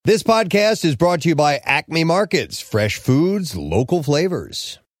This podcast is brought to you by Acme Markets, fresh foods, local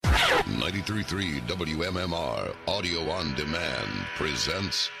flavors. 93.3 WMMR Audio on Demand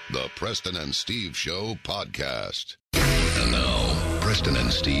presents the Preston and Steve Show podcast. And now, Preston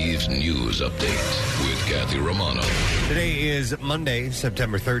and Steve's news update with Kathy Romano. Today is Monday,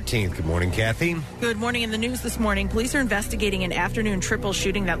 September 13th. Good morning, Kathy. Good morning. In the news this morning, police are investigating an afternoon triple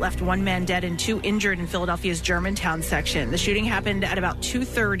shooting that left one man dead and two injured in Philadelphia's Germantown section. The shooting happened at about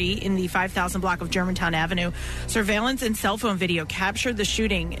 2:30 in the 5,000 block of Germantown Avenue. Surveillance and cell phone video captured the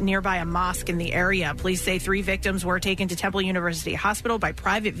shooting nearby a mosque in the area. Police say three victims were taken to Temple University Hospital by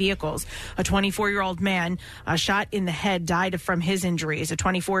private vehicles. A 24-year-old man shot in the head died from his injuries. A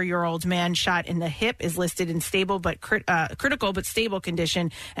 24-year-old man shot in the hip is listed in stable but critical but stable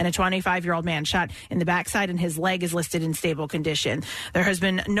condition, and a 25-year-old man shot in the backside and his leg is listed in stable condition. There has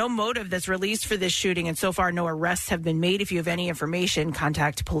been no motive that's released for this shooting, and so far no arrests have been made. If you have any information,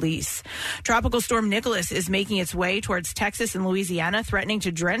 contact police. Tropical storm Nicholas is making its way towards Texas and Louisiana, threatening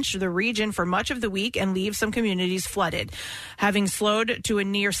to drench the region for much of the week and leave some communities flooded. Having slowed to a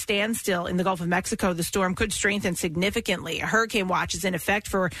near standstill in the Gulf of Mexico, the storm could strengthen significantly. A hurricane watch is in effect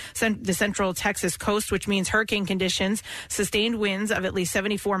for the central Texas coast, which means hurricane conditions, sustained winds of at least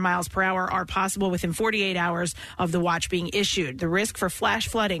 74 miles per hour are possible within 48 hours of the watch being issued. The risk for flash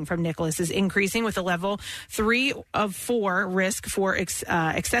flooding from Nicholas is increasing, with a level 3 of 4 risk for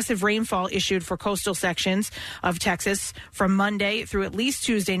excessive rainfall issued for coastal sections of Texas from Monday through at least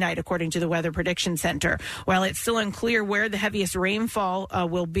Tuesday night, according to the Weather Prediction Center. While it's still unclear where the heaviest rainfall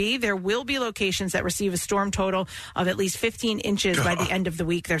will be, there will be locations that receive a storm total of at least 15 inches by the end of the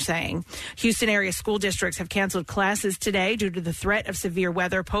week, they're saying. Houston area school districts have canceled classes today due to the threat of severe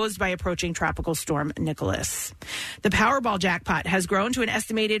weather posed by approaching tropical storm Nicholas. The Powerball jackpot has grown to an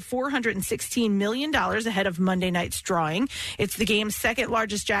estimated $416 million ahead of Monday night's drawing. It's the game's second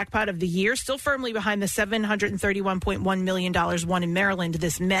largest jackpot of the year, still firmly behind the $731.1 million won in Maryland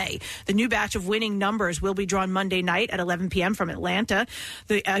this May. The new batch of winning numbers will be drawn Monday night at 11 p.m. from Atlanta.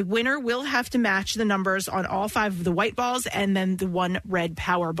 The winner will have to match the numbers on all 5 of the white balls and then the one red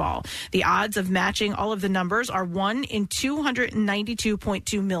Powerball. The odds of matching all of the numbers are 1 in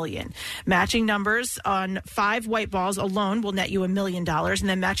 292.2 million. Matching numbers on 5 white balls alone will net you $1 million, and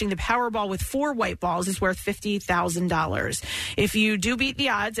then matching the Powerball with 4 white balls is worth $50,000. If you do beat the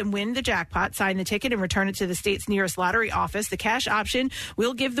odds and win the jackpot, sign the ticket and return it to the state's nearest lottery office. The cash option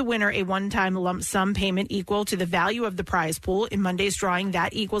will give the winner a one-time lump sum payment equal to the value of the prize pool. In Monday's drawing,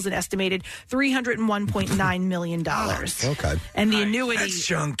 that equals an estimated $301.9 million. Okay. And the annuity... That's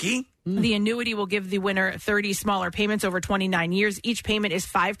chunky. The annuity will give the winner 30 smaller payments over 29 years. Each payment is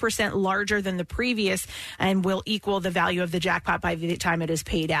 5% larger than the previous and will equal the value of the jackpot by the time it is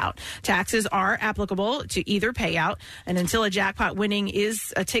paid out. Taxes are applicable to either payout, and until a jackpot winning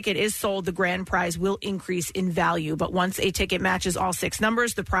ticket is sold, the grand prize will increase in value. But once a ticket matches all 6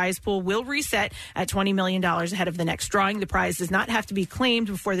 numbers, the prize pool will reset at $20 million ahead of the next drawing. The prize does not have to be claimed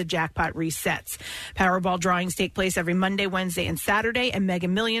before the jackpot resets. Powerball drawings take place every Monday, Wednesday, and Saturday, and Mega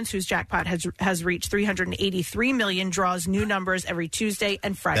Millions, whose jackpot has reached $383 million, draws new numbers every Tuesday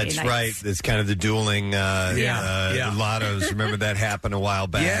and Friday nights. That's right. It's kind of the dueling lottos. Remember that happened a while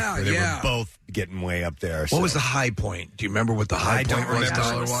back? They were both getting way up there. What was the high point? Do you remember what the high point was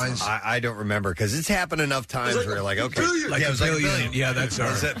dollar-wise? I don't remember, because it's happened enough times where you're like, okay. Like a billion. Yeah, that's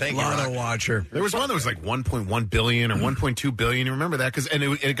our lotto watcher. There was one that was like 1.1 billion or 1.2 billion. You remember that? And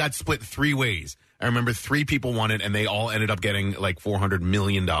it got split 3 ways. I remember 3 people won it, and they all ended up getting like $400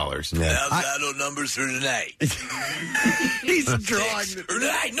 million. Yeah. Lotto numbers for tonight. He's drawing. For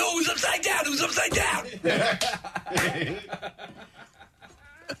tonight. No, it was upside down. It was upside down.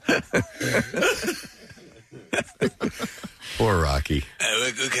 Poor Rocky.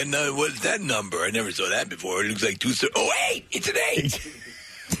 What's that number? I never saw that before. It looks like 2 circles. Oh, 8! It's an 8!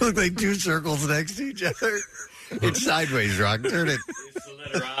 It looked like 2 circles next to each other. It's sideways, Rock. Turn it. It's the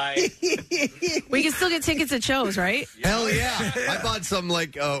letter I. We can still get tickets at shows, right? Hell yeah. I bought some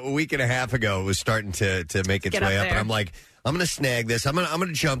like a week and a half ago. It was starting to make its way up. And I'm like, I'm going to snag this. I'm going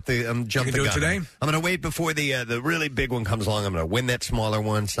to jump the gun. Do it today? I'm going to wait before the really big one comes along. I'm going to win that smaller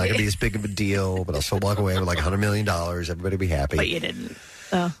one. It's not going to be as big of a deal, but I'll still walk away with like $100 million. Everybody will be happy. But you didn't.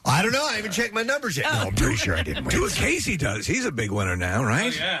 I don't know. I haven't checked my numbers yet. No, I'm pretty sure I didn't win. Do what Casey does. He's a big winner now,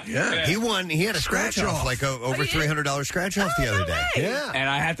 right? Oh, yeah. He won. He had a scratch off, like over $300 scratch off the other day. Yeah. And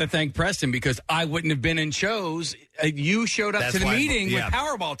I have to thank Preston because I wouldn't have been in shows. You showed up to the meeting with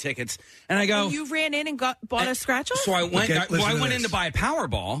Powerball tickets, and I go. And you ran in and bought a scratch off. So I went. I went in to buy a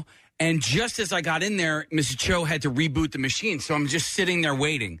Powerball, and just as I got in there, Mrs. Cho had to reboot the machine. So I'm just sitting there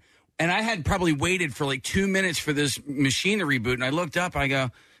waiting. And I had probably waited for like 2 minutes for this machine to reboot. And I looked up, I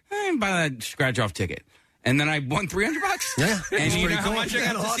go, buy that scratch-off ticket. And then I won $300. Yeah. And you know how cool. much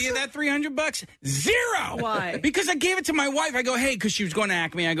I got to see of that $300? Zero. Why? Because I gave it to my wife. I go, hey, because she was going to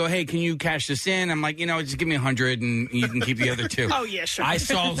Acme. I go, hey, can you cash this in? I'm like, just give me $100 and you can keep the other $2. Oh, yeah, sure. I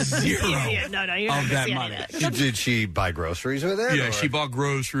saw zero No, you're of not that see money. Did she buy groceries with it? Yeah, or? she bought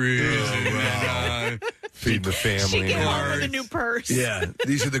groceries. Feed the family. She came home with a new purse. Yeah,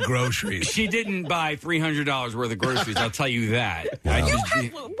 these are the groceries. She didn't buy $300 worth of groceries. I'll tell you that.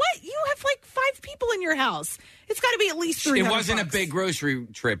 You have like 5 people in your house. It's got to be at least $300. It wasn't a big grocery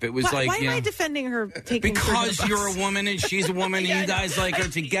trip. It was why am I know, defending her taking because $300? you're a woman and she's a woman and you guys are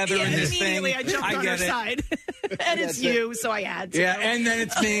together in this thing. Immediately I jumped on her side. And it's you, so I had to. Yeah, and then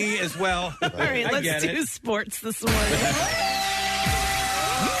it's me as well. All right, let's do sports this morning.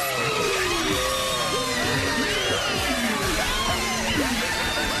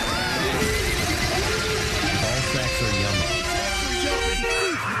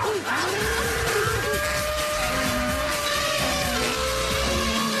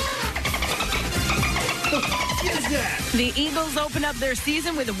 The Eagles open up their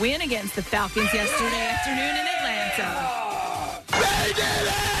season with a win against the Falcons yesterday afternoon in Atlanta. They did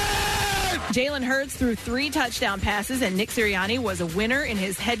it! Jalen Hurts threw 3 touchdown passes, and Nick Sirianni was a winner in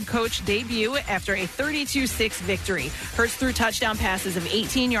his head coach debut after a 32-6 victory. Hurts threw touchdown passes of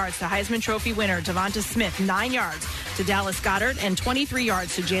 18 yards to Heisman Trophy winner Devonta Smith, 9 yards to Dallas Goedert, and 23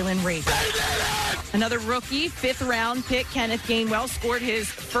 yards to Jalen Reagor. Another rookie, 5th-round pick Kenneth Gainwell scored his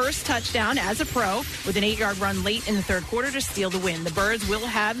first touchdown as a pro with an 8-yard run late in the third quarter to steal the win. The Birds will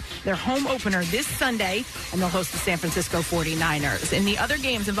have their home opener this Sunday, and they'll host the San Francisco 49ers. In the other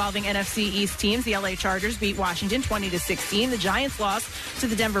games involving NFC East teams, the LA Chargers beat Washington 20-16. The Giants lost to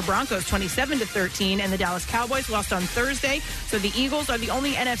the Denver Broncos 27-13, and the Dallas Cowboys lost on Thursday. So the Eagles are the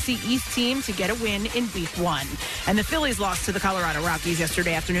only NFC East team to get a win in Week 1. And the Phillies lost to the Colorado Rockies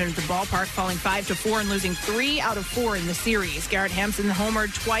yesterday afternoon at the ballpark, falling 5-4 and losing 3 out of 4 in the series. Garrett Hampson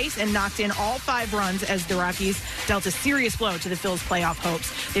homered twice and knocked in all 5 runs as the Rockies dealt a serious blow to the Phils' playoff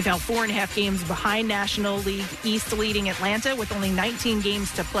hopes. They fell 4.5 games behind National League East leading Atlanta with only 19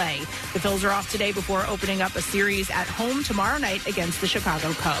 games to play. The Phils are off today before opening up a series at home tomorrow night against the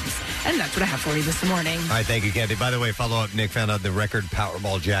Chicago Cubs. And that's what I have for you this morning. All right, thank you, Kathy. By the way, follow up, Nick found out the record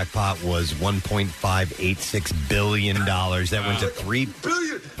Powerball jackpot was $1.586 billion. That went to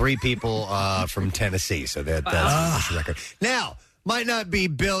three people from Tennessee. So that's the record. Now, might not be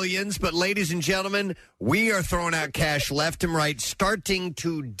billions, but ladies and gentlemen, we are throwing out cash left and right starting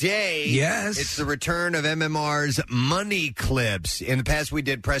today. Yes. It's the return of MMR's Money Clips. In the past, we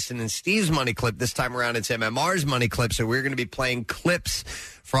did Preston and Steve's Money Clip. This time around, it's MMR's Money Clip. So we're going to be playing clips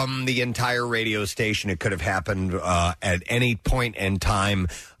from the entire radio station. It could have happened at any point in time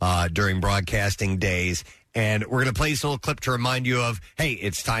during broadcasting days. And we're going to play this little clip to remind you of, hey,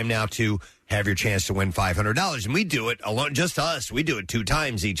 it's time now to have your chance to win $500. And we do it alone, just us. We do it 2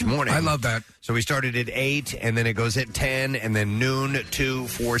 times each morning. I love that. So we started at 8, and then it goes at 10, and then noon, 2,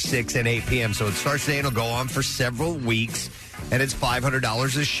 4, 6, and 8 p.m. So it starts today, and it'll go on for several weeks, and it's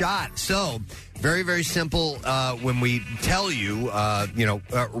 $500 a shot. So very, very simple. When we tell you,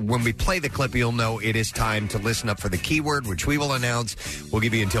 when we play the clip, you'll know it is time to listen up for the keyword, which we will announce. We'll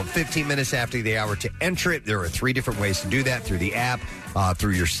give you until 15 minutes after the hour to enter it. There are 3 different ways to do that: through the app,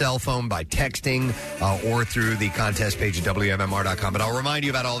 through your cell phone by texting, or through the contest page at WMMR.com. But I'll remind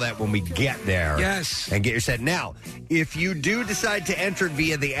you about all that when we get there. Yes. And get your set. Now, if you do decide to enter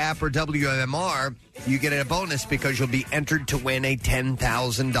via the app or WMMR, you get a bonus because you'll be entered to win a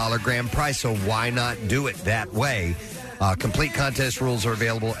 $10,000 grand prize. So why not do it that way? Complete contest rules are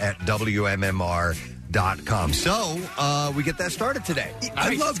available at WMMR.com. So we get that started today.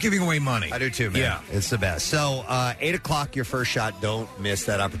 I love giving away money. I do too, man. Yeah. It's the best. So 8 o'clock, your first shot. Don't miss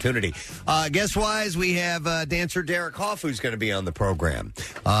that opportunity. Guest-wise, we have dancer Derek Hoff, who's going to be on the program.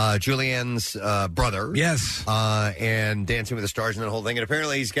 Julianne's brother. Yes. And Dancing with the Stars and the whole thing. And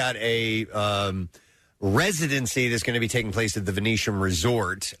apparently he's got a residency that's going to be taking place at the Venetian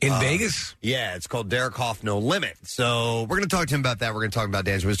Resort. In Vegas? Yeah, it's called Derek Hoff No Limit. So we're going to talk to him about that. We're going to talk about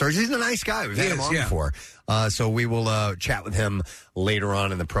Dancing with the Stars. He's a nice guy. We've had him on before. So we will chat with him later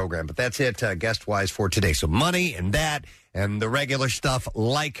on in the program. But that's it, guest-wise, for today. So money and that and the regular stuff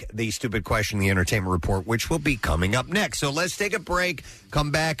like the stupid question, the entertainment report, which will be coming up next. So let's take a break,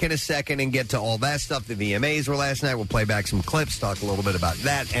 come back in a second, and get to all that stuff. The VMAs were last night. We'll play back some clips, talk a little bit about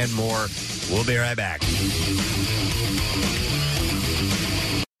that and more. We'll be right back.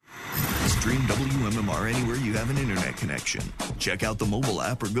 Stream WMMR anywhere you have an internet connection. Check out the mobile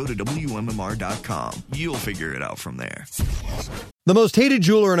app or go to WMMR.com. You'll figure it out from there. The most hated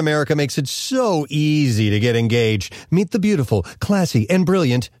jeweler in America makes it so easy to get engaged. Meet the beautiful, classy, and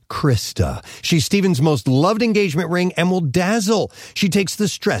brilliant Krista. She's Steven's most loved engagement ring and will dazzle. She takes the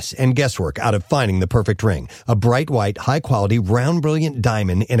stress and guesswork out of finding the perfect ring. A bright white, high-quality, round brilliant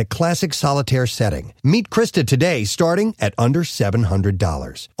diamond in a classic solitaire setting. Meet Krista today, starting at under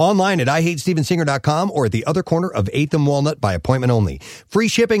 $700. Online at IHateStevenSinger.com or at the other corner of 8th and Walnut by appointment only. Free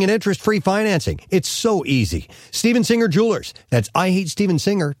shipping and interest-free financing. It's so easy. Steven Singer Jewelers. That's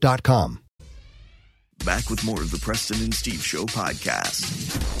IHateStevenSinger.com. Back with more of the Preston and Steve Show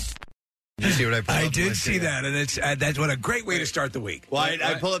podcast. You see what I pulled I up? did see that, and that's what a great way to start the week. Well,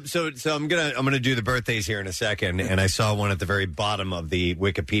 I pull up. So I'm gonna do the birthdays here in a second, and I saw one at the very bottom of the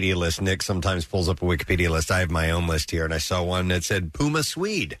Wikipedia list. Nick sometimes pulls up a Wikipedia list. I have my own list here, and I saw one that said Puma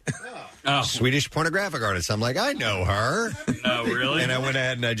Swede, Swedish pornographic artist. I'm like, I know her. Oh, really? And I went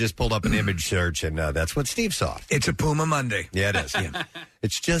ahead and I just pulled up an image search, and that's what Steve saw. It's a Puma Monday. Yeah, it is. Yeah.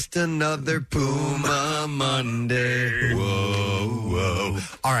 It's just another Puma Monday. Whoa, whoa.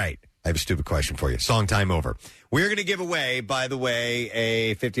 All right. I have a stupid question for you. Song time over. We're going to give away, by the way,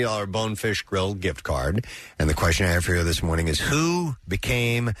 a $50 Bonefish Grill gift card. And the question I have for you this morning is, who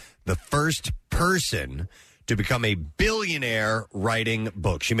became the first person to become a billionaire writing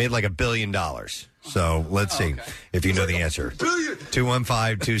books? She made like $1 billion. So let's see if you know the answer.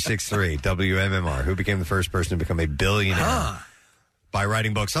 215-263 WMMR. Who became the first person to become a billionaire by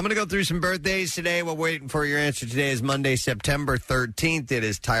writing books? I'm going to go through some birthdays today. While waiting for your answer, today is Monday, September 13th. It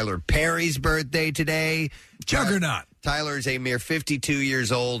is Tyler Perry's birthday today. Juggernaut. Tyler's a mere 52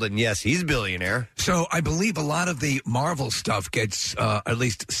 years old, and yes, he's a billionaire. So I believe a lot of the Marvel stuff gets, at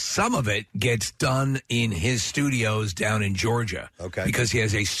least some of it, gets done in his studios down in Georgia. Okay. Because he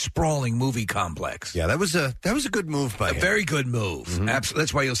has a sprawling movie complex. Yeah, that was a good move by him. A very good move. Mm-hmm. Absolutely.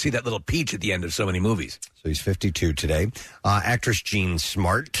 That's why you'll see that little peach at the end of so many movies. So he's 52 today. Actress Jean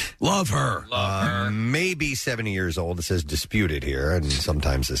Smart. Love her. Maybe 70 years old. It says disputed here, and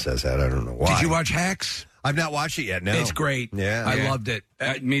sometimes it says that. I don't know why. Did you watch Hacks? I've not watched it yet, no. It's great. Yeah. I loved it.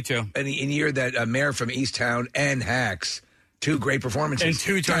 Me too. And in year that Mayor from Easttown and Hacks, two great performances. And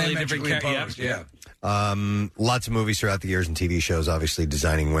two totally different opposed. Yeah. Lots of movies throughout the years and TV shows. Obviously,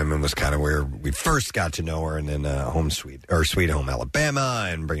 Designing Women was kind of where we first got to know her, and then Sweet Home Alabama,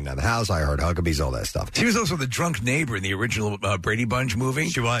 and Bringing Down the House, I Heart Huckabees, all that stuff. She was also the drunk neighbor in the original Brady Bunch movie.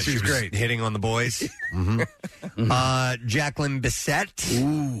 She was great, hitting on the boys. Jacqueline Bisset,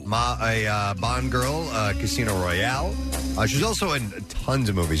 a Bond girl, Casino Royale. She's also in tons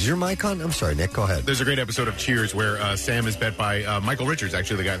of movies. Is your mic on? I'm sorry, Nick. Go ahead. There's a great episode of Cheers where Sam is bet by Michael Richards,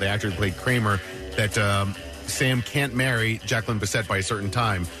 actually the actor who played Kramer, that Sam can't marry Jacqueline Bisset by a certain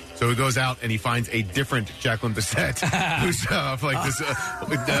time. So he goes out and he finds a different Jacqueline Bisset, who's like this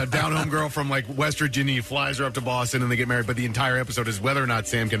down-home girl from like West Virginia. He flies her up to Boston and they get married. But the entire episode is whether or not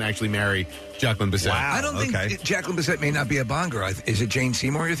Sam can actually marry Jacqueline Bisset. Wow. I don't think Jacqueline Bisset may not be a Bond girl. Is it Jane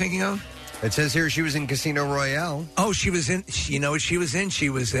Seymour you're thinking of? It says here she was in Casino Royale. Oh, she was in. You know what she was in? She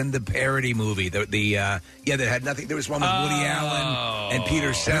was in the parody movie. That had nothing. There was one with Woody Allen and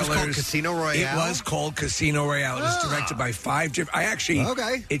Peter Sellers. It was called Casino Royale. It was called Casino Royale. It was directed by 5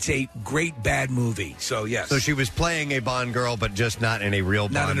 different. It's a great bad movie. So yes. So she was playing a Bond girl, but just not in a real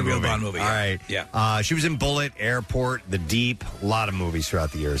Bond movie. Not in a real Bond movie. All right. Yeah. She was in Bullet, Airport, The Deep, a lot of movies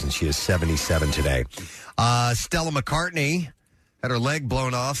throughout the years, and she is 77 today. Stella McCartney had her leg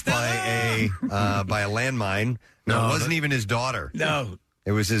blown off by a landmine. No, it wasn't even his daughter. No.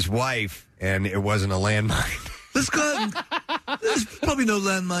 It was his wife, and it wasn't a landmine. There's probably no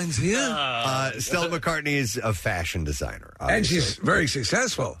landmines here. Stella McCartney is a fashion designer. Obviously. And she's very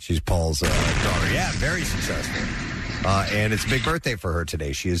successful. She's Paul's daughter. Yeah, very successful. And it's a big birthday for her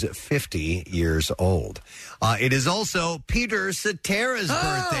today. She is 50 years old. It is also Peter Cetera's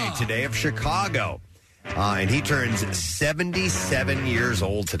birthday today of Chicago. And he turns 77 years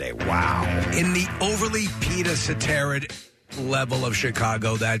old today. Wow. In the overly Peter Cetera level of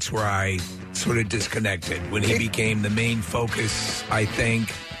Chicago, that's where I sort of disconnected. When he became the main focus, I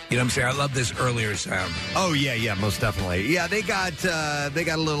think. You know what I'm saying? I love this earlier sound. Oh, yeah, most definitely. Yeah, they got a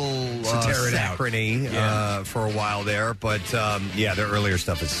little saccharine for a while there. But, their earlier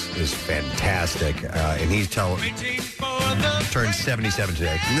stuff is fantastic. And he's turned 77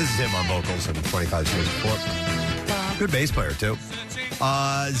 today. And this is him on vocals and 25 years before. Good bass player, too.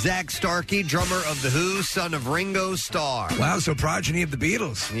 Zach Starkey, drummer of The Who, son of Ringo Starr. Wow, so progeny of the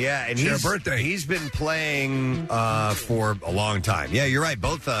Beatles. Yeah, and birthday. He's been playing for a long time. Yeah, you're right.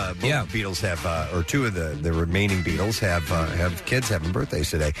 Both Beatles have, or two of the remaining Beatles have kids having birthdays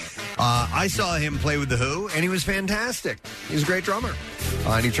today. I saw him play with The Who, and he was fantastic. He's a great drummer.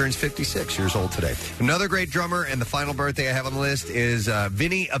 And he turns 56 years old today. Another great drummer, and the final birthday I have on the list is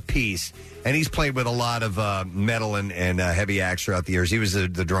Vinny Appice. And he's played with a lot of metal and heavy acts throughout the years. He was the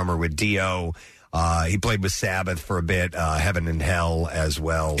drummer with Dio. He played with Sabbath for a bit, Heaven and Hell as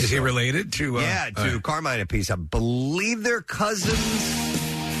well. Is he related to... to Carmine Appice. I believe they're cousins.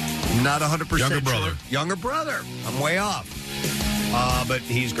 Not 100% Younger brother. Younger brother. I'm way off. But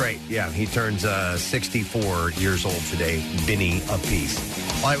he's great. Yeah, he turns 64 years old today, Vinny Appice.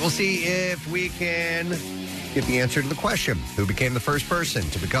 All right, we'll see if we can get the answer to the question. Who became the first person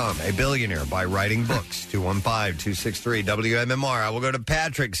to become a billionaire by writing books? 215-263-WMMR. I will go to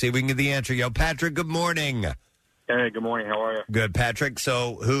Patrick, see if we can get the answer. Yo, Patrick, good morning. Hey, good morning. How are you? Good, Patrick.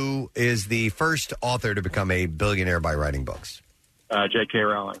 So who is the first author to become a billionaire by writing books? J.K.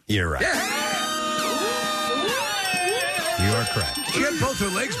 Rowling. You're right. You are correct. She had both her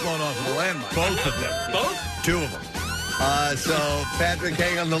legs blown off of the landmine. Both of them. Both? Two of them. So, Patrick,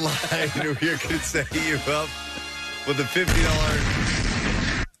 hang on the line. We're going to set you up with a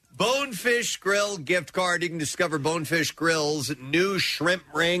 $50 Bonefish Grill gift card. You can discover Bonefish Grill's new shrimp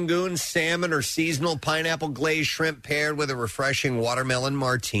rangoon, salmon, or seasonal pineapple glazed shrimp paired with a refreshing watermelon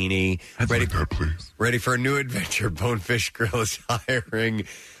martini. Ready for a new adventure? Bonefish Grill is hiring.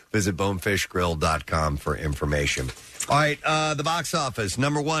 Visit bonefishgrill.com for information. All right, the box office.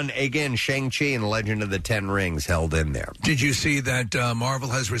 Number one, again, Shang-Chi and the Legend of the Ten Rings held in there. Did you see that Marvel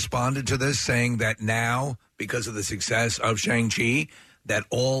has responded to this, saying that now, because of the success of Shang-Chi, that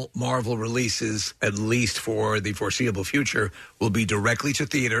all Marvel releases, at least for the foreseeable future, will be directly to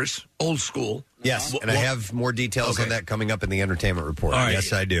theaters, old school. Yes, and I have more details on that coming up in the entertainment report. All right.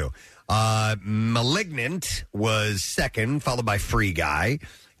 Yes, I do. Malignant was second, followed by Free Guy.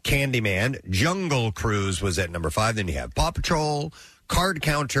 Candyman, Jungle Cruise was at number 5. Then you have Paw Patrol, Card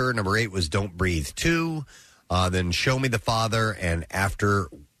Counter. Number 8 was Don't Breathe 2. Then Show Me the Father, and After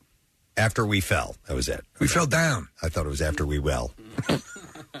We Fell. That was it. We fell down. I thought it was After We Well.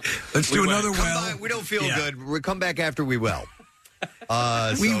 Let's do another well. We don't feel good. We'll come back after we well.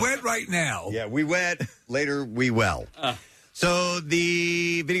 We wet right now. Yeah, we wet. Later, we well. So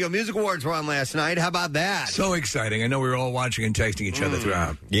the Video Music Awards were on last night. How about that? So exciting. I know we were all watching and texting each other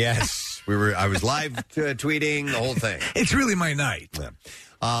throughout. Yes. I was live tweeting the whole thing. It's really my night.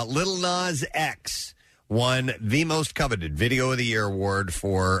 Yeah. Little Nas X won the most coveted Video of the Year award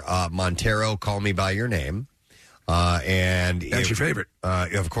for Montero, Call Me By Your Name. And That's your favorite.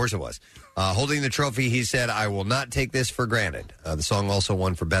 Of course it was. Holding the trophy, he said, I will not take this for granted. The song also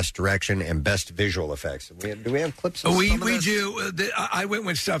won for Best Direction and Best Visual Effects. Do we have clips of We some of this? do. I went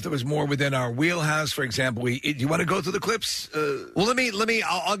with stuff that was more within our wheelhouse. For example, do you want to go through the clips? Well, let me.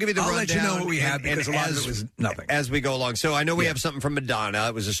 I'll give you the rundown. I'll let you know what we have, because a lot of it was nothing. As we go along. So I know we have something from Madonna.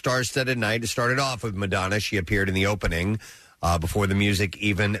 It was a star-studded night. It started off with Madonna. She appeared in the opening before the music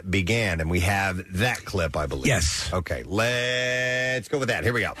even began. And we have that clip, I believe. Yes. Okay, let's go with that.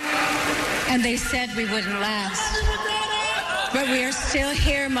 Here we go. And they said we wouldn't last. But we are still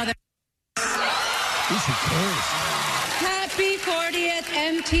here, mother. Happy 40th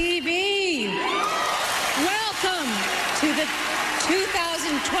MTV. Welcome to the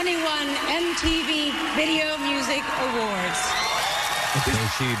 2021 MTV Video Music Awards. So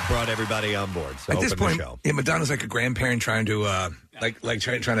she brought everybody on board. So At this point, the show. yeah, Madonna's like a grandparent trying to, trying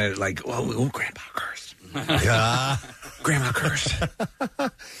to, Grandpa cursed. Grandma cursed.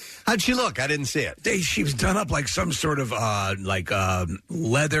 How'd she look? I didn't see it. She was done up like some sort of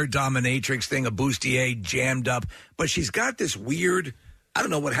leather dominatrix thing, a bustier jammed up. But she's got this weird, I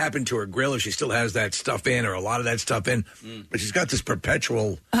don't know what happened to her grill, if she still has that stuff in, or a lot of that stuff in. But she's got this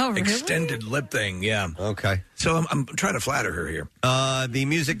perpetual extended lip thing. Yeah. Okay. So I'm trying to flatter her here. The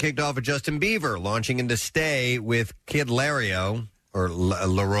music kicked off with Justin Bieber launching into Stay with Kid Lario, or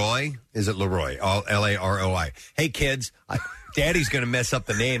Leroy. Is it Leroy? Laroi. Hey, kids. Daddy's going to mess up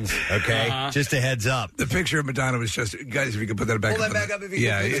the names, okay? Just a heads up. The picture of Madonna was just, guys, if you could put that back Pull up. that back up if you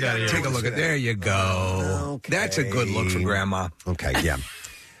yeah, can. take a look at there you go. Okay. That's a good look for Grandma. Okay, yeah.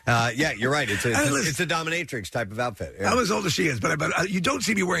 Yeah, you're right. It's a dominatrix type of outfit. Yeah. I'm as old as she is, but you don't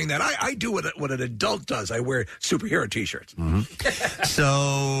see me wearing that. I do what an adult does. I wear superhero T-shirts. Mm-hmm.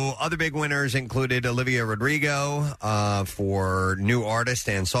 So other big winners included Olivia Rodrigo for New Artist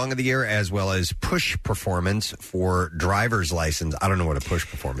and Song of the Year, as well as Push Performance for Driver's License. I don't know what a Push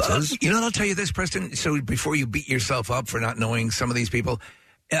Performance is. You know, I'll tell you this, Preston. So before you beat yourself up for not knowing some of these people,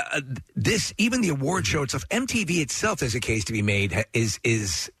 even the award show itself, MTV itself, there's a case to be made. Is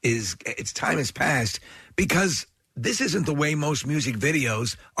its time has passed, because this isn't the way most music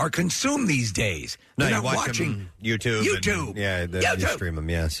videos are consumed these days. No, They're you not watch watching them YouTube. YouTube. And, you stream them.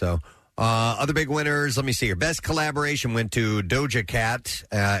 Yeah. So Other big winners, let me see here. Best collaboration went to Doja Cat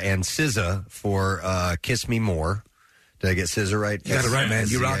and SZA for Kiss Me More. Did I get SZA right? You got it right, man.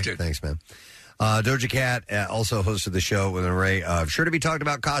 You rocked it. Thanks, man. Doja Cat also hosted the show with an array of sure to be talked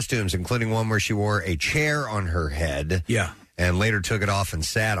about costumes, including one where she wore a chair on her head. Yeah. And later took it off and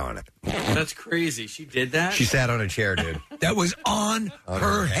sat on it. That's crazy. She did that? She sat on a chair, dude. That was on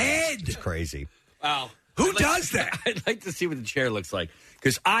her head. It's crazy. Wow. Who does that? I'd like to see what the chair looks like.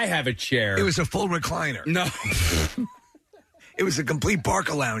 Because I have a chair. It was a full recliner. No. It was a complete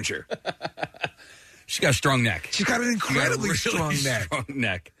Barca lounger. She's got a strong neck. She's got an incredibly really strong neck. Strong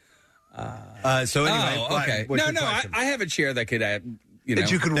neck. So anyway, okay. I have a chair that could, that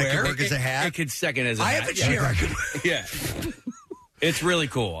you could wear. Work as a hat. It could second as a hat. I have a chair I could wear. Yeah. It's really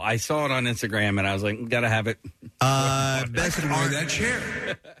cool. I saw it on Instagram and I was like, gotta have it. Best wear that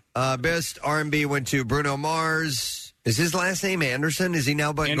chair. Best R&B went to Bruno Mars. Is his last name Anderson? Is he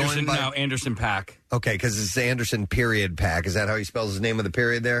now going by? No, Anderson .Paak. Okay, because it's Anderson period Paak. Is that how he spells his name with a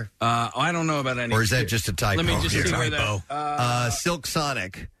period there? I don't know about any. Or is that just a typo? Let me just see where that. Silk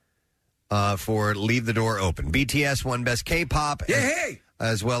Sonic for Leave the Door Open. BTS won Best K-Pop.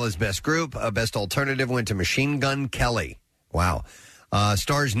 As well as Best Group. Best Alternative went to Machine Gun Kelly. Wow.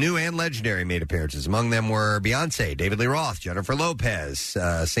 Stars new and legendary made appearances. Among them were Beyonce, David Lee Roth, Jennifer Lopez,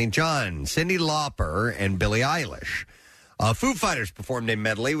 St. John, Cyndi Lauper, and Billie Eilish. Foo Fighters performed a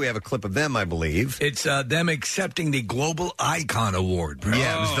medley. We have a clip of them, I believe. It's them accepting the Global Icon Award. Bro.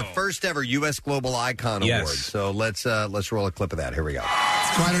 Yeah, it was the first ever U.S. Global Icon Award. So let's roll a clip of that. Here we go.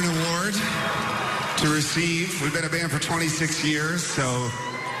 It's quite an award to receive. We've been a band for 26 years, so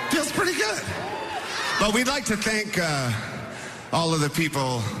feels pretty good. But we'd like to thank all of the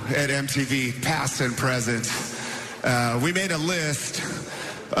people at MTV, past and present. We made a list.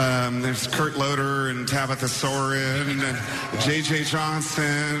 There's Kurt Loder and Tabitha Soren and J.J.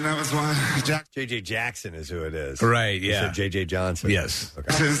 Johnson. That was one. J.J. Jackson is who it is. Right, yeah. You said J.J. Johnson. Yes.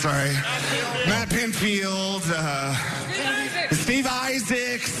 Okay. Sorry. Matt Pinfield, Steve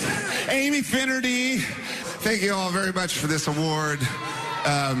Isaacs, Amy Finnerty. Thank you all very much for this award.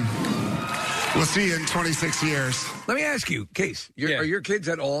 We'll see you in 26 years. Let me ask you, Case, are your kids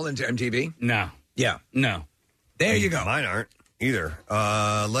at all into MTV? No. Yeah. No. There you go. Mine aren't either.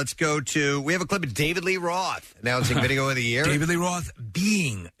 Let's go to, we have a clip of David Lee Roth announcing Video of the Year. David Lee Roth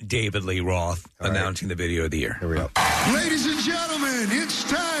being David Lee Roth announcing the Video of the Year. Here we go. Ladies and gentlemen, it's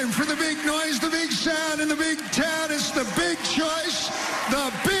time for the big noise, the big sound, and the big town. It's the big choice,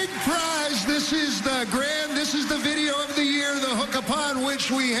 the big prize. This is the grand, this is the Video of the Year, the hook upon which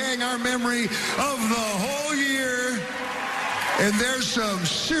we hang our memory of the whole year. And there's some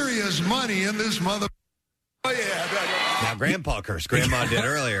serious money in this mother... Oh, yeah. Now Grandpa cursed. Grandma did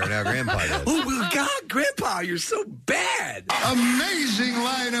earlier. Now Grandpa did. Oh, well, God, Grandpa, you're so bad. Amazing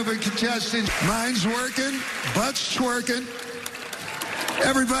lineup of contestants. Mind's working, butt's twerking.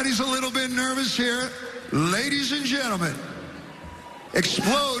 Everybody's a little bit nervous here. Ladies and gentlemen,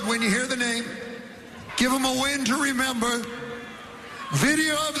 explode when you hear the name. Give them a win to remember.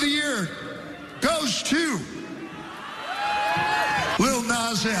 Video of the Year goes to Lil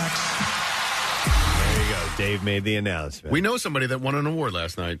Nas X. Dave made the announcement. We know somebody that won an award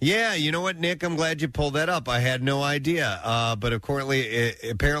last night. Yeah, you know what, Nick? I'm glad you pulled that up. I had no idea. But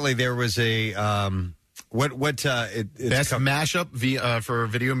apparently there was a Best mashup for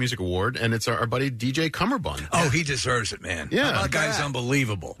Video Music Award, and it's our buddy DJ Cummerbund. Oh, he deserves it, man. Yeah, that guy's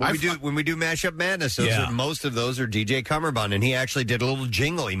unbelievable. When we do Mashup Madness, most of those are DJ Cummerbund, and he actually did a little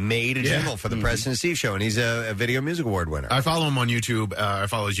jingle. He made a jingle for the Preston and Steve Show, and he's a Video Music Award winner. I follow him on YouTube. I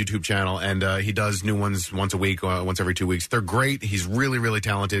follow his YouTube channel, and he does new ones once a week, once every 2 weeks. They're great. He's really, really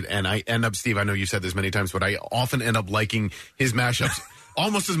talented, and I end up, Steve, I know you've said this many times, but I often end up liking his mashups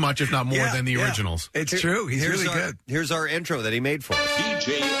almost as much, if not more, than the originals. It's true. He's really good. Here's our intro that he made for us.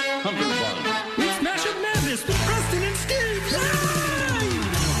 DJ Cummerbund. It's Mashup Madness with Preston and Steve live!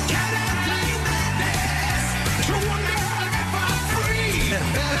 Can I play madness? To wonder if I'm free? Can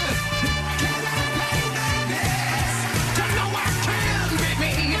I play madness? To know I can beat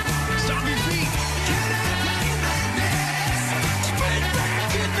me? Soggy feet. Can I play madness? Spin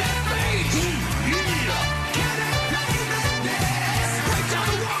back in that face. Yeah. Can I play madness? Break down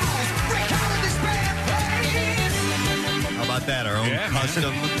the walls. Break out of this bad place. How about that? Our own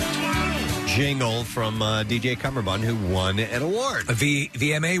custom jingle from DJ Cummerbund, who won an award. A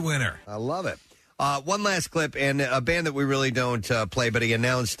VMA winner. I love it. One last clip, and a band that we really don't play, but he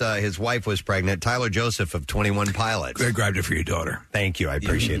announced his wife was pregnant, Tyler Joseph of 21 Pilots. I grabbed it for your daughter. Thank you. I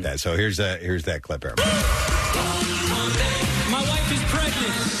appreciate that. So here's that clip here. My wife is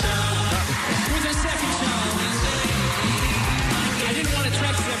pregnant with her second child. I didn't want to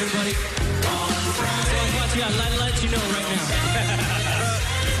text her everybody. So I'll let you know right now.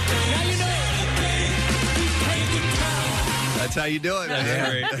 Now you know. That's how you do it,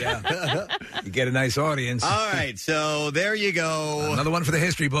 man. Yeah. You get a nice audience. All right, so there you go. Another one for the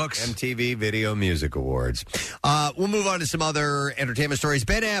history books. MTV Video Music Awards. We'll move on to some other entertainment stories.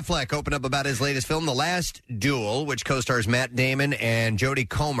 Ben Affleck opened up about his latest film, The Last Duel, which co-stars Matt Damon and Jodie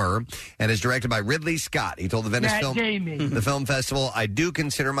Comer, and is directed by Ridley Scott. He told the Venice the Film Festival, "I do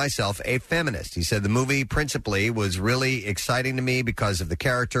consider myself a feminist." He said the movie principally was really exciting to me because of the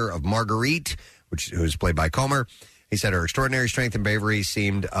character of Marguerite, who's played by Comer. He said her extraordinary strength and bravery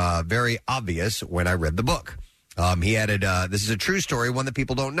seemed very obvious when I read the book. He added, this is a true story, one that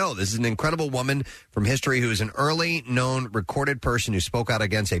people don't know. This is an incredible woman from history who is an early known recorded person who spoke out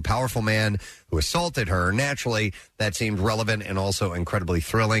against a powerful man who assaulted her. Naturally, that seemed relevant and also incredibly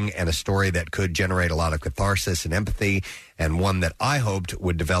thrilling, and a story that could generate a lot of catharsis and empathy, and one that I hoped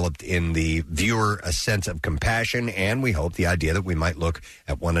would develop in the viewer a sense of compassion, and we hope the idea that we might look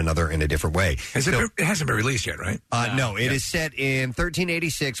at one another in a different way. It hasn't been released yet, right? No, it is set in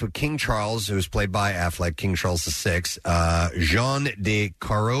 1386 with King Charles, who was played by Affleck, King Charles VI, Jean de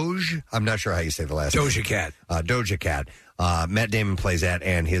Carouge. I'm not sure how you say the last name. Doja Cat. Matt Damon plays that,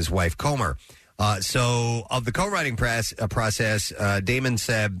 and his wife Comer. So of the co-writing process, Damon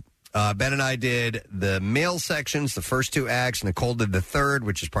said, Ben and I did the male sections, the first two acts. Nicole did the third,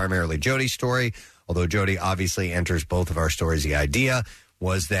 which is primarily Jodie's story, although Jodie obviously enters both of our stories. The idea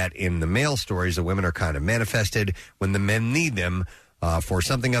was that in the male stories, the women are kind of manifested. When the men need them for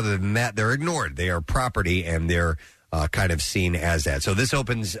something other than that, they're ignored. They are property, and they're kind of seen as that. So this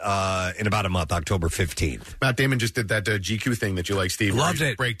opens in about a month, October 15th. Matt Damon just did that GQ thing that you like, Steve. Loved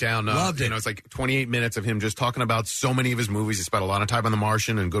it. Breakdown. Loved it. It's like 28 minutes of him just talking about so many of his movies. He spent a lot of time on The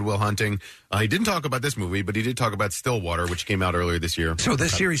Martian and Good Will Hunting. He didn't talk about this movie, but he did talk about Stillwater, which came out earlier this year. So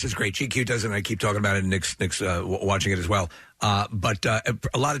this series is great. GQ does it, and I keep talking about it, and Nick's watching it as well. But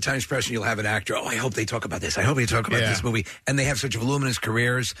a lot of times, Preston, you'll have an actor, I hope they talk about this. I hope they talk about this movie. And they have such voluminous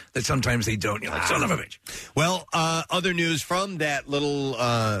careers that sometimes they don't. You're like, son of a bitch. Well, other news from that little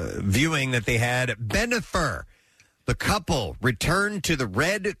viewing that they had, Bennifer, the couple, returned to the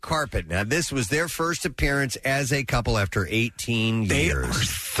red carpet. Now, this was their first appearance as a couple after 18 years. They are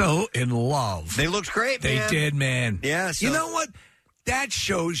so in love. They looked great, man. They did, man. Yeah. So, you know what? That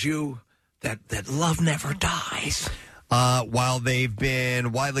shows you that love never dies. While they've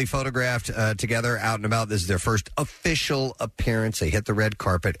been widely photographed together out and about, this is their first official appearance. They hit the red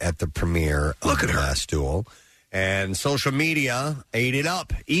carpet at the premiere of The Last Duel. And social media ate it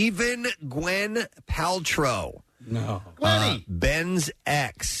up. Even Gwen Paltrow, Ben's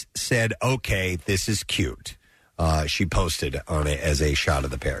ex, said, okay, this is cute. She posted on it as a shot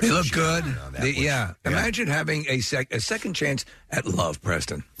of the pair. They look good. Imagine having a second chance at love,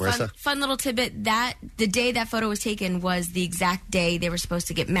 Preston. Fun little tidbit, that the day that photo was taken was the exact day they were supposed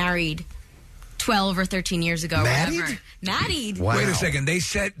to get married 12 or 13 years ago. Married? Wow. Wait a second. They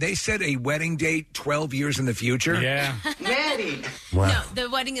set a wedding date 12 years in the future? Yeah. Married. Wow. No, the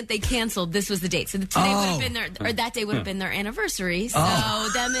wedding that they canceled, this was the date. So today would have been that day would have been their anniversary. So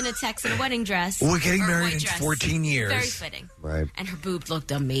them in a Texan wedding dress. We're getting married in 14 years. Very fitting. Right. And her boobs looked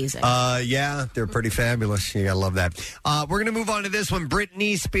amazing. Yeah, they're pretty fabulous. You gotta love that. We're gonna move on to this one.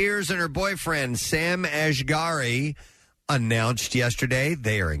 Britney Spears and her boyfriend, Sam Asghari, announced yesterday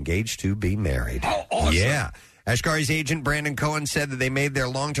they are engaged to be married. Oh, awesome. Yeah. Asghari's agent, Brandon Cohen, said that they made their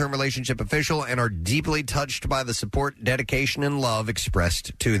long-term relationship official and are deeply touched by the support, dedication, and love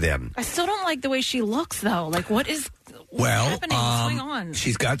expressed to them. I still don't like the way she looks, though. Like, what's happening? What's going on?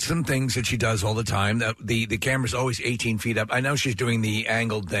 She's got some things that she does all the time. The camera's always 18 feet up. I know she's doing the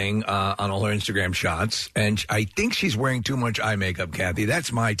angled thing on all her Instagram shots, and I think she's wearing too much eye makeup, Kathy.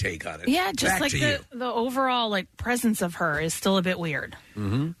 That's my take on it. Yeah, just Back like to the overall presence of her is still a bit weird.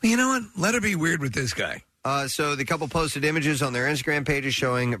 Mm-hmm. You know what? Let her be weird with this guy. So the couple posted images on their Instagram pages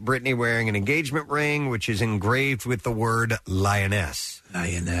showing Britney wearing an engagement ring, which is engraved with the word lioness.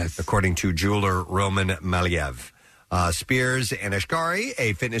 Lioness. According to jeweler Roman Maliev. Spears and Asghari,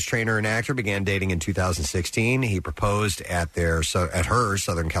 a fitness trainer and actor, began dating in 2016. He proposed at her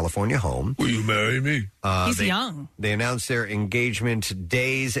Southern California home. Will you marry me? He's young. They announced their engagement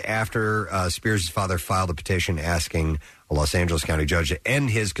days after Spears' father filed a petition asking a Los Angeles County judge to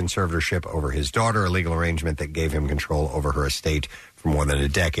end his conservatorship over his daughter, a legal arrangement that gave him control over her estate for more than a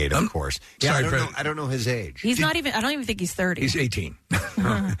decade, of course. Yeah, sorry, I don't know his age. He's not even, I don't even think he's 30. He's 18.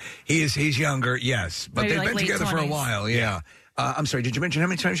 He's younger, yes. But Maybe they've been together 20s. For a while, yeah. I'm sorry, did you mention how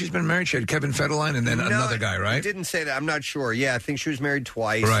many times she's been married? She had Kevin Federline and then another guy, right? I didn't say that. I'm not sure. Yeah, I think she was married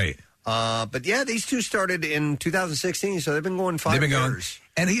twice. Right. But yeah, these two started in 2016, so they've been going 5 years.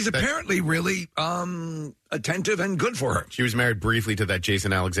 And he's apparently really attentive and good for her. She was married briefly to that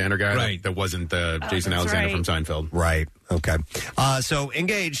Jason Alexander guy. Right. That wasn't Jason Alexander from Seinfeld. Right. Okay. So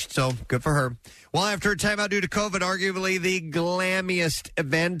engaged. So good for her. Well, after a timeout due to COVID, arguably the glammiest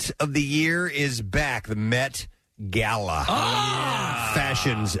event of the year is back. The Met Gala.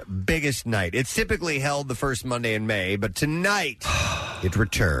 Fashion's biggest night. It's typically held the first Monday in May, but tonight it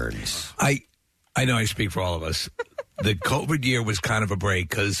returns. I know I speak for all of us. The COVID year was kind of a break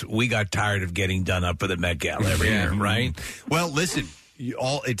because we got tired of getting done up for the Met Gala every year, right? Well, listen,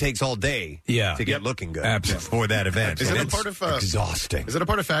 it takes all day to get looking good for that event. Is it a It's part of exhausting? Is it a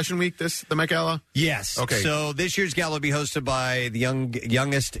part of Fashion Week? The Met Gala? Yes. Okay. So this year's gala will be hosted by the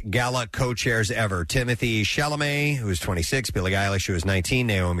youngest gala co-chairs ever: Timothée Chalamet, who is 26; Billie Eilish, who is 19;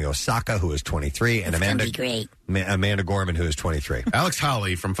 Naomi Osaka, who is 23; and Amanda Gorman, who is 23. Alex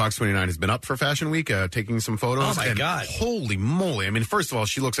Holly from Fox 29 has been up for Fashion Week, taking some photos. Oh, my and God. Holy moly. I mean, first of all,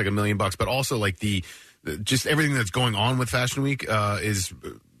 she looks like $1 million, but also like just everything that's going on with Fashion Week is,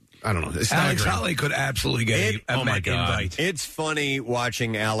 I don't know. It's Alex Holly could absolutely get a Met invite. It's funny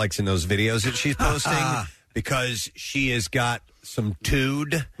watching Alex in those videos that she's posting because she has got some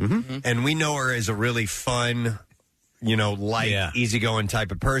tood, and we know her as a really fun, light, easygoing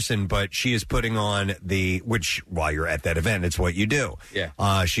type of person, but she is putting on which while you're at that event, it's what you do.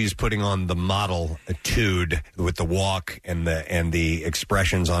 Yeah. She's putting on the model tood with the walk and the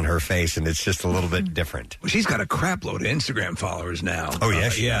expressions on her face, and it's just a little bit different. Well, she's got a crap load of Instagram followers now. Oh, yeah,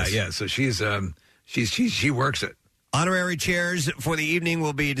 she does. Yeah. So she works it. Honorary chairs for the evening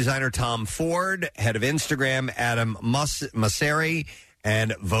will be designer Tom Ford, head of Instagram Adam Masseri,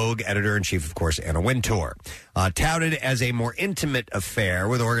 and Vogue editor-in-chief, of course, Anna Wintour. Touted as a more intimate affair,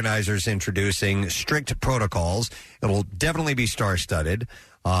 with organizers introducing strict protocols. It'll definitely be star-studded,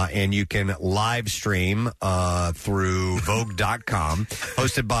 and you can live stream through Vogue.com.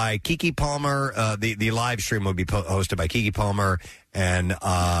 Hosted by Keke Palmer. The live stream will be hosted by Keke Palmer and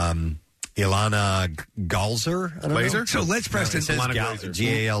Ilana Galzer. I don't know. So let's, Preston. It says Glazer.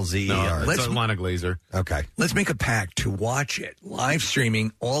 Galzer. No, it's Ilana Glazer. Okay. Let's make a pact to watch it live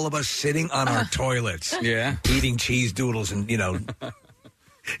streaming. All of us sitting on our toilets, eating cheese doodles, and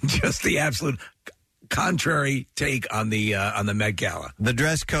just the absolute contrary take on the Met Gala. The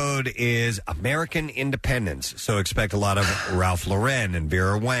dress code is American Independence, so expect a lot of Ralph Lauren and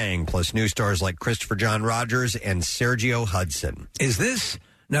Vera Wang, plus new stars like Christopher John Rogers and Sergio Hudson. Is this?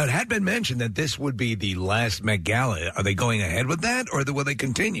 Now, it had been mentioned that this would be the last Met Gala. Are they going ahead with that, or will they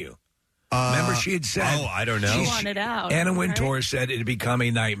continue? Remember, she had said... Oh, I don't know. She wanted out. Anna Wintour said it'd become a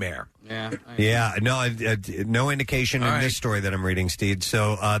nightmare. Yeah. No indication in this story that I'm reading, Steve.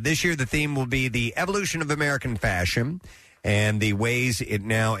 So this year the theme will be the evolution of American fashion and the ways it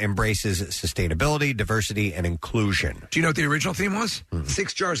now embraces sustainability, diversity, and inclusion. Do you know what the original theme was?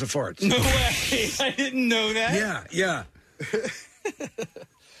 6 jars of farts. No way. I didn't know that. Yeah.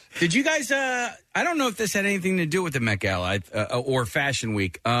 Did you guys, I don't know if this had anything to do with the Met Gala or Fashion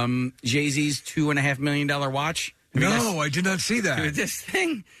Week, Jay-Z's $2.5 million watch? I did not see that. This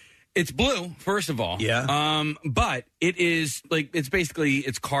thing, it's blue, first of all. Yeah. But it is,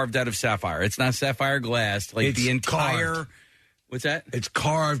 it's carved out of sapphire. It's not sapphire glass. Like, It's the entire... carved. What's that? It's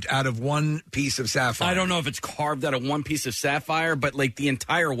carved out of one piece of sapphire. I don't know if it's carved out of one piece of sapphire, but, the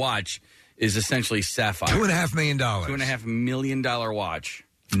entire watch is essentially sapphire. $2.5 million. $2.5 million watch.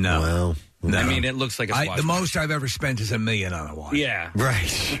 No. Well, no. I mean, it looks like a swatch. The most I've ever spent is $1 million on a watch. Yeah.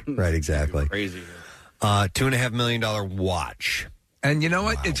 Right, exactly. Crazy. $2.5 million watch. And you know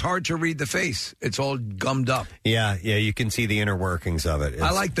what? Wow. It's hard to read the face. It's all gummed up. Yeah, you can see the inner workings of it.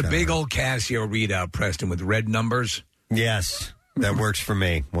 I like the big old Casio readout, Preston, with red numbers. Yes, that works for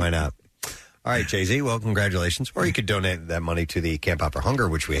me. Why not? All right, Jay-Z, well, congratulations. Or you could donate that money to the Camp Out for Hunger,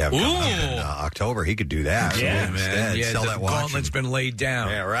 which we have coming up in October. He could do that. Yeah, man. Instead, sell that watch. Gauntlet's been laid down.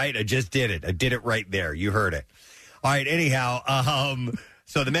 Yeah, right? I just did it. I did it right there. You heard it. All right, anyhow,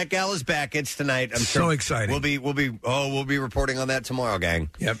 so the Met Gala's back. It's tonight. I'm so excited. We'll be reporting on that tomorrow, gang.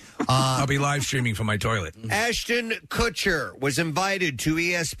 Yep. I'll be live streaming from my toilet. Ashton Kutcher was invited to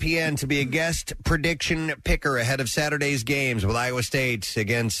ESPN to be a guest prediction picker ahead of Saturday's games with Iowa State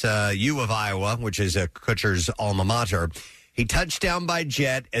against U of Iowa, which is Kutcher's alma mater. He touched down by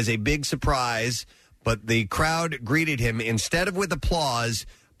jet as a big surprise, but the crowd greeted him instead of with applause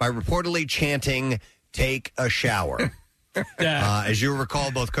by reportedly chanting, "Take a shower." As you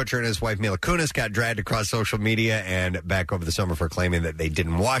recall, both Kutcher and his wife Mila Kunis got dragged across social media and back over the summer for claiming that they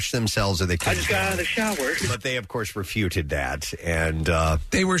didn't wash themselves or they couldn't. I just got out of the shower. But they, of course, refuted that. And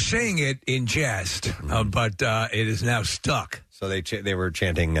they were saying it in jest, but it is now stuck. So they were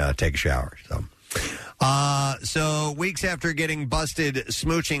chanting, "Take a shower." So So weeks after getting busted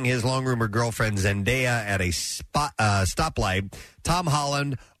smooching his long-rumored girlfriend Zendaya at a stoplight, Tom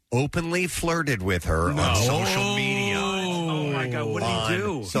Holland openly flirted with her on social media. Oh, my God. What did he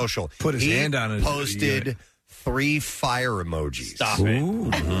do? Social. Put his hand on it. Posted 3 fire emojis. Stop it.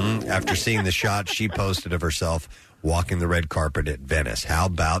 Mhm. After seeing the shot she posted of herself walking the red carpet at Venice. How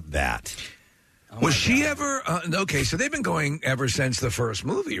about that? Was she ever okay? So they've been going ever since the first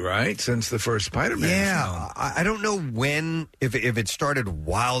movie, right? Since the first Spider-Man. Yeah, I don't know when, if it started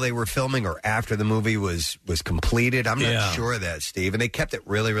while they were filming or after the movie was completed. I'm not sure of that, Steve. And they kept it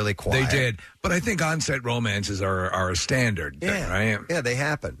really, really quiet. They did, but I think on-set romances are a standard thing, right? Yeah, they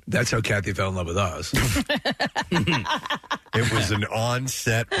happen. That's how Kathy fell in love with us. It was an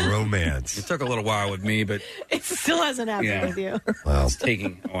on-set romance. It took a little while with me, but It still hasn't happened with you. Well, it's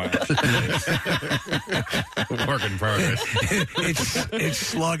taking a while. Work in progress. It's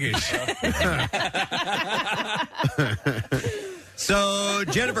sluggish. So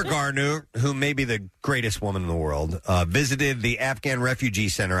Jennifer Garner, who may be the greatest woman in the world, visited the Afghan refugee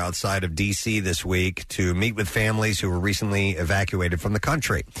center outside of D.C. this week to meet with families who were recently evacuated from the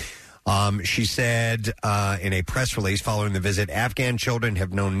country. She said in a press release following the visit, Afghan children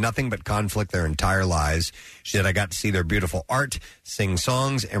have known nothing but conflict their entire lives. She said, I got to see their beautiful art, sing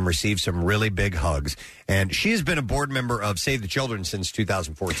songs, and receive some really big hugs. And she has been a board member of Save the Children since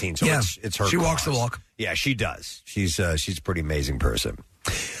 2014. So it's her She cause. walks the walk. Yeah, she does. She's a pretty amazing person.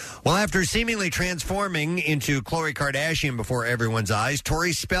 Well, after seemingly transforming into Khloe Kardashian before everyone's eyes,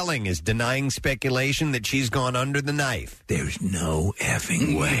 Tori Spelling is denying speculation that she's gone under the knife. There's no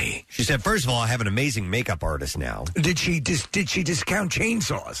effing way. She said, first of all, I have an amazing makeup artist now. Did she discount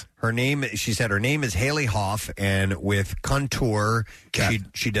chainsaws? She said her name is Haley Hoff, and with Contour,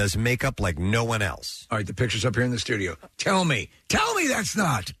 she does makeup like no one else. All right, the picture's up here in the studio. Tell me that's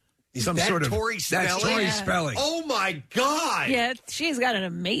not. Is some that sort of Tori Spelling? That's Tori Yeah. Spelling. Oh, my God. Yeah, she's got an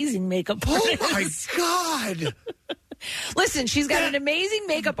amazing makeup Oh, artist. my God. Listen, she's got an amazing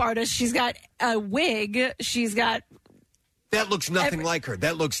makeup artist. She's got a wig. She's got... That looks nothing like her.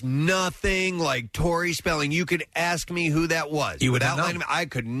 That looks nothing like Tori Spelling. You could ask me who that was. You would Without not know. letting me, I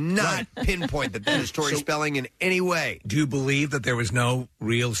could not pinpoint that is Tori Spelling in any way. Do you believe that there was no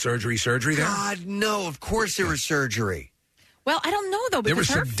real surgery there? God, no. Of course there was surgery. Well, I don't know, though, There because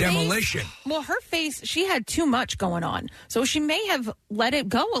was her some face, demolition. Well, her face, she had too much going on. So she may have let it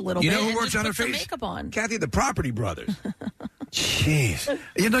go a little You bit. know who and works just on her put some face? makeup on. Kathy, the Property Brothers. Jeez.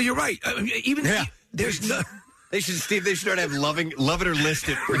 You know, you're right. Even there's no. They should, Steve, they should have love it or list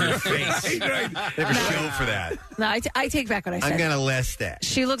it for your face. Right. They have a show for that. No, I take back what I said. I'm going to list that.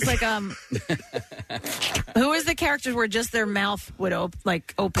 She looks like who is the characters where just their mouth would open?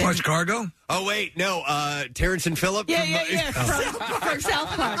 Clutch Cargo? Oh, wait, no. Terrence and Phillip? Yeah. From South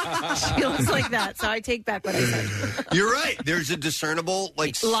Park. She looks like that. So I take back what I said. You're right. There's a discernible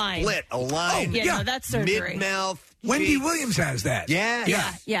Line. split, a line. Oh, yeah, no, that's surgery. Mid-mouth. Wendy Williams has that.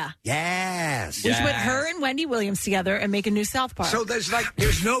 Yeah. Yeah. Yes. We should put her and Wendy Williams together and make a new South Park. So there's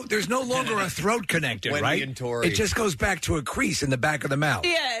no longer a throat connector, Wendy right? and Tori. It just goes back to a crease in the back of the mouth.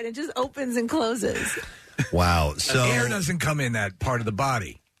 yeah, and it just opens and closes. Wow. So Air doesn't come in that part of the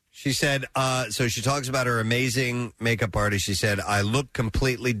body. she said, so she talks about her amazing makeup artist. She said, I look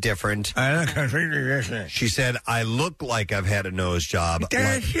completely different. She said, I look like I've had a nose job.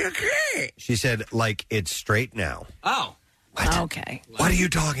 She said, like it's straight now. Oh. Okay. What are you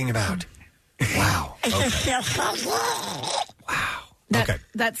talking about? Wow. Okay. Okay.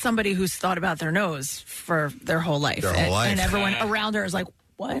 That's somebody who's thought about their nose for their whole life. Their whole life. And everyone around her is like,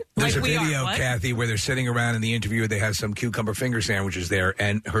 what? There's like a we video, are, what? Kathy, where they're sitting around in the interview. They have some cucumber finger sandwiches there,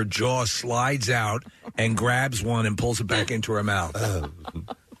 and her jaw slides out and grabs one and pulls it back into her mouth.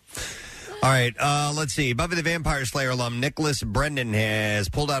 All right, let's see. Buffy the Vampire Slayer alum Nicholas Brendan has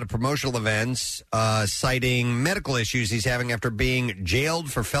pulled out of promotional events, citing medical issues he's having after being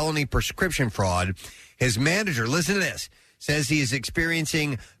jailed for felony prescription fraud. His manager, listen to this, says he is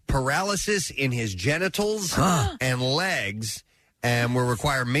experiencing paralysis in his genitals and legs and will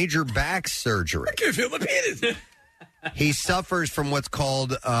require major back surgery. I can't feel my penis. He suffers from what's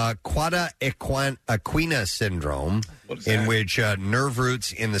called quada equina syndrome, in which nerve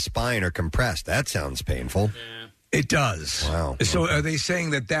roots in the spine are compressed. That sounds painful. It does. Wow. So are they saying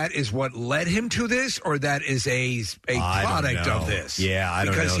that is what led him to this, or that is a I don't product know. of this? Yeah, I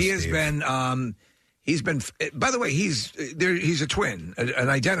don't know, Because he has Steve. been, he's been, by the way, he's a twin, an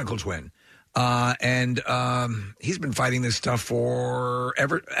identical twin. And he's been fighting this stuff for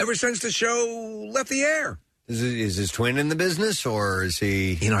ever since the show left the air. Is his twin in the business, or is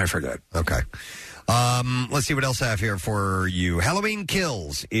he? I forgot. Okay. Let's see what else I have here for you. Halloween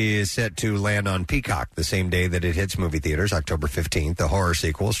Kills is set to land on Peacock the same day that it hits movie theaters, October 15th. The horror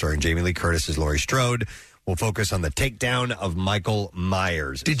sequel starring Jamie Lee Curtis as Laurie Strode will focus on the takedown of Michael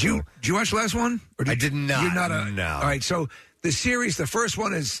Myers. Did you watch the last one? I did not. You're not no. All right, so the series, the first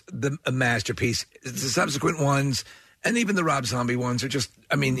one is a masterpiece. The subsequent ones, and even the Rob Zombie ones, are just,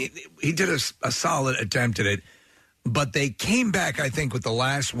 I mean, he did a solid attempt at it. But they came back, I think, with the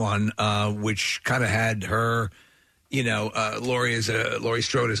last one, which kind of had her, Laurie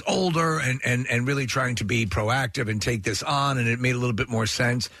Strode is older and really trying to be proactive and take this on, and it made a little bit more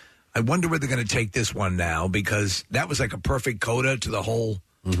sense. I wonder where they're going to take this one now, because that was like a perfect coda to the whole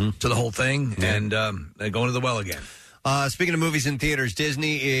thing, and they're going to the well again. Speaking of movies in theaters,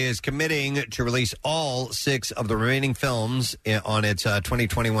 Disney is committing to release all 6 of the remaining films on its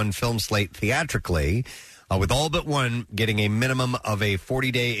 2021 film slate theatrically. With all but one getting a minimum of a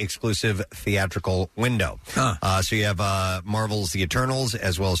 40-day exclusive theatrical window. So you have Marvel's The Eternals,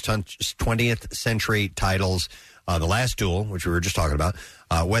 as well as 20th century titles, The Last Duel, which we were just talking about,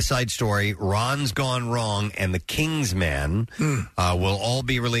 West Side Story, Ron's Gone Wrong, and The Kingsman will all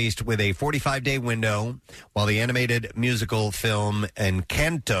be released with a 45-day window, while the animated musical film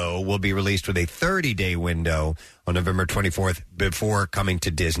Encanto will be released with a 30-day window on November 24th before coming to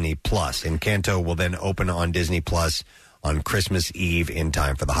Disney+. Encanto will then open on Disney+ on Christmas Eve in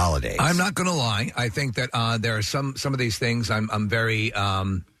time for the holidays. I'm not going to lie. I think that there are some of these things I'm very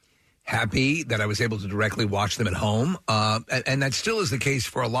happy that I was able to directly watch them at home. And that still is the case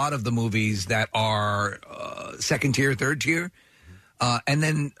for a lot of the movies that are second tier, third tier. And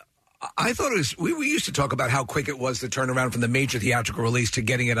then I thought it was, we used to talk about how quick it was to turn around from the major theatrical release to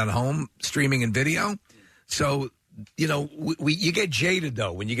getting it on home, streaming and video. So, you get jaded,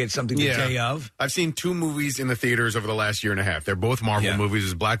 though, when you get something the day of. I've seen 2 movies in the theaters over the last year and a half. They're both Marvel movies.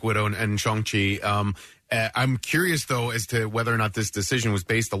 It's Black Widow and Shang-Chi. I'm curious, though, as to whether or not this decision was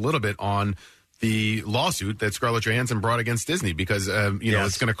based a little bit on the lawsuit that Scarlett Johansson brought against Disney, because,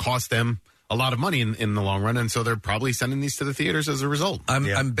 it's going to cost them a lot of money in the long run, and so they're probably sending these to the theaters as a result.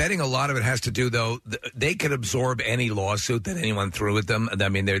 I'm betting a lot of it has to do, though, they could absorb any lawsuit that anyone threw at them. I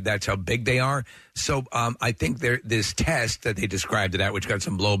mean, that's how big they are. So I think this test that they described it at, which got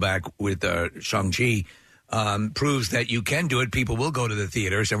some blowback with Shang-Chi, proves that you can do it. People will go to the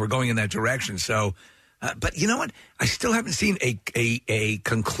theaters, and we're going in that direction. So, but you know what? I still haven't seen a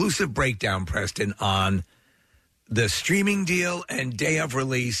conclusive breakdown, Preston, on the streaming deal and day of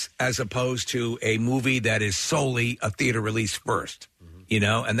release, as opposed to a movie that is solely a theater release first,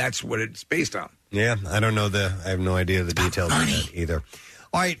 and that's what it's based on. Yeah, I don't know I have no idea the details of that either.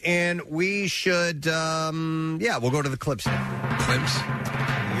 All right, and we should, we'll go to the clips now. Clips?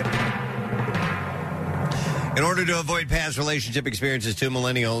 Yep. In order to avoid past relationship experiences, 2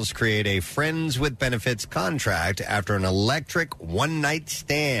 millennials create a Friends with Benefits contract after an electric one-night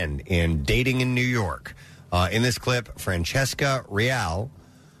stand in dating in New York. In this clip, Francesca Real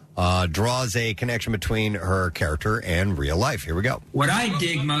draws a connection between her character and real life. Here we go. What I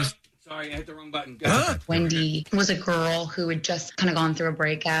dig most... Sorry, I hit the wrong button. Wendy was a girl who had just kind of gone through a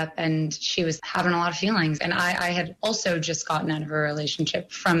breakup, and she was having a lot of feelings. And I had also just gotten out of a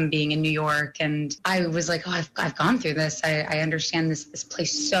relationship from being in New York, and I was like, oh, I've gone through this. I understand this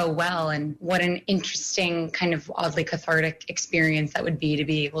place so well, and what an interesting kind of oddly cathartic experience that would be to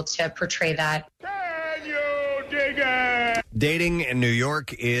be able to portray that. Dating in New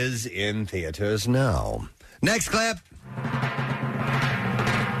York is in theaters now. Next clip.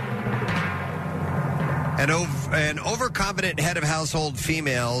 An overconfident head of household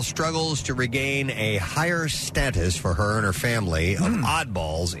female struggles to regain a higher status for her and her family of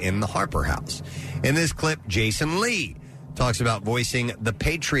oddballs in the Harper house. In this clip, Jason Lee talks about voicing the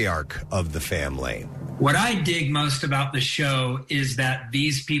patriarch of the family. What I dig most about the show is that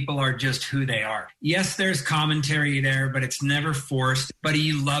these people are just who they are. Yes, there's commentary there, but it's never forced. But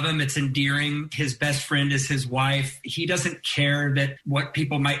you love him. It's endearing. His best friend is his wife. He doesn't care that what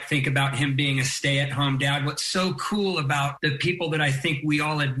people might think about him being a stay-at-home dad. What's so cool about the people that I think we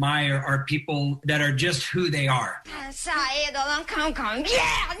all admire are people that are just who they are.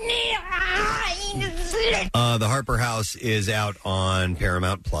 The Harper House is out on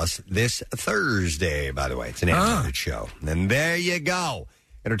Paramount Plus this Thursday, by the way. It's an animated show. And there you go.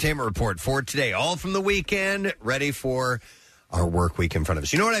 Entertainment report for today. All from the weekend, ready for our work week in front of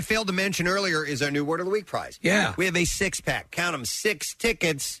us. You know what I failed to mention earlier is our new Word of the Week prize. Yeah. We have a 6-pack. Count them, 6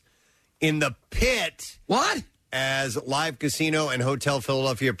 tickets in the pit. What? As Live Casino and Hotel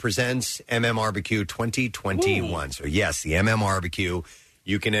Philadelphia presents MMRBQ 2021. Ooh. So, yes, the MMRBQ.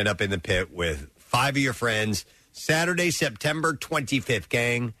 You can end up in the pit with 5 of your friends. Saturday, September 25th,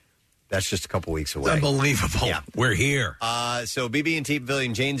 gang. That's just a couple weeks away. It's unbelievable. Yeah. We're here. So BB&T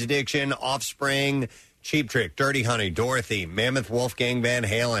Pavilion, Jane's Addiction, Offspring, Cheap Trick, Dirty Honey, Dorothy, Mammoth Wolfgang Van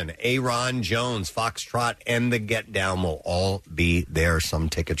Halen, Aaron Jones, Foxtrot, and the Get Down will all be there. Some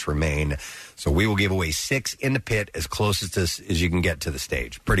tickets remain. So we will give away 6 in the pit as close as you can get to the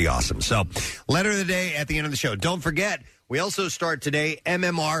stage. Pretty awesome. So letter of the day at the end of the show. Don't forget, we also start today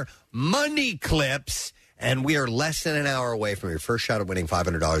MMR Money Clips. And we are less than an hour away from your first shot at winning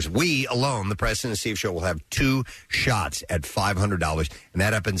 $500. We alone, the Preston and Steve Show, will have 2 shots at $500. And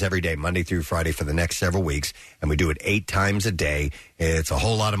that happens every day, Monday through Friday, for the next several weeks. And we do it 8 times a day. It's a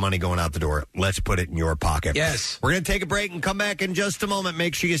whole lot of money going out the door. Let's put it in your pocket. Yes. We're going to take a break and come back in just a moment.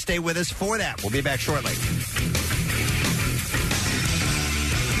 Make sure you stay with us for that. We'll be back shortly.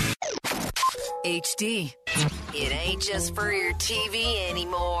 HD. It ain't just for your TV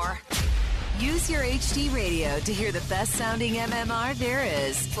anymore. Use your HD radio to hear the best sounding MMR there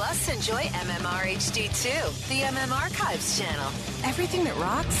is. Plus, enjoy MMR HD 2, the MM Archives channel. Everything that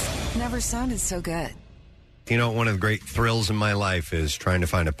rocks never sounded so good. You know, one of the great thrills in my life is trying to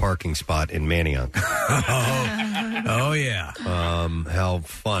find a parking spot in Manayunk. Oh, yeah. How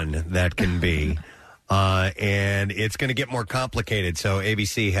fun that can be. And it's going to get more complicated. So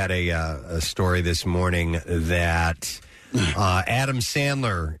ABC had a story this morning that Adam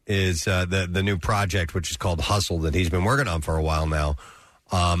Sandler is the new project, which is called Hustle, that he's been working on for a while now,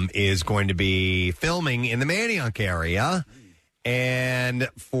 is going to be filming in the Manayunk area. And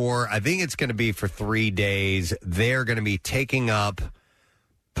I think it's going to be for 3 days. They're going to be taking up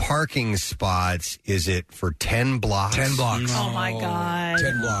parking spots. Is it for 10 blocks? 10 blocks. Oh, my God.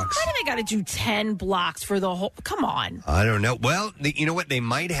 10 blocks. Why do they got to do 10 blocks for the whole... Come on. I don't know. Well, you know what? They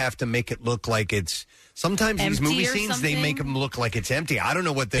might have to make it look like it's... Sometimes these Empty movie or scenes, something? they make them look like it's empty. I don't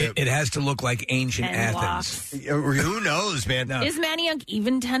know what the... It has to look like ancient 10 Athens. Who knows, man? Is Manayunk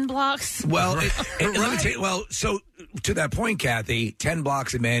even 10 blocks? Well, let me tell you, so to that point, Kathy, 10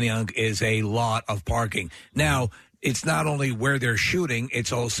 blocks in Manayunk is a lot of parking. Now, it's not only where they're shooting,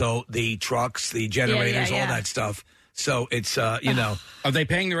 it's also the trucks, the generators, all that stuff. So it's, you know. Are they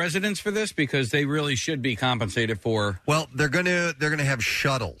paying the residents for this? Because they really should be compensated for... Well, they're gonna have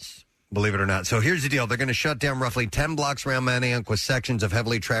shuttles, believe it or not. So here's the deal. They're going to shut down roughly 10 blocks around Manayunk with sections of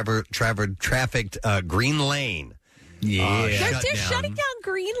heavily trafficked Green Lane. They're shutting down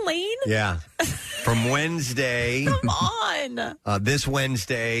Green Lane? Yeah. From Wednesday. Come on. This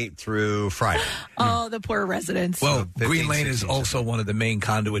Wednesday through Friday. Oh, the poor residents. Well, 15, Green Lane 16, is also one of the main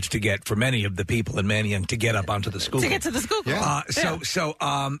conduits to get, for many of the people in Manayunk, to get up onto the school. To get to the school.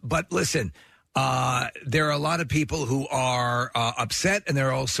 But listen, there are a lot of people who are upset, and there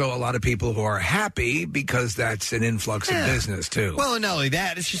are also a lot of people who are happy because that's an influx of business too. Well, and not only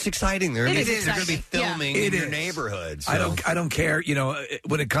that, it's just exciting. They're going to be filming in your is. neighborhood. So. I don't care. You know,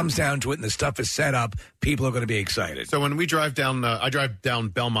 when it comes down to it and the stuff is set up, people are going to be excited. So when we drive down, I drive down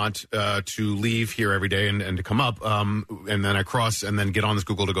Belmont to leave here every day and to come up, and then I cross and then get on the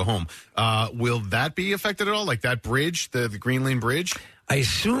Schuylkill to go home. Will that be affected at all? Like that bridge, the Green Lane Bridge? I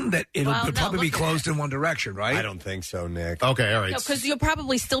assume that it'll probably be closed in one direction, right? I don't think so, Nick. Okay, all right. Because you'll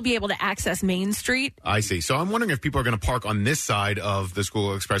probably still be able to access Main Street. I see. So I'm wondering if people are going to park on this side of the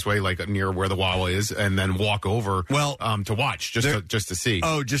Schuylkill Expressway, like near where the Wawa is, and then walk over to watch, just to see.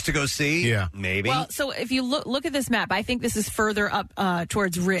 Oh, just to go see? Yeah. Maybe. Well, so if you look at this map, I think this is further up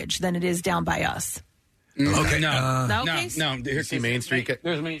towards Ridge than it is down by us. Okay. No. Here's see Main Street.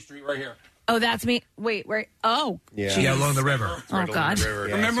 There's Main Street right here. Oh, that's me. Wait, where? Oh. Yeah, along the river. Oh, God.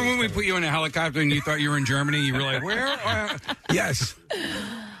 Remember when we put you in a helicopter and you thought you were in Germany? You were like, where? Yes.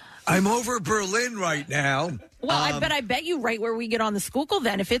 I'm over Berlin right now. Well, I bet you right where we get on the Schuylkill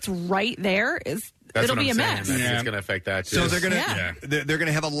then. If it's right there, it'll be a mess. It's going to affect that too. So they're going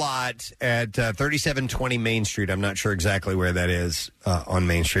to have a lot at 3720 Main Street. I'm not sure exactly where that is on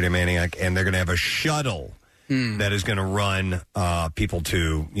Main Street in Manayunk, and they're going to have a shuttle that is going to run people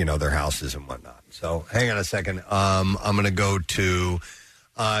to their houses and whatnot. So hang on a second. I'm going to go to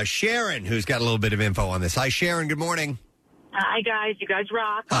Sharon, who's got a little bit of info on this. Hi, Sharon. Good morning. Hi, guys. You guys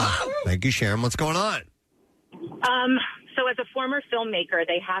rock. Thank you, Sharon. What's going on? So as a former filmmaker,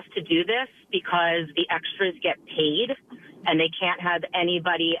 they have to do this because the extras get paid, and they can't have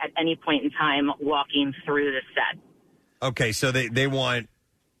anybody at any point in time walking through the set. Okay, so they want...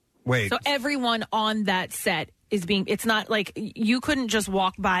 Wait. So everyone on that set is being... It's not like you couldn't just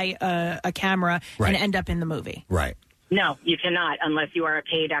walk by a camera and end up in the movie. Right. No, you cannot unless you are a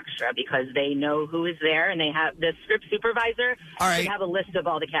paid extra because they know who is there and they have the script supervisor. All right. They have a list of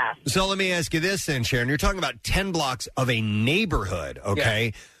all the cast. So let me ask you this then, Sharon. You're talking about 10 blocks of a neighborhood, okay?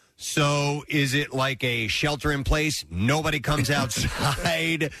 Yeah. So is it like a shelter in place? Nobody comes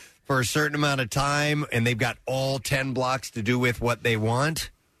outside for a certain amount of time, and they've got all 10 blocks to do with what they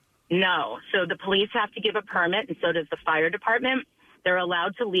want? No. So the police have to give a permit, and so does the fire department. They're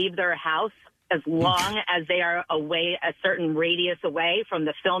allowed to leave their house as long as they are away a certain radius away from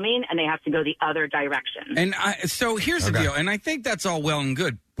the filming, and they have to go the other direction. And so here's the deal, and I think that's all well and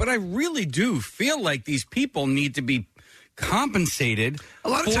good, but I really do feel like these people need to be compensated a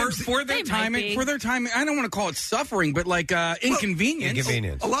lot of times for their time. For their time, I don't want to call it suffering, but like inconvenience.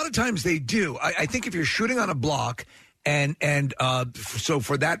 A lot of times they do. I think if you're shooting on a block. And so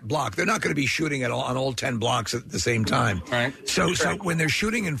for that block, they're not going to be shooting on all 10 blocks at the same time. Right. So when they're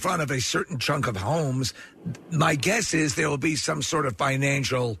shooting in front of a certain chunk of homes, my guess is there will be some sort of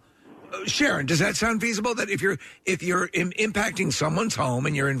financial. Sharon, does that sound feasible? That if you're impacting someone's home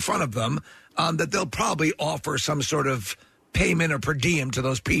and you're in front of them, that they'll probably offer some sort of payment or per diem to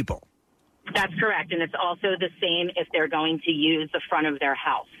those people. That's correct. And it's also the same if they're going to use the front of their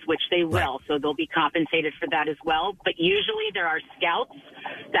house, which they will. So they'll be compensated for that as well. But usually there are scouts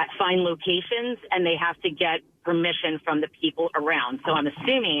that find locations, and they have to get permission from the people around. So I'm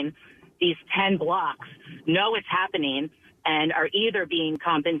assuming these 10 blocks know it's happening and are either being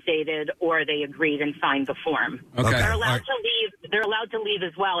compensated or they agreed and signed the form. Okay. They're allowed to leave. They're allowed to leave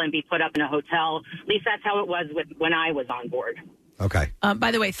as well and be put up in a hotel. At least that's how it was when I was on board. Okay.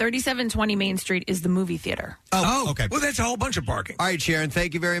 By the way, 3720 Main Street is the movie theater. Oh, okay. Well, that's a whole bunch of parking. All right, Sharon,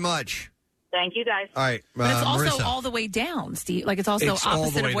 thank you very much. Thank you, guys. All right, But it's also Marissa. all the way down, Steve. Like, it's also It's all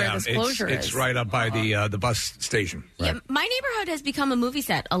the opposite way of where down. this closure is. It's right up by the bus station. Yeah, my neighborhood has become a movie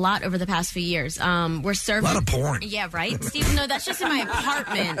set a lot over the past few years. We're serving a lot of porn. Yeah, right, Steve. No, that's just in my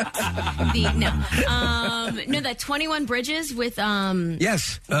apartment. That 21 Bridges with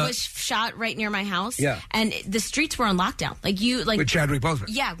yes was shot right near my house. Yeah, and the streets were on lockdown. With Chadwick Boseman.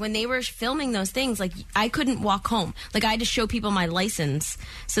 Yeah, when they were filming those things, like I couldn't walk home. Like I had to show people my license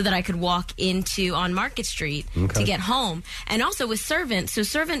so that I could walk on Market Street to get home. And also with Servant, so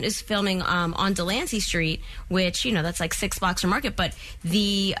Servant is filming on Delancey Street, which, that's like 6 blocks from Market, but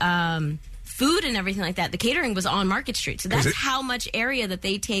the food and everything like that, the catering was on Market Street. So that's how much area that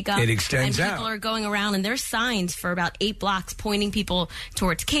they take up. It extends and people out. are going around, and there's signs for about 8 blocks pointing people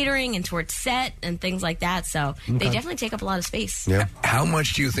towards catering and towards set and things like that. So they definitely take up a lot of space. Yeah. How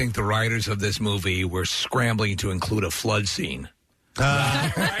much do you think the writers of this movie were scrambling to include a flood scene?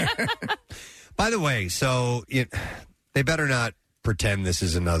 By the way, so they better not pretend this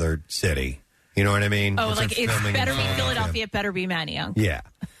is another city. You know what I mean? Oh, If like they're it filming better in be Philadelphia, it better be Manayunk. Yeah.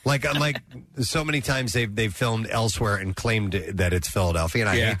 Like so many times they've filmed elsewhere and claimed that it's Philadelphia, and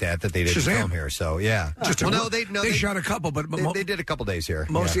I hate that they didn't Shazam. film here. So yeah, They shot a couple, but they did a couple days here.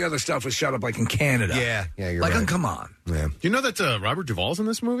 Most of the other stuff was shot up like in Canada. Yeah, you're like, right. come on. Yeah. You know that Robert Duvall's in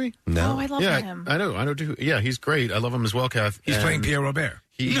this movie? No. Oh, I love yeah, him. I know too. Yeah, he's great. I love him as well, Kath. He's And playing Pierre Robert.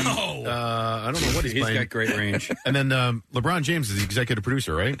 I don't know what he's playing. got great range. And then LeBron James is the executive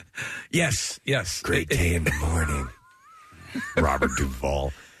producer, right? Yes. Great day in the morning. Robert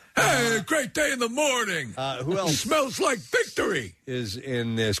Duvall. Hey, great day in the morning. Who else smells like victory? Is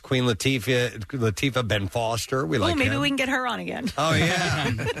in this Queen Latifah Ben Foster. We like maybe him. we can get her on again. Oh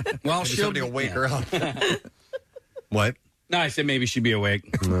yeah. Well, Maybe somebody will wake her up. What? No, I said maybe she'd be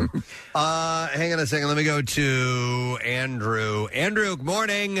awake. Hang on a second. Let me go to Andrew. Andrew, good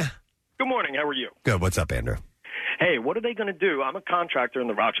morning. Good morning. How are you? Good. What's up, Andrew? Hey, what are they going to do? I'm a contractor in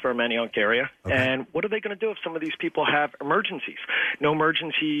the Roxborough, Manayunk area, and what are they going to do if some of these people have emergencies? No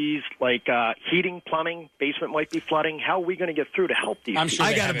emergencies like heating, plumbing, basement might be flooding. How are we going to get through to help these people?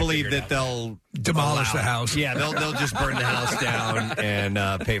 I got to believe that they'll demolish the house. Yeah, they'll just burn the house down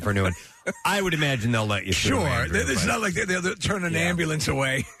and pay for a new one. I would imagine they'll let you through. Sure. Andrew, It's but- not like they'll turn an ambulance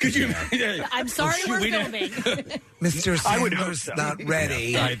away. Could you? I'm sorry we're filming. Mr. I would hope Sanders so. not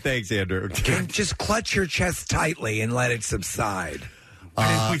ready. All right, thanks, Andrew. Just clutch your chest tightly and let it subside. Why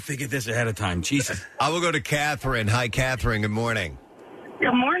didn't we think of this ahead of time? Jesus. I will go to Catherine. Hi, Catherine. Good morning.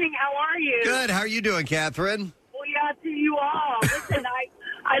 Good morning. How are you? Good. How are you doing, Catherine? Well, yeah, to you all. Listen,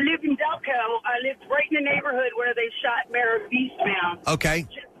 I live in Delco. I lived right in the neighborhood where they shot Mayor of Eastbound. Okay.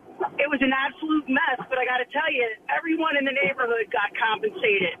 It was an absolute mess, but I got to tell you, everyone in the neighborhood got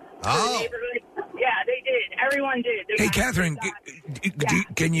compensated. Oh. The neighborhood, yeah, they did. Everyone did. They Hey, got- Catherine,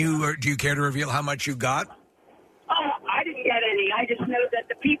 do you care to reveal how much you got? Oh, I didn't get any. I just know that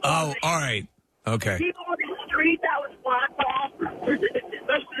the people. Oh, all right. Okay. The people on the street that was blocked off for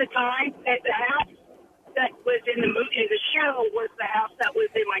most of the time at the house that was in the show was the house that was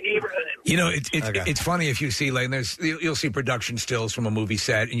in my neighborhood. You know, it's funny if you see, like, you'll see production stills from a movie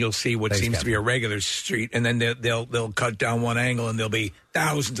set, and you'll see what seems to be a regular street, and then they'll cut down one angle, and there'll be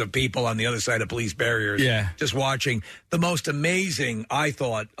thousands of people on the other side of police barriers, just watching. The most amazing, I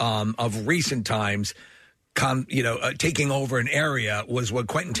thought, of recent times, taking over an area was what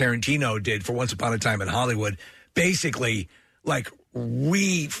Quentin Tarantino did for Once Upon a Time in Hollywood. Basically, like,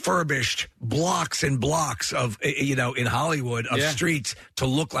 refurbished blocks and blocks of, in Hollywood of streets to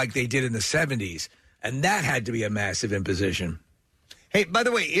look like they did in the 70s. And that had to be a massive imposition. Hey, by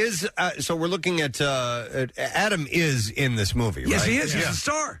the way, so we're looking at Adam is in this movie, right? Yes, he is. He's a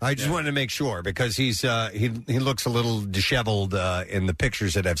star. I just wanted to make sure because he looks a little disheveled in the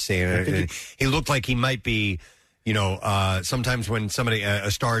pictures that I've seen. He looked like he might be, sometimes when a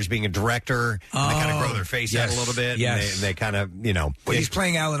star is being a director, they kind of grow their face out a little bit. Yes. And they kind of, Well, he's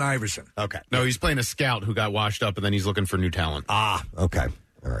playing Allen Iverson. Okay. No, he's playing a scout who got washed up, and then he's looking for new talent. Okay.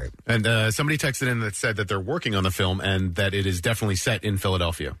 All right. And somebody texted in that said that they're working on the film and that it is definitely set in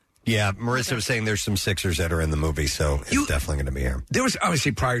Philadelphia. Yeah, Marissa was saying there's some Sixers that are in the movie, so it's definitely going to be here. There was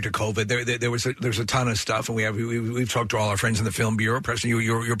obviously prior to COVID, there's a ton of stuff, and we've talked to all our friends in the film bureau. Preston,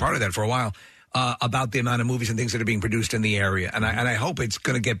 you're part of that for a while. About the amount of movies and things that are being produced in the area. And I hope it's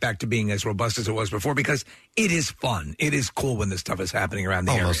going to get back to being as robust as it was before because it is fun. It is cool when this stuff is happening around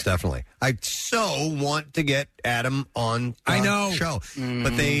the area. Most definitely. I so want to get Adam on the show.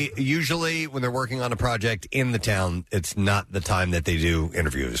 But they usually, when they're working on a project in the town, it's not the time that they do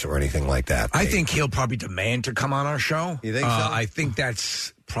interviews or anything like that. I think he'll probably demand to come on our show. You think so? I think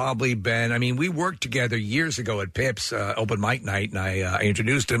that's probably been. I mean, we worked together years ago at Pips open mic night, and I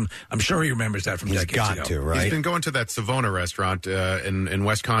introduced him. I'm sure he remembers that from decades ago. He's been going to that Savona restaurant in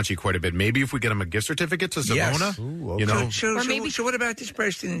West Conchie quite a bit. Maybe if we get him a gift certificate to Savona, Yes. Ooh, So what about this,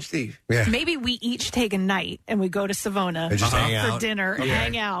 Preston and Steve? Yeah. Maybe we each take a night and we go to Savona And just hang for out. dinner and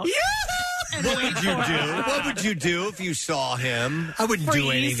hang out. What would you do? What would you do if you saw him? I wouldn't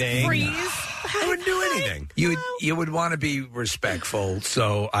do anything. I wouldn't do anything. You would want to be respectful,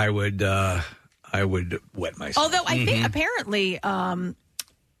 so I would wet myself. Although I think apparently,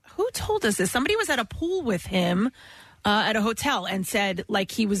 who told us this? Somebody was at a pool with him at a hotel and said like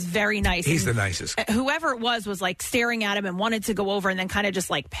he was very nice. He's and the nicest. Whoever it was like staring at him and wanted to go over and then kind of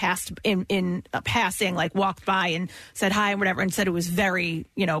just like passed in passing, like walked by and said hi and whatever, and said it was very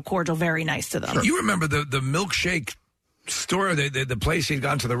cordial, very nice to them. You remember the milkshake store, the place he'd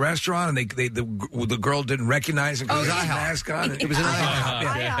gone to the restaurant, and the girl didn't recognize him because he had his mask on. It was an IHOP,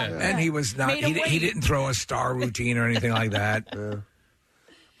 yeah. And he was not. He didn't throw a star routine or anything like that.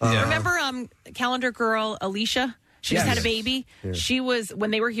 Remember calendar girl Alicia? She just had a baby. Yeah. She was,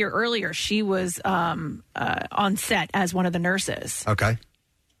 when they were here earlier, she was on set as one of the nurses. Okay.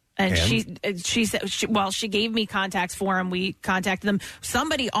 And she said, she gave me contacts for him. We contacted them.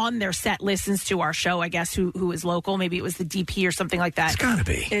 Somebody on their set listens to our show, I guess, who is local. Maybe it was the DP or something like that. It's got to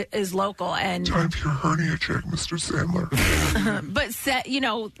be. Is local. And Time for your hernia check, Mr. Sandler.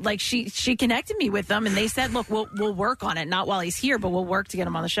 but like she connected me with them, and they said, look, we'll work on it. Not while he's here, but we'll work to get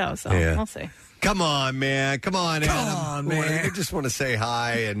him on the show. So we'll see. Come on, man. Come on, Adam. I just want to say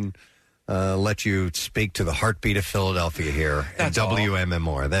hi and let you speak to the heartbeat of Philadelphia here at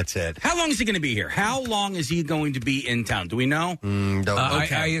WMMR. That's it. How long is he going to be here? How long is he going to be in town? Do we know?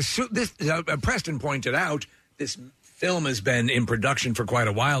 I assume this. Preston pointed out this film has been in production for quite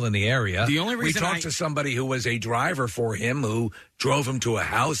a while in the area. The only reason we talked to somebody who was a driver for him who drove him to a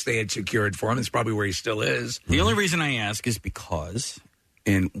house they had secured for him. It's probably where he still is. The only reason I ask is because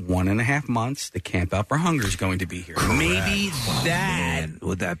in 1.5 months, the Camp Out for Hunger is going to be here. Correct. Maybe that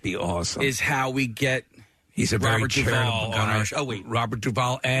would that be awesome? Is how we get. He's a very Robert charitable Duvall guy. on our show. Oh wait, Robert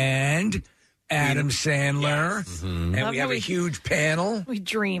Duvall and Adam Sandler, and Love we how have a huge panel, We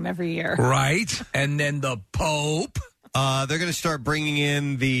dream every year. right? And then the Pope. They're going to start bringing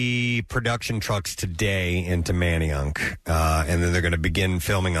in the production trucks today into Manayunk, and then they're going to begin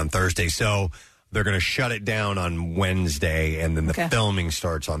filming on Thursday. So they're going to shut it down on Wednesday, and then the filming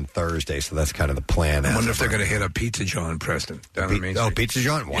starts on Thursday. So that's kind of the plan. I wonder if they're going to hit up Pizza John, Preston. Down on Main Street. Pizza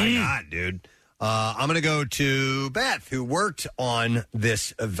John? Why not, dude? I'm going to go to Beth, who worked on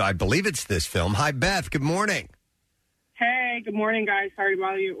this. I believe it's this film. Hi, Beth. Good morning. Hey, good morning, guys. Sorry to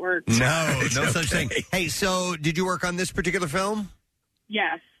bother you at work. No such thing. Hey, so did you work on this particular film?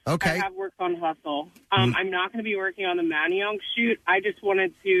 Yes. Okay. I have worked on Hustle. I'm not going to be working on the Manayunk shoot. I just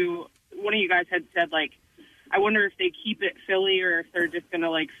wanted to. One of you guys had said, like, I wonder if they keep it Philly or if they're just going to,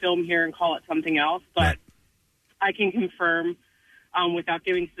 like, film here and call it something else. But I can confirm without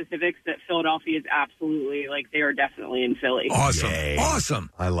giving specifics, that Philadelphia is absolutely, like, they are definitely in Philly. Awesome. Yay. Awesome.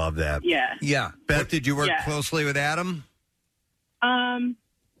 I love that. Yeah. Yeah. Beth, did you work Yeah. closely with Adam?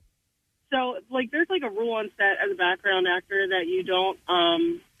 So, like, there's like a rule on set as a background actor that you don't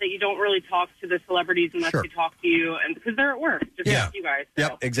really talk to the celebrities unless Sure. they talk to you, and because they're at work, just like you guys. So.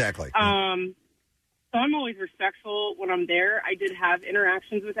 Yep, exactly. So I'm always respectful when I'm there. I did have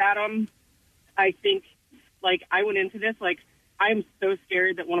interactions with Adam. I think, like, I went into this, like, I'm so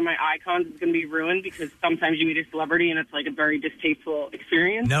scared that one of my icons is going to be ruined because sometimes you meet a celebrity and it's, like, a very distasteful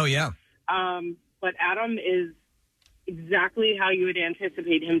experience. No, yeah. But Adam is exactly how you would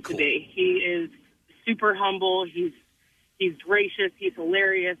anticipate him to be. He is super humble. He's gracious. He's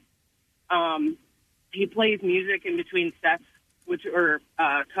hilarious. He plays music in between sets,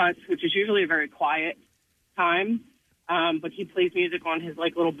 cuts, which is usually a very quiet time. But he plays music on his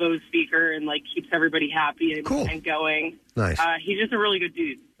like little Bose speaker and like keeps everybody happy and going. Nice. He's just a really good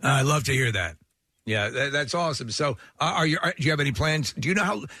dude. I love to hear that. Yeah, that's awesome. So, do you have any plans? Do you know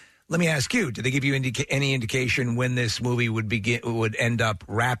how? Let me ask you: did they give you any indication when this movie would end up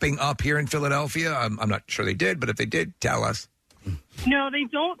wrapping up here in Philadelphia? I'm not sure they did, but if they did, tell us. No, they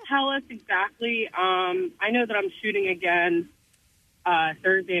don't tell us exactly. I know that I'm shooting again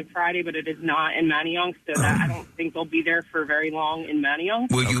Thursday and Friday, but it is not in Manayunk, so that I don't think they'll be there for very long in Manayunk.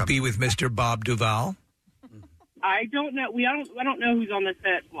 Will you be with Mr. Bob Duvall? I don't know. I don't know who's on the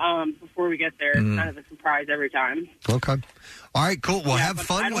set before we get there. It's kind of a surprise every time. Okay. All right, cool. Well, have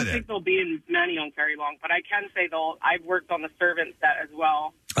fun I don't with think it. they'll be in Manayunk very long, but I can say I've worked on the servant set as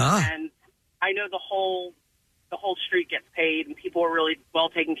well, and I know the whole street gets paid, and people are really well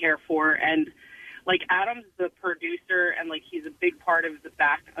taken care for. And like Adam's the producer, and like he's a big part of the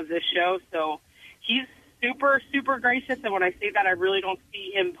back of this show, so he's super, super gracious. And when I say that, I really don't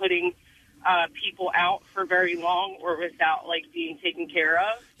see him putting people out for very long or without like being taken care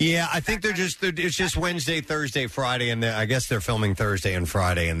of. Yeah, I think it's just Wednesday, Thursday, Friday, and I guess they're filming Thursday and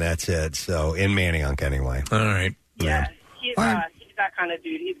Friday, and that's it. So in Manayunk anyway. All right. Yeah, he's that kind of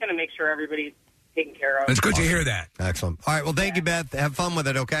dude. He's going to make sure everybody's taken care of. It's good to hear that. Excellent. All right, well, thank you, Beth. Have fun with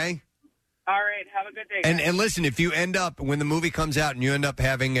it, okay? All right, have a good day, guys. And listen, if you end up when the movie comes out and you end up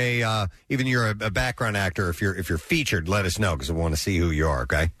having even you're a background actor, if you're featured, let us know because we want to see who you are.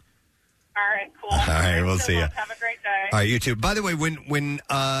 Okay. All right, cool. All right, we'll see you. Have a great day. All right, you too. By the way, when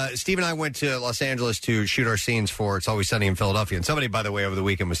Steve and I went to Los Angeles to shoot our scenes for It's Always Sunny in Philadelphia, and somebody, by the way, over the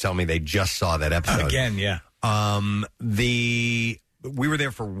weekend was telling me they just saw that episode again. Yeah. We were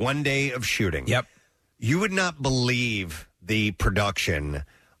there for 1 day of shooting. Yep. You would not believe the production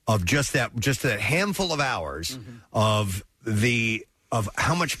of just that handful of hours of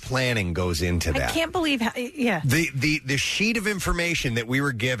how much planning goes into that. I can't believe how, yeah. The sheet of information that we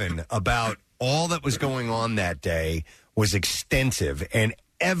were given about all that was going on that day was extensive, and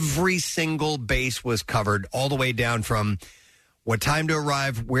every single base was covered all the way down from what time to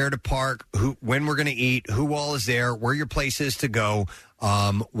arrive, where to park, when we're going to eat, who all is there, where your place is to go,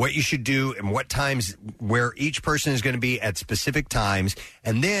 what you should do, and what times, where each person is going to be at specific times.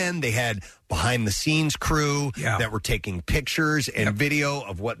 And then they had behind-the-scenes crew that were taking pictures and video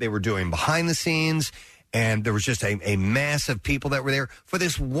of what they were doing behind the scenes. And there was just a mass of people that were there for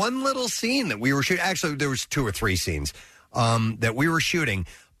this one little scene that we were shooting. Actually, there was 2 or 3 scenes that we were shooting.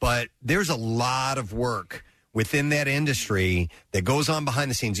 But there's a lot of work within that industry that goes on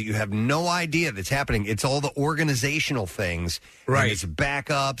behind the scenes that you have no idea that's happening. It's all the organizational things, right? And it's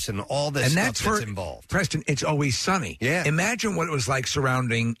backups and all this and stuff that's for, involved. Preston, It's Always Sunny. Yeah. Imagine what it was like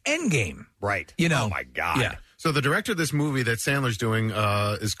surrounding Endgame. Right. You know. Oh, my God. Yeah. So the director of this movie that Sandler's doing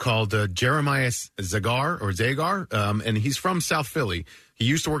is called Jeremiah Zagar, and he's from South Philly. He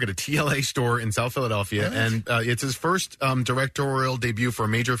used to work at a TLA store in South Philadelphia, and it's his first directorial debut for a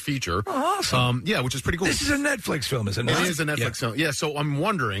major feature. Oh, awesome. Yeah, which is pretty cool. This is a Netflix film, isn't it? It is a Netflix film. Yeah, so I'm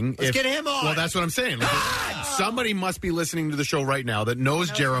wondering Let's get him on. Well, that's what I'm saying. Like, somebody must be listening to the show right now that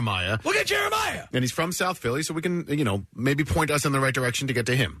knows Jeremiah. Look at Jeremiah! And he's from South Philly, so we can, maybe point us in the right direction to get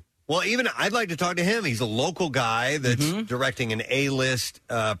to him. Well, even I'd like to talk to him. He's a local guy that's directing an A-list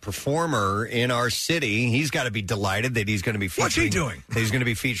performer in our city. He's got to be delighted that he's going to be featuring... What's he doing? That he's going to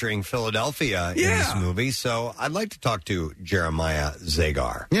be featuring Philadelphia in this movie. So I'd like to talk to Jeremiah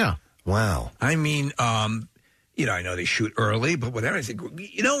Zagar. Yeah. Wow. I mean, I know they shoot early, but whatever. I think,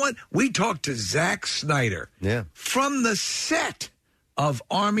 you know what? We talked to Zack Snyder from the set of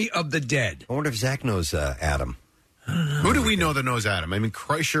Army of the Dead. I wonder if Zach knows Adam. Who do we know that knows Adam? I mean,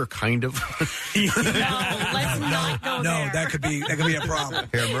 Kreischer, kind of. Let's not go there. that could be a problem.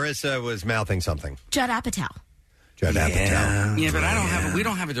 Here, Marissa was mouthing something. Judd Apatow. Judd Apatow. Yeah, but we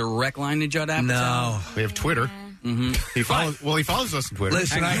don't have a direct line to Judd Apatow. No. We have Twitter. He follows us on Twitter.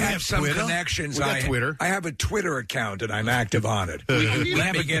 Listen, I have some connections. We got Twitter. I have a Twitter account, and I'm active on it.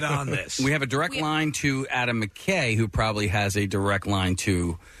 Let me get on this. We have a direct line to Adam McKay, who probably has a direct line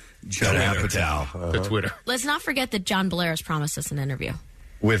to Judd Apatow. To Twitter. Let's not forget that John Belair's promised us an interview.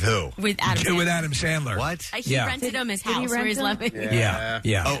 With who? With Adam Sandler. With Adam Sandler. What? He rented him his house where he's living. Yeah.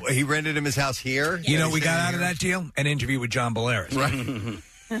 Oh, he rented him his house here? You know, we got out of that deal? An interview with John Belair. Right.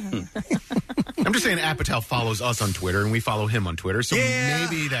 I'm just saying Apatow follows us on Twitter, and we follow him on Twitter, so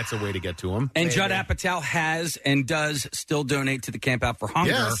maybe that's a way to get to him. And Judd Apatow has and does still donate to the Camp Out for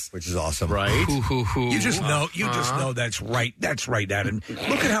Hunger, which is awesome. Right? You just know that's right. That's right, Adam.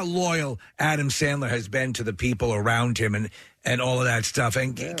 Look at how loyal Adam Sandler has been to the people around him and all of that stuff.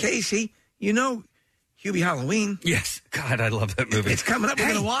 And Casey, you know, Hubie Halloween. Yes. God, I love that movie. It's coming up. We're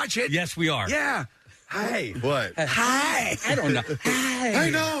going to watch it. Yes, we are. Yeah. Hi. What? Hi. I don't know. Hi. I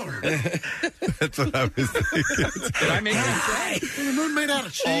know. That's what I was thinking. Did I make that? The moon made out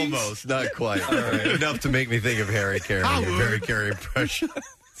of cheese. Almost, not quite. All right. Enough to make me think of Harry Carey. Harry Carey impression.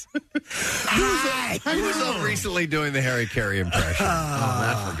 Who was up recently doing the Harry Carey impression?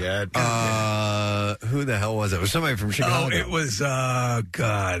 I forget. Who the hell was it? It was somebody from Chicago. Oh, it was,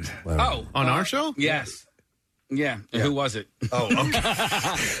 God. Oh, on our show? Yes. Yeah. And who was it? Oh, okay.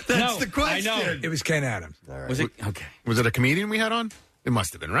 That's the question. I know. It was Ken Adams. All right. Was it? Okay. Was it a comedian we had on? It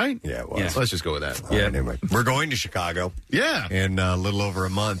must have been, right? Yeah, it was. Yeah. So let's just go with that. All right, anyway, we're going to Chicago. Yeah. In a little over a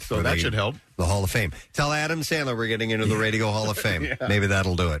month. So for that the- should help. The Hall of Fame. Tell Adam Sandler we're getting into the Radio Hall of Fame. Maybe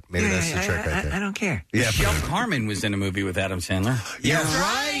that'll do it. Maybe that's the trick right there. I don't care. Yeah, Michelle Carmen was in a movie with Adam Sandler. Yeah,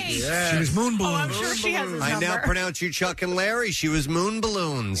 right. She was Moon Balloons. I'm sure she has his I now number. pronounce you Chuck and Larry. She was Moon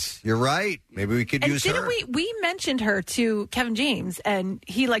Balloons. You're right. Maybe we could And use didn't her. we mentioned her to Kevin James, and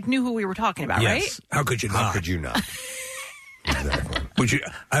he knew who we were talking about, right? Yes. How could you not? How could you not? Exactly. Would you?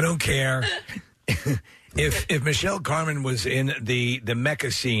 I don't care. If Michelle Carmen was in the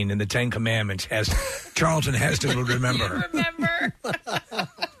Mecca scene in the Ten Commandments, Charlton Heston would remember her. Remember?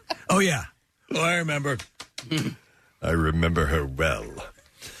 Oh yeah. Oh, I remember. I remember her well.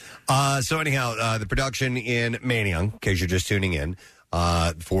 So anyhow, the production in Manioc, in case you're just tuning in,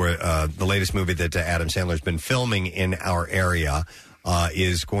 for the latest movie that Adam Sandler's been filming in our area,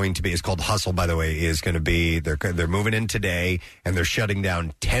 is going to be, it's called Hustle, by the way, is going to be, they're moving in today, and they're shutting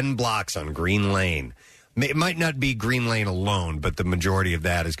down 10 blocks on Green Lane. It might not be Green Lane alone, but the majority of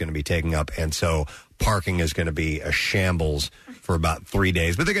that is going to be taken up, and so parking is going to be a shambles for about 3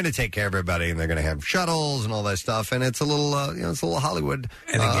 days. But they're going to take care of everybody, and they're going to have shuttles and all that stuff, and it's a little, it's a little Hollywood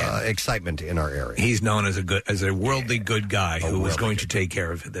excitement in our area. He's known as a worldly good guy who was going to take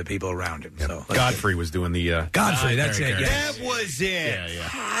care of the people around him. So Godfrey was doing the... Godfrey, that's it. Carey. Yeah. That was it. Yeah.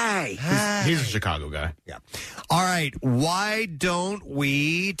 Hi. He's a Chicago guy. Yeah. All right. Why don't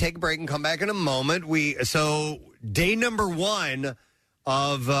we take a break and come back in a moment? So day number 1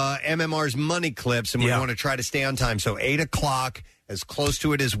 of MMR's Money Clips, and we want to try to stay on time. So 8 o'clock, as close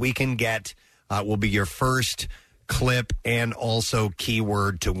to it as we can get, will be your first clip and also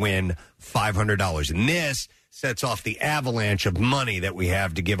keyword to win $500. And this sets off the avalanche of money that we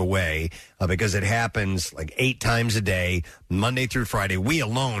have to give away because it happens like 8 times a day, Monday through Friday. We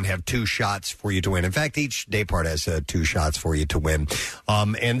alone have 2 shots for you to win. In fact, each day part has 2 shots for you to win.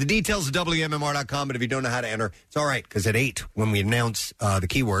 And the details at WMMR.com, but if you don't know how to enter, it's all right, because at 8, when we announce the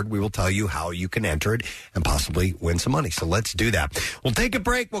keyword, we will tell you how you can enter it and possibly win some money. So let's do that. We'll take a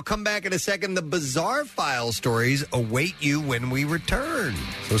break. We'll come back in a second. The bizarre file stories await you when we return.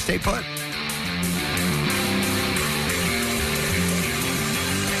 So stay put.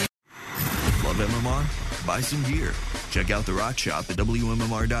 Love MMR? Buy some gear. Check out the rock shop at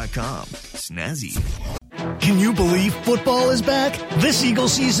WMMR.com. Snazzy. Can you believe football is back? This Eagle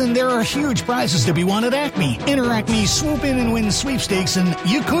season, there are huge prizes to be won at Acme. Enter Acme's Swoop In and Win sweepstakes, and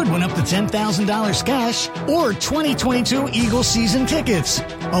you could win up to $10,000 cash or 2022 Eagle season tickets.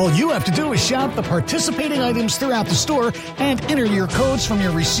 All you have to do is shop the participating items throughout the store and enter your codes from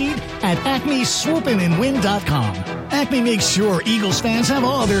your receipt at acmeswoopinandwin.com. Acme makes sure Eagles fans have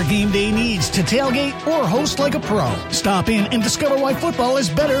all their game day needs to tailgate or host like a pro. Stop in and discover why football is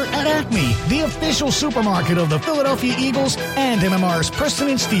better at Acme, the official supermarket of the Philadelphia Eagles and MMR's Preston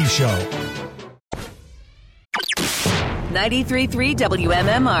and Steve Show. 93.3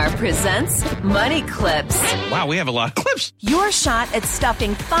 WMMR presents Money Clips. Wow, we have a lot of clips. Your shot at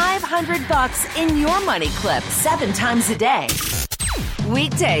stuffing $500 in your money clip 7 times a day.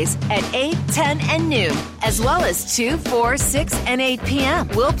 Weekdays at 8, 10, and noon, as well as 2, 4, 6, and 8 p.m.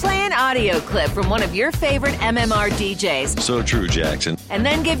 We'll play an audio clip from one of your favorite MMR DJs. So true, Jackson. And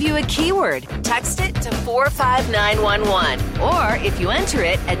then give you a keyword. Text it to 45911. Or if you enter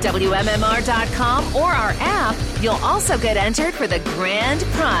it at WMMR.com or our app, You'll also get entered for the grand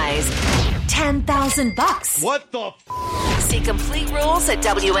prize, $10,000. What the See complete rules at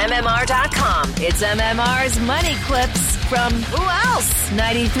WMMR.com. It's MMR's Money Clips from who else?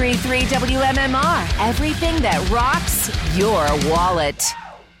 93.3 WMMR. Everything that rocks your wallet.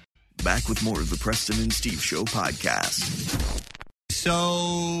 Back with more of the Preston and Steve Show podcast.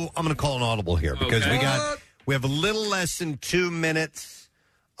 So I'm going to call an audible here because we have a little less than 2 minutes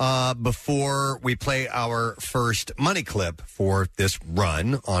before we play our first money clip for this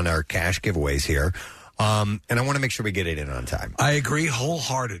run on our cash giveaways here. And I want to make sure we get it in on time. I agree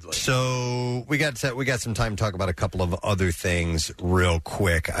wholeheartedly. So we got some time to talk about a couple of other things real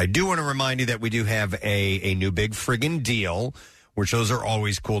quick. I do want to remind you that we do have a new big friggin' deal, which those are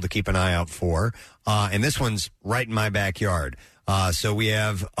always cool to keep an eye out for. And this one's right in my backyard. So we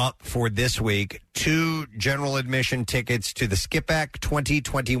have up for this week 2 general admission tickets to the Skipback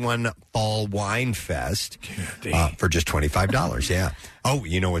 2021 Fall Wine Fest for just $25. Yeah. Oh,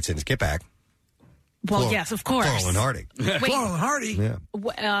 you know what's in Skipback? Well, yes, of course. Floral and Hardy. Wait. Floral and Hardy? Yeah.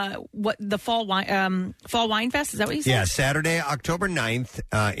 What the Fall Wine Fest? Is that what you said? Yeah, Saturday, October 9th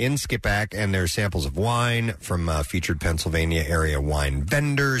in Skipback, and there's samples of wine from featured Pennsylvania area wine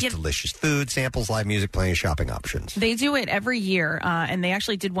vendors, delicious food, samples, live music, plenty of shopping options. They do it every year, and they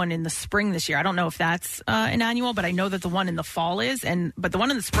actually did one in the spring this year. I don't know if that's an annual, but I know that the one in the fall is. But the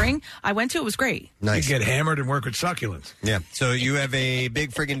one in the spring I went to, it was great. Nice. You get hammered and work with succulents. Yeah, so you have a big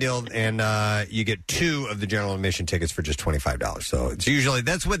friggin' deal, and you get 2 of the general admission tickets for just $25. So it's usually,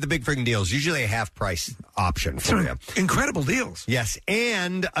 that's what the big friggin' deal is, usually a half price option for you. Incredible deals. Yes,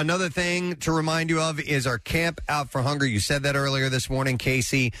 and another thing to remind you of is our Camp Out for Hunger. You said that earlier this morning,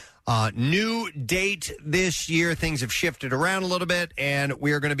 Casey. New date this year. Things have shifted around a little bit, and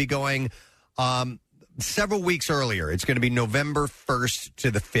we are going to be going several weeks earlier. It's going to be November 1st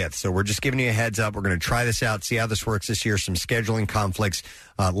to the 5th. So we're just giving you a heads up. We're going to try this out, see how this works this year. Some scheduling conflicts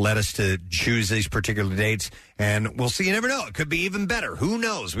led us to choose these particular dates, and we'll see. You never know. It could be even better. Who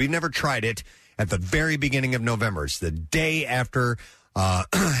knows? We've never tried it at the very beginning of November. It's the day after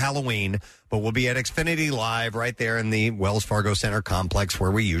Halloween, but we'll be at Xfinity Live right there in the Wells Fargo Center complex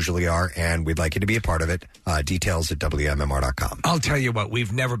where we usually are, and we'd like you to be a part of it. Details at WMMR.com. I'll tell you what,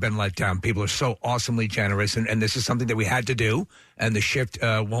 we've never been let down. People are so awesomely generous, and this is something that we had to do, and the shift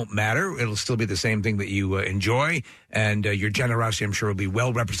won't matter. It'll still be the same thing that you enjoy, and your generosity, I'm sure, will be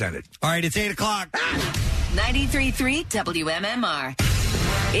well represented. All right, it's 8 o'clock. 93.3 WMMR.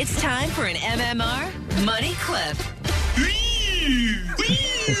 It's time for an MMR Money Clip.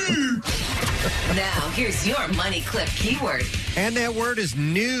 Now, here's your money clip keyword. And that word is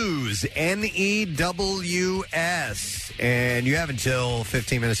news, N-E-W-S. And you have until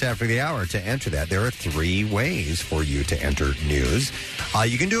 15 minutes after the hour to enter that. There are 3 ways for you to enter news.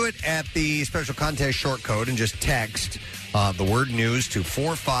 You can do it at the special contest short code and just text the word news to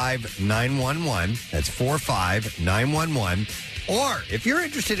 45911. That's 45911. Or if you're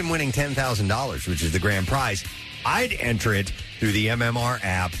interested in winning $10,000, which is the grand prize, I'd enter it through the MMR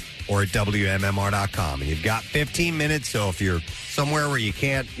app or at WMMR.com. And you've got 15 minutes, so if you're somewhere where you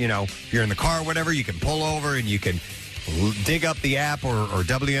can't, if you're in the car or whatever, you can pull over and you can dig up the app or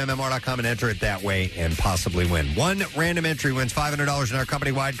WMMR.com and enter it that way and possibly win. One random entry wins $500 in our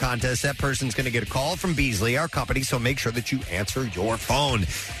company-wide contest. That person's going to get a call from Beasley, our company, so make sure that you answer your phone.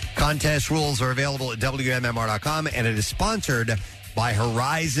 Contest rules are available at WMMR.com, and it is sponsored by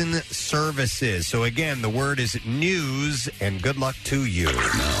Horizon Services. So again, the word is news, and good luck to you.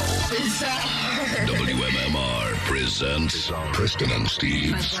 WMMR presents Preston and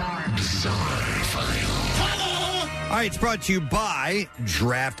Steve's Bizarre File. All right, it's brought to you by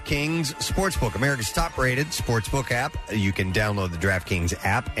DraftKings Sportsbook, America's top-rated sportsbook app. You can download the DraftKings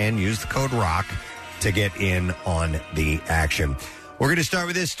app and use the code ROCK to get in on the action. We're going to start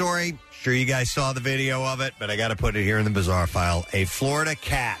with this story. Sure, you guys saw the video of it, but I got to put it here in the bizarre file. A Florida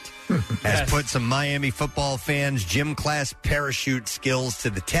cat has put some Miami football fans' gym class parachute skills to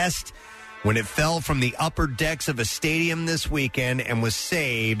the test when it fell from the upper decks of a stadium this weekend and was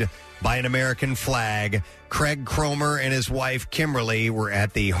saved by an American flag. Craig Cromer and his wife, Kimberly, were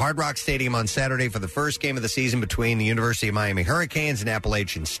at the Hard Rock Stadium on Saturday for the first game of the season between the University of Miami Hurricanes and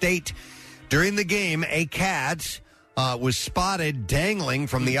Appalachian State. During the game, a cat was spotted dangling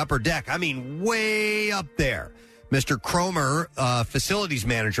from the upper deck. I mean, way up there. Mr. Cromer, facilities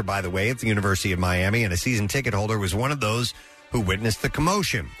manager, by the way, at the University of Miami and a season ticket holder, was one of those who witnessed the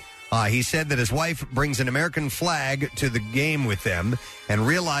commotion. He said that his wife brings an American flag to the game with them and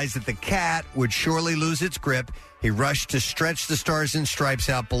realized that the cat would surely lose its grip. He rushed to stretch the stars and stripes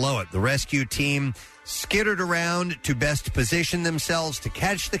out below it. The rescue team skittered around to best position themselves to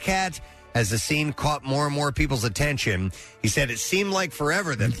catch the cat as the scene caught more and more people's attention. He said it seemed like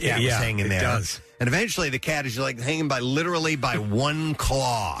forever that the cat was hanging there. It does. And eventually the cat is like hanging by one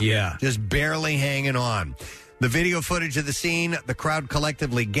claw. Yeah. Just barely hanging on. The video footage of the scene, the crowd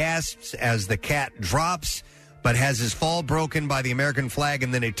collectively gasps as the cat drops, but has his fall broken by the American flag,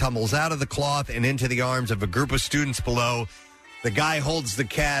 and then it tumbles out of the cloth and into the arms of a group of students below. The guy holds the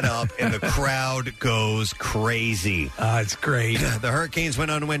cat up, and the crowd goes crazy. It's great. The Hurricanes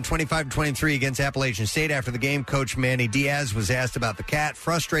went on to win 25-23 against Appalachian State. After the game, Coach Manny Diaz was asked about the cat.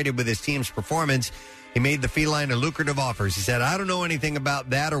 Frustrated with his team's performance, he made the feline a lucrative offer. He said, I don't know anything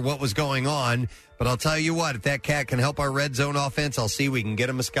about that or what was going on, but I'll tell you what, if that cat can help our red zone offense, I'll see we can get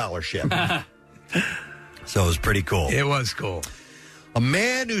him a scholarship. So it was pretty cool. It was cool. A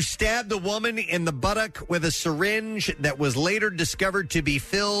man who stabbed a woman in the buttock with a syringe that was later discovered to be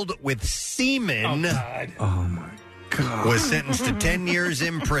filled with semen was sentenced to 10 years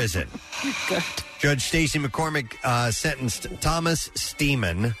in prison. Judge Stacey McCormick sentenced Thomas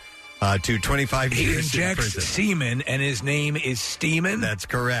Steeman to 25 He years in injects prison. semen, and his name is Steeman? That's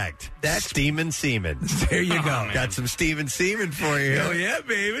correct. That's Steeman Semen. There you go. Got some Steeman Semen for you. Hell yeah,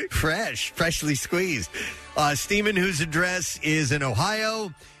 baby. Freshly squeezed. Steeman, whose address is in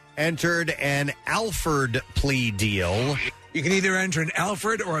Ohio, entered an Alford plea deal. You can either enter an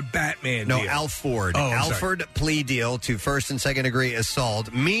Alfred or a Batman No, deal. Alford. Oh, I'm Alford plea deal to first and second degree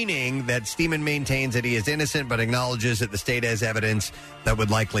assault, meaning that Steeman maintains that he is innocent but acknowledges that the state has evidence that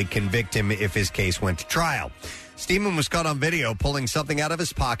would likely convict him if his case went to trial. Steeman was caught on video pulling something out of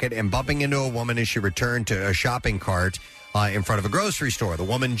his pocket and bumping into a woman as she returned to a shopping cart in front of a grocery store. The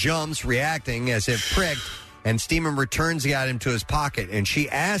woman jumps, reacting as if pricked, and Steeman returns the item to his pocket, and she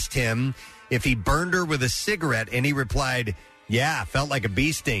asked him if he burned her with a cigarette, and he replied, yeah, felt like a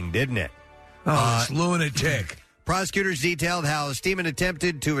bee sting, didn't it? Oh, this lunatic. Prosecutors detailed how Steeman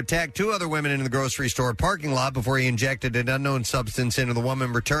attempted to attack two other women in the grocery store parking lot before he injected an unknown substance into the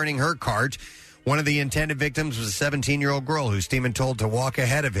woman returning her cart. One of the intended victims was a 17-year-old girl who Steeman told to walk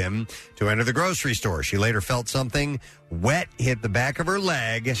ahead of him to enter the grocery store. She later felt something wet hit the back of her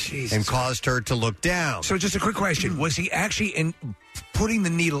leg and caused her to look down. So just a quick question. Was he actually putting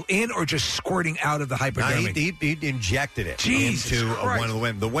the needle in or just squirting out of the hypodermic? He injected it Jesus into Christ. one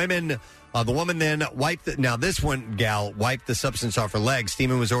of the women. The woman then wiped now this one gal wiped the substance off her leg.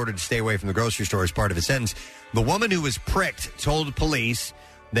 Steeman was ordered to stay away from the grocery store as part of his sentence. The woman who was pricked told police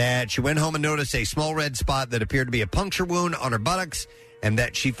that she went home and noticed a small red spot that appeared to be a puncture wound on her buttocks, and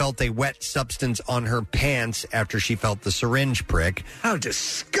that she felt a wet substance on her pants after she felt the syringe prick. How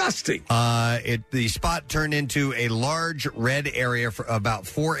disgusting. The spot turned into a large red area for about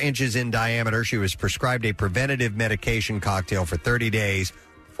 4 inches in diameter. She was prescribed a preventative medication cocktail for 30 days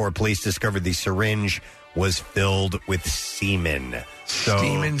before police discovered the syringe was filled with semen.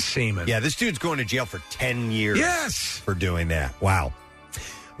 Steeman semen. Yeah, this dude's going to jail for 10 years. Yes! For doing that. Wow.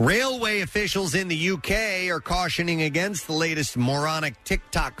 Railway officials in the UK are cautioning against the latest moronic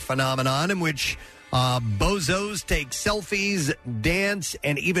TikTok phenomenon in which bozos take selfies, dance,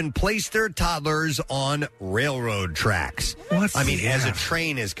 and even place their toddlers on railroad tracks. As a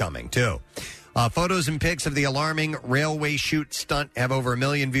train is coming, too. Photos and pics of the alarming railway shoot stunt have over 1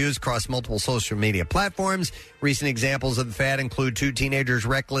 million views across multiple social media platforms. Recent examples of the fad include 2 teenagers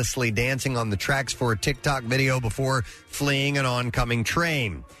recklessly dancing on the tracks for a TikTok video before fleeing an oncoming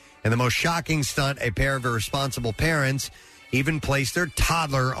train. And the most shocking stunt, a pair of irresponsible parents even placed their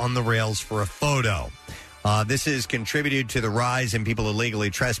toddler on the rails for a photo. This has contributed to the rise in people illegally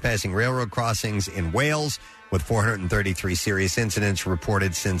trespassing railroad crossings in Wales, with 433 serious incidents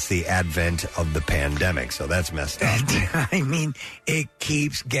reported since the advent of the pandemic. So that's messed up. I mean, it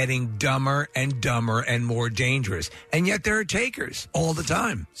keeps getting dumber and dumber and more dangerous. And yet there are takers all the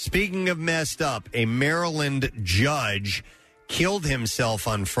time. Speaking of messed up, a Maryland judge killed himself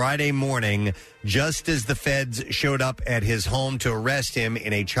on Friday morning just as the feds showed up at his home to arrest him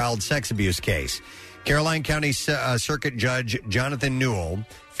in a child sex abuse case. Caroline County Circuit Judge Jonathan Newell,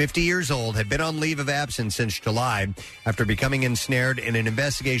 50 years old, had been on leave of absence since July after becoming ensnared in an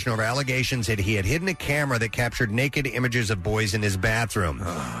investigation over allegations that he had hidden a camera that captured naked images of boys in his bathroom.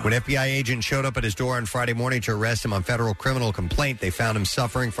 When FBI agents showed up at his door on Friday morning to arrest him on federal criminal complaint, they found him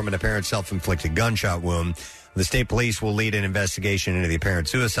suffering from an apparent self-inflicted gunshot wound. The state police will lead an investigation into the apparent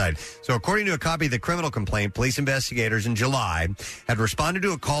suicide. So according to a copy of the criminal complaint, police investigators in July had responded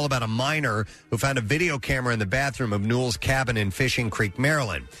to a call about a minor who found a video camera in the bathroom of Newell's cabin in Fishing Creek,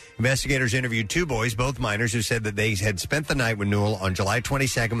 Maryland. Investigators interviewed 2 boys, both minors, who said that they had spent the night with Newell on July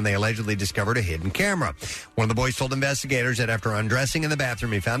 22nd when they allegedly discovered a hidden camera. One of the boys told investigators that after undressing in the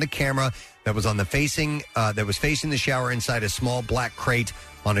bathroom, he found a camera that was facing the shower inside a small black crate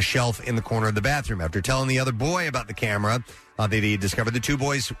on a shelf in the corner of the bathroom. After telling the other boy about the camera, they discovered the two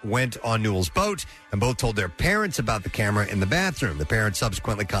boys went on Newell's boat and both told their parents about the camera in the bathroom. The parents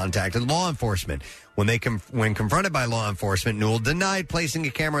subsequently contacted law enforcement. When confronted by law enforcement, Newell denied placing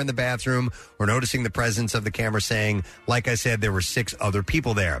a camera in the bathroom or noticing the presence of the camera, saying, like I said, there were 6 other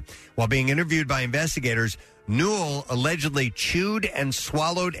people there. While being interviewed by investigators, Newell allegedly chewed and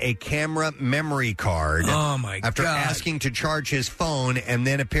swallowed a camera memory card. Oh, my after God. asking to charge his phone and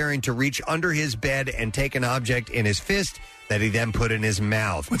then appearing to reach under his bed and take an object in his fist that he then put in his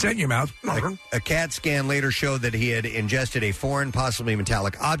mouth. What's that in your mouth? A CAT scan later showed that he had ingested a foreign, possibly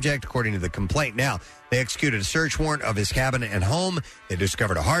metallic object, according to the complaint. Now, they executed a search warrant of his cabin and home. They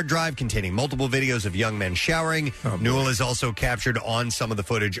discovered a hard drive containing multiple videos of young men showering. Newell is also captured on some of the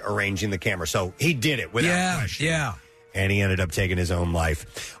footage arranging the camera. So he did it without question. Yeah. And he ended up taking his own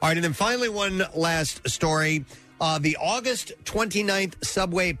life. All right, and then finally one last story. The August 29th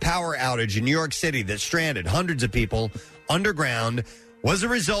subway power outage in New York City that stranded hundreds of people underground was a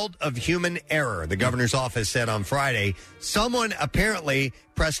result of human error. The governor's office said on Friday, someone apparently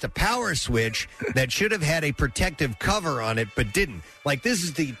pressed a power switch that should have had a protective cover on it, but didn't. Like, this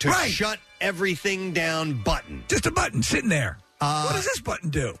is the shut everything down button. Just a button sitting there. What does this button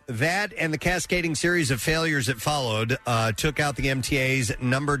do? That and the cascading series of failures that followed took out the MTA's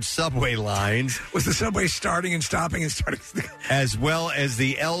numbered subway lines. Was the subway starting and stopping and starting? As well as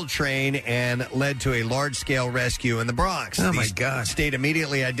the L train, and led to a large-scale rescue in the Bronx. Oh, my The God. state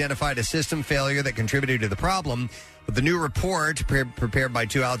immediately identified a system failure that contributed to the problem. But the new report, prepared by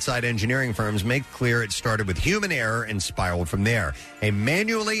 2 outside engineering firms, make clear it started with human error and spiraled from there. A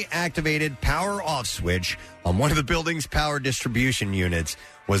manually activated power-off switch on one of the building's power distribution units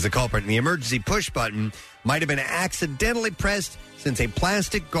was the culprit. And the emergency push button might have been accidentally pressed since a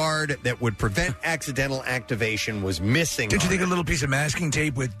plastic guard that would prevent accidental activation was missing. Did you on think it. a little piece of masking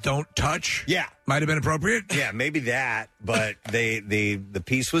tape with "Don't touch"? Yeah, might have been appropriate. Yeah, maybe that. But the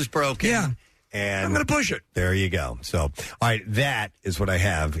piece was broken. Yeah. And I'm going to push it. There you go. So, all right, that is what I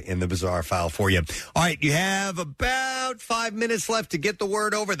have in the bizarre file for you. All right, you have about 5 minutes left to get the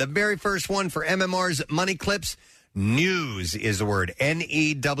word over. The very first one for MMR's Money Clips. News is the word,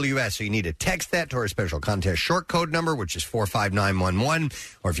 N-E-W-S. So you need to text that to our special contest short code number, which is 45911.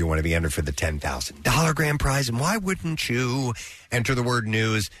 Or if you want to be entered for the $10,000 grand prize, and why wouldn't you enter the word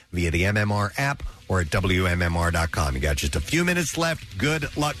news via the MMR app or at WMMR.com. You got just a few minutes left.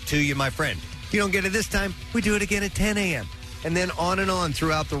 Good luck to you, my friend. If you don't get it this time, we do it again at 10 a.m. And then on and on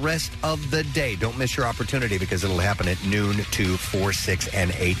throughout the rest of the day. Don't miss your opportunity because it'll happen at noon, 2, 4, 6,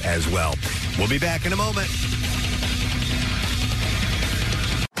 and 8 as well. We'll be back in a moment.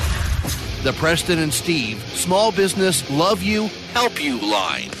 The Preston and Steve Small Business Love You, Help You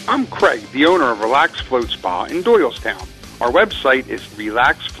line. I'm Craig, the owner of Relax Float Spa in Doylestown. Our website is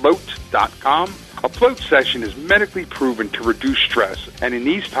relaxfloat.com. A float session is medically proven to reduce stress, and in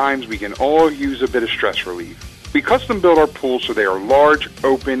these times we can all use a bit of stress relief. We custom build our pools so they are large,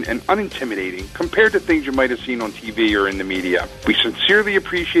 open, and unintimidating compared to things you might have seen on TV or in the media. We sincerely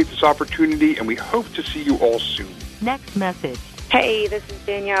appreciate this opportunity, and we hope to see you all soon. Next message. Hey, this is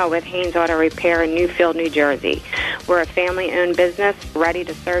Danielle with Haynes Auto Repair in Newfield, New Jersey. We're a family-owned business ready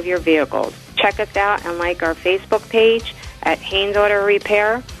to serve your vehicles. Check us out and like our Facebook page at Haynes Auto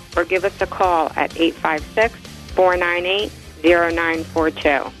Repair, or give us a call at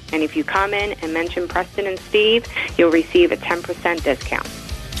 856-498-0942. And if you come in and mention Preston and Steve, you'll receive a 10% discount.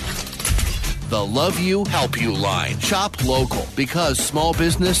 The Love You, Help You line. Shop local because small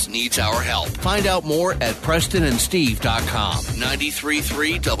business needs our help. Find out more at PrestonandSteve.com.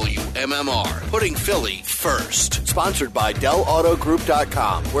 93.3 WMMR. Putting Philly first. Sponsored by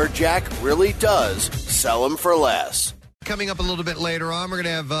DellAutoGroup.com, where Jack really does sell them for less. Coming up a little bit later on, we're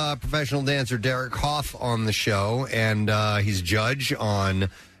going to have professional dancer Derek Hoff on the show, and he's judge on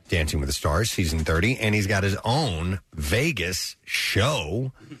Dancing with the Stars Season 30, and he's got his own Vegas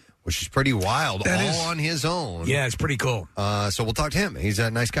show, which is pretty wild, on his own. Yeah, it's pretty cool. So we'll talk to him. He's a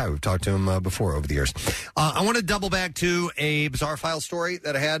nice guy. We've talked to him before over the years. I want to double back to a Bizarre File story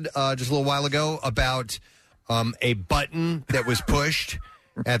that I had just a little while ago about a button that was pushed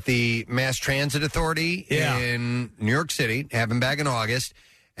at the Mass Transit Authority in New York City, happened back in August,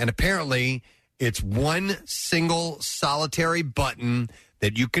 and apparently it's one single solitary button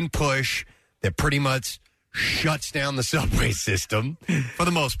that you can push that pretty much shuts down the subway system for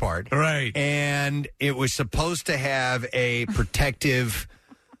the most part. Right. And it was supposed to have a protective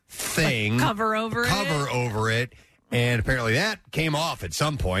thing. Cover over it. And apparently that came off at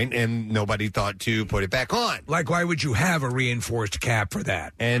some point, and nobody thought to put it back on. Like, why would you have a reinforced cap for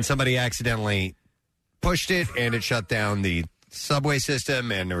that? And somebody accidentally pushed it, and it shut down the subway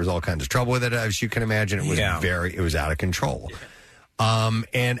system, and there was all kinds of trouble with it. As you can imagine, it was it was out of control.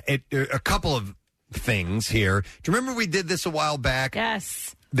 And a couple of things here. Do you remember we did this a while back?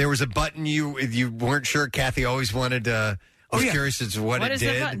 Yes. There was a button you weren't sure. Kathy always wanted to. Was curious as to what it is the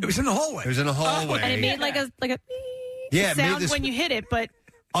did. button? It was in the hallway. It was in the hallway, and it made like a it made sound this- when you hit it, but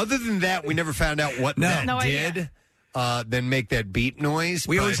Other than that, we never found out what that No did. idea. Then make that beep noise.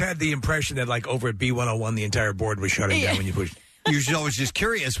 We but always had the impression that, like, over at B101, the entire board was shutting down when you pushed. You was always just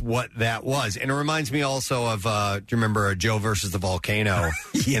curious what that was. And it reminds me also of, do you remember Joe versus the Volcano?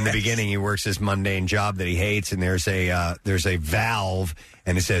 In the beginning, he works this mundane job that he hates, and there's a valve,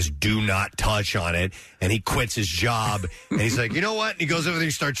 and it says, "Do not touch" on it. And he quits his job, and he's like, you know what? And he goes over there,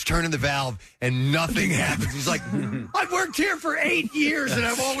 he starts turning the valve, and nothing happens. He's like, I've worked here for 8 years, and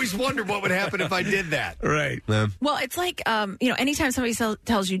I've always wondered what would happen if I did that. Right. well, it's like anytime somebody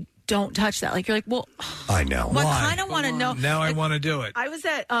tells you don't touch that, like you're like, well, I know. well, I kind of want to know. Now I want to do it. I was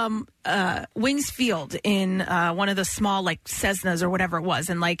at Wings Field in one of the small like Cessnas or whatever it was,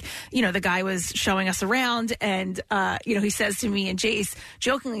 and the guy was showing us around, and he says to me and Jace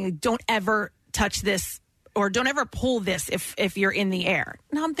jokingly, "Don't ever touch this or don't ever pull this if you're in the air."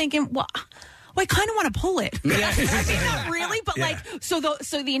 And I'm thinking, well, I kind of want to pull it. I mean, not really, but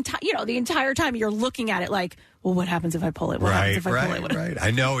the entire time you're looking at it like, well, what happens if I pull it? What happens if I pull it? Right.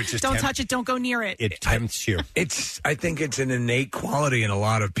 I know it's just don't touch it. Don't go near it. It tempts you. I think it's an innate quality in a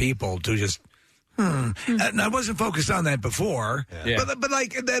lot of people to just. And I wasn't focused on that before, but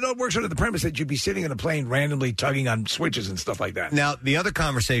like that works under the premise that you'd be sitting in a plane randomly tugging on switches and stuff like that. Now, the other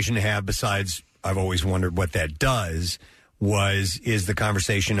conversation to have, besides I've always wondered what that does, is the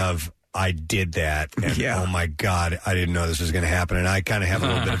conversation of I did that, and oh my God, I didn't know this was going to happen, and I kind of have a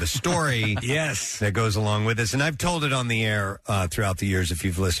little bit of a story that goes along with this, and I've told it on the air throughout the years. If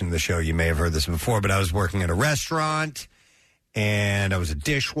you've listened to the show, you may have heard this before, but I was working at a restaurant, and I was a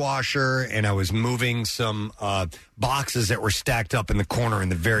dishwasher, and I was moving some boxes that were stacked up in the corner in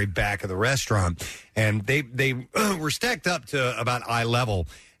the very back of the restaurant, and they were stacked up to about eye level,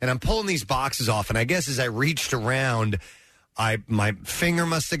 and I'm pulling these boxes off, and I guess as I reached around, my finger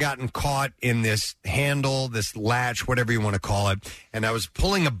must have gotten caught in this handle, this latch, whatever you want to call it, and I was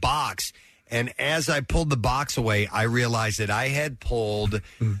pulling a box, and as I pulled the box away, I realized that I had pulled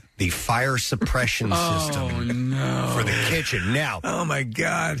the fire suppression system for the kitchen. Now, oh my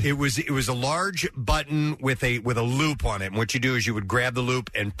God, it was a large button with a loop on it, and what you do is you would grab the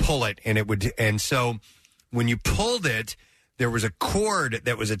loop and pull it, and so when you pulled it, there was a cord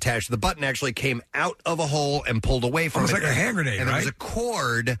that was attached. The button actually came out of a hole and pulled away from it. Almost like a hand grenade, and there was a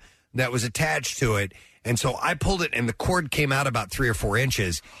cord that was attached to it. And so I pulled it, and the cord came out about 3 or 4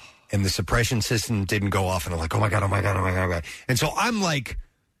 inches, and the suppression system didn't go off. And I'm like, oh, my God. And so I'm like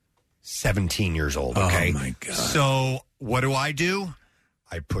 17 years old, okay? Oh, my God. So what do?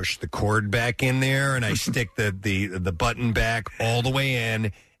 I push the cord back in there, and I stick the button back all the way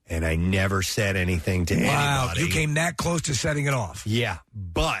in, and I never said anything to anybody. You came that close to setting it off. Yeah,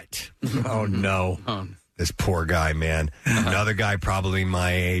 but oh no, this poor guy, man. Another guy, probably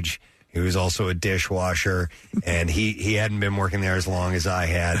my age. He was also a dishwasher, and he hadn't been working there as long as I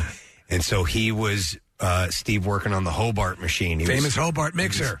had, and so he was Steve working on the Hobart machine. Famous Hobart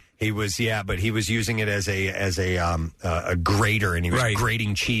mixer. He was but he was using it as a grater, and he was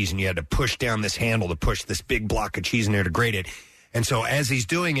grating cheese, and you had to push down this handle to push this big block of cheese in there to grate it. And so as he's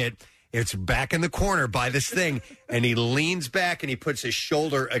doing it, it's back in the corner by this thing, and he leans back and he puts his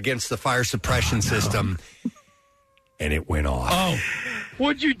shoulder against the fire suppression system, and it went off. Oh,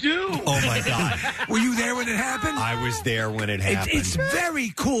 what'd you do? Oh, my God. Were you there when it happened? I was there when it happened. It's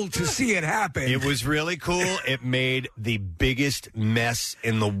very cool to see it happen. It was really cool. It made the biggest mess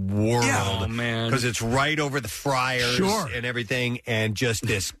in the world. Oh, man. Because it's right over the fryers and everything, and just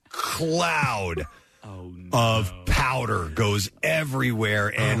this cloud of powder goes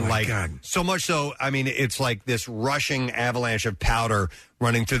everywhere, and so much so, I mean, it's like this rushing avalanche of powder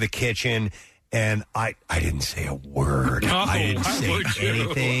running through the kitchen, and I didn't say a word. I didn't say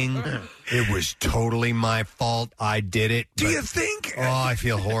anything. It was totally my fault. I did it. Do you think? Oh, I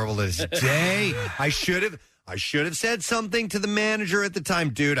feel horrible to this day. I should have said something to the manager at the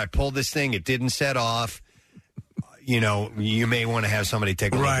time. Dude, I pulled this thing. It didn't set off. You may want to have somebody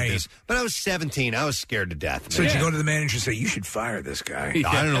take a look at this. But I was 17. I was scared to death. So did you go to the manager and say, you should fire this guy?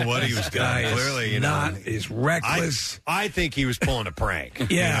 I don't know what he was doing. Clearly, is reckless. I think he was pulling a prank.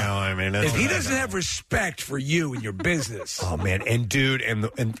 Yeah. I mean, if he doesn't have respect for you and your business. Oh, man. And, dude,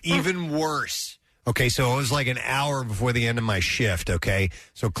 and even worse Okay, so it was like an hour before the end of my shift, okay?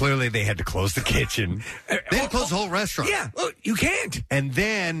 So clearly they had to close the kitchen. They had to close the whole restaurant. Yeah, well, you can't. And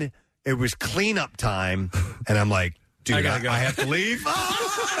then it was cleanup time, and I'm like, dude, I gotta go. I have to leave?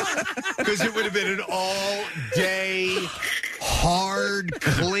 Because it would have been an all-day hard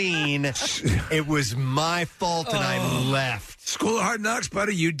clean. It was my fault, and I left. School of Hard Knocks,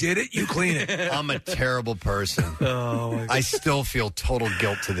 buddy. You did it. You clean it. I'm a terrible person. I still feel total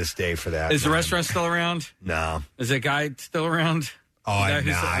guilt to this day for that. Is the restaurant still around? No. Is that guy still around? Oh,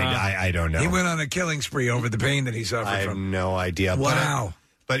 I don't know. He went on a killing spree over the pain that he suffered I have from. no idea. Wow.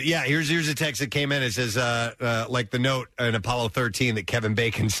 But yeah, here's a text that came in. It says, like the note in Apollo 13 that Kevin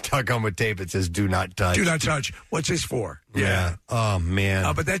Bacon stuck on with tape. It says, "Do not touch." Do not touch. What's this for? Yeah. Oh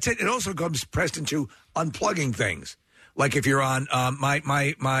man. But that's it. It also comes, Preston, to unplugging things. Like if you're on,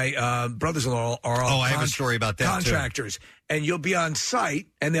 my brothers-in-law are all I have a story about that, too. contractors, and you'll be on site,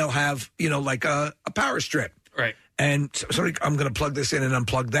 and they'll have like a power strip, right? And so I'm going to plug this in and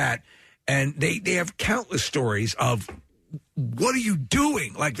unplug that, and they have countless stories of. What are you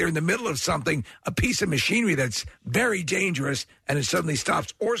doing? Like they're in the middle of something, a piece of machinery that's very dangerous, and it suddenly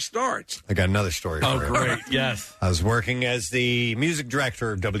stops or starts. I got another story. Oh, for you. great. Yes. I was working as the music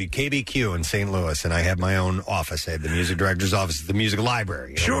director of WKBQ in St. Louis, and I had my own office. I had the music director's office at the music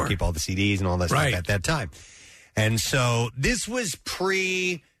library. Sure. We keep all the CDs and all that Right. stuff at that time. And so this was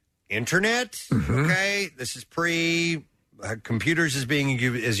pre-internet, okay? This is pre... computers as being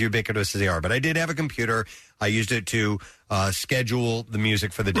as ubiquitous as they are. But I did have a computer. I used it to schedule the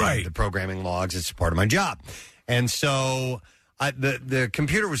music for the day, the programming logs. It's part of my job. And so the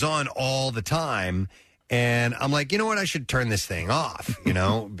computer was on all the time. And I'm like, you know what? I should turn this thing off,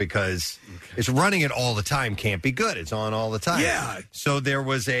 because it's running it all the time can't be good. It's on all the time. Yeah. So there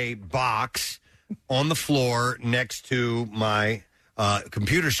was a box on the floor next to my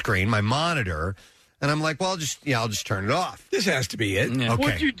computer screen, my monitor. And I'm like, well, I'll just turn it off. This has to be it. Okay.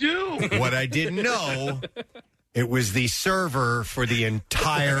 What'd you do? What I didn't know, it was the server for the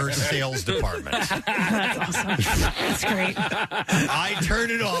entire sales department. That's awesome. That's great. I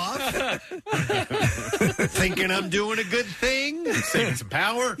turn it off, thinking I'm doing a good thing, saving some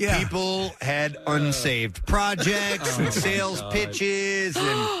power. Yeah. People had unsaved projects and sales pitches,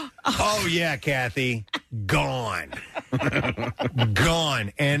 and oh yeah, Kathy, gone,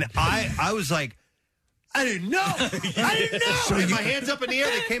 gone. And I was like, I didn't know. I didn't know. So My hands up in the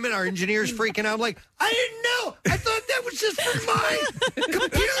air. They came in. Our engineers freaking out. I'm like, I didn't know. I thought that was just for my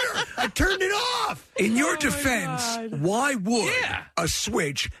computer. I turned it off. In your defense, why would a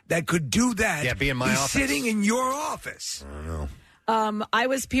switch that could do that be in my office? Sitting in your office? I don't know. I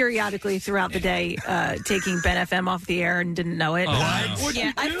was periodically throughout the day taking Ben FM off the air and didn't know it. What?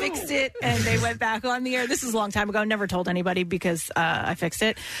 Yeah, I fixed it and they went back on the air. This is a long time ago. Never told anybody because I fixed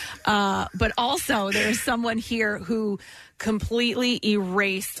it. But also, there's someone here who completely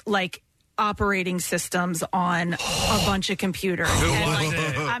erased operating systems on a bunch of computers.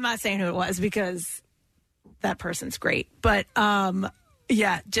 I'm not saying who it was because that person's great, but.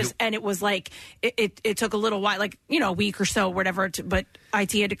 Yeah, and it was like, it took a little while, a week or so, whatever, but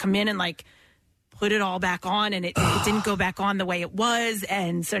IT had to come in and put it all back on, and it didn't go back on the way it was,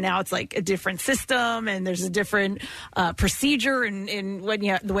 and so now it's like a different system, and there's a different procedure in when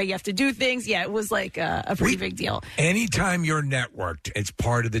the way you have to do things. Yeah, it was like a pretty big deal. Anytime you're networked, it's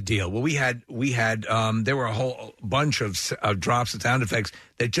part of the deal. Well, we had there were a whole bunch of drops of sound effects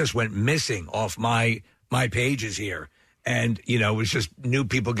that just went missing off my pages here. And, it was just new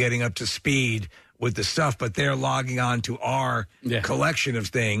people getting up to speed with the stuff, but they're logging on to our collection of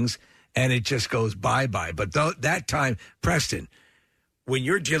things, and it just goes bye-bye. But that time, Preston, when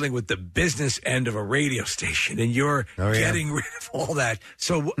you're dealing with the business end of a radio station and you're getting rid of all that,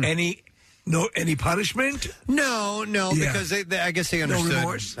 so any punishment? No, because I guess they understood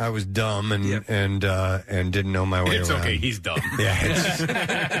remorse? I was dumb and didn't know my way around. It's okay. He's dumb. Yeah,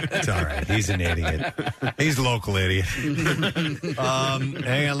 it's all right. He's an idiot. He's a local idiot.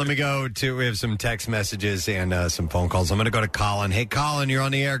 Hang on, let me go to. We have some text messages and some phone calls. I'm going to go to Colin. Hey, Colin, you're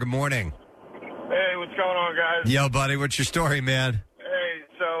on the air. Good morning. Hey, what's going on, guys? Yo, buddy, what's your story, man? Hey,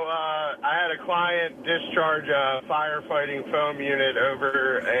 so I had a client discharge a firefighting foam unit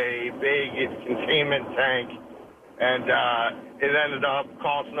over a big containment tank, and it ended up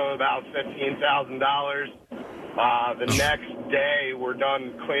costing them about $15,000. The next day, we're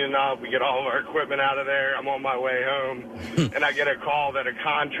done cleaning up. We get all of our equipment out of there. I'm on my way home, and I get a call that a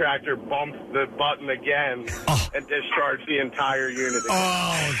contractor bumped the button again and discharged the entire unit again.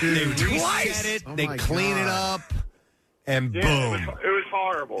 Oh, they reset it. They clean it up. And boom! It was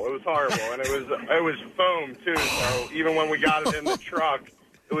horrible. It was horrible, and it was foam too. So even when we got it in the truck,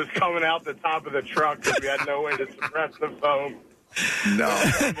 it was coming out the top of the truck because we had no way to suppress the foam. No.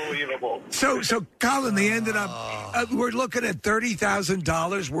 Unbelievable. So Colin, they ended up, we're looking at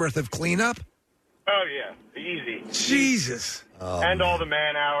 $30,000 worth of cleanup? Oh, yeah. Easy. Jesus. And all the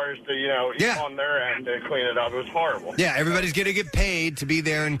man hours to, on their end to clean it up. It was horrible. Yeah, everybody's going to get paid to be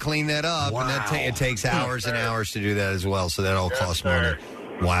there and clean that up, and it takes hours and hours to do that as well, so that all costs money.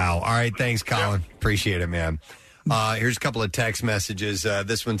 Wow. All right, thanks, Colin. Appreciate it, man. Here's a couple of text messages.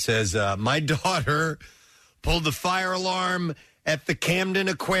 This one says, my daughter pulled the fire alarm at the Camden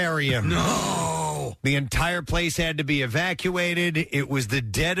Aquarium. No. The entire place had to be evacuated. It was the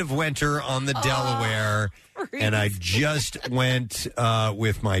dead of winter on the Delaware, and I just went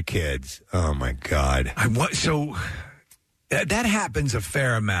with my kids. Oh, my God. So that happens a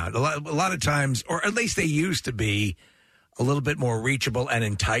fair amount. A lot of times, or at least they used to be, a little bit more reachable and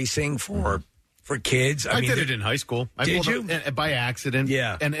enticing for kids. I did it in high school. Did you? By accident.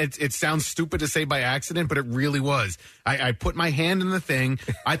 Yeah. And it sounds stupid to say by accident, but it really was. I put my hand in the thing.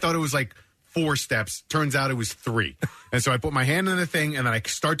 I thought it was like 4 steps. Turns out it was 3. And so I put my hand in the thing, and then I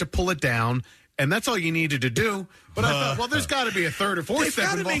start to pull it down. And that's all you needed to do. But I thought, well, there's got to be a 3rd or 4th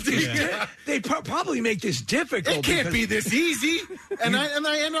step involved. They probably make this difficult. It can't be this easy. And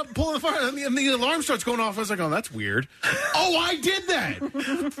I end up pulling the fire, and the alarm starts going off. I was like, oh, that's weird. Oh, I did that.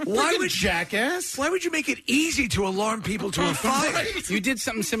 Why would jackass? Why would you make it easy to alarm people to a fire? Right. You did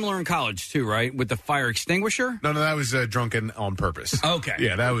something similar in college too, right? With the fire extinguisher? No, that was drunken on purpose. Okay.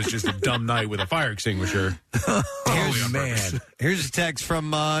 Yeah, that was just a dumb night with a fire extinguisher. Here's a text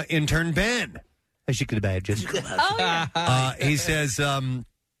from intern Ben. As you could imagine. He says,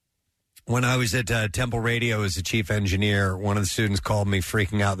 when I was at Temple Radio as the chief engineer, one of the students called me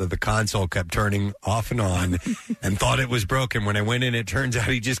freaking out that the console kept turning off and on and thought it was broken. When I went in, it turns out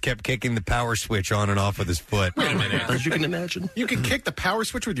he just kept kicking the power switch on and off with his foot. Wait a minute. As you can imagine. You can kick the power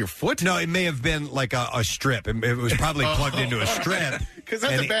switch with your foot? No, it may have been like a strip. It was probably plugged into a strip. Because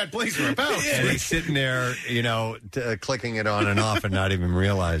that's a bad place for a power switch. And he's sitting there, clicking it on and off and not even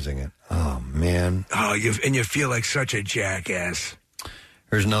realizing it. Oh, man. Oh, you feel like such a jackass.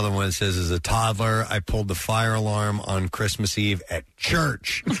 Here's another one that says, as a toddler, I pulled the fire alarm on Christmas Eve at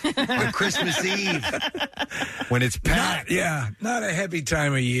church. On Christmas Eve. When it's packed. Not a heavy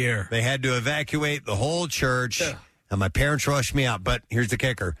time of year. They had to evacuate the whole church, and my parents rushed me out. But here's the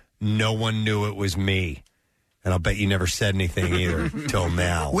kicker. No one knew it was me. And I'll bet you never said anything either till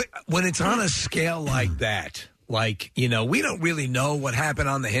now. When it's on a scale like that, we don't really know what happened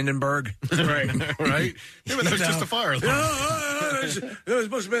on the Hindenburg. Right. Yeah, but that was just a fire alarm.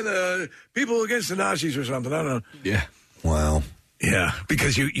 It must have been people against the Nazis or something. I don't know. Yeah. Wow. Yeah,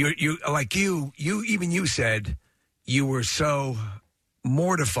 because you said you were so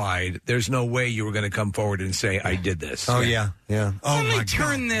mortified. There's no way you were going to come forward and say, I did this. Oh, yeah. Oh, Let me my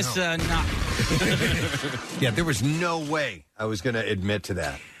turn God. this Yeah, there was no way I was going to admit to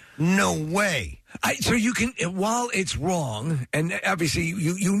that. No way. So you can, while it's wrong, and obviously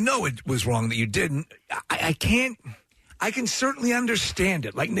you know it was wrong that you didn't, I can certainly understand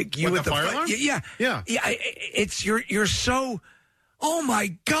it. Like, Nick, you with at the fire alarm? Yeah. It's you're so. Oh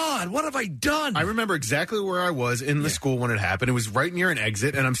my God! What have I done? I remember exactly where I was in the school when it happened. It was right near an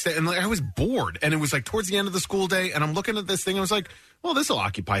exit, and I was bored. And it was like towards the end of the school day, and I'm looking at this thing. I was like, "Well, this will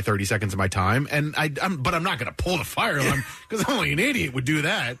occupy 30 seconds of my time." And but I'm not going to pull the fire alarm because only an idiot would do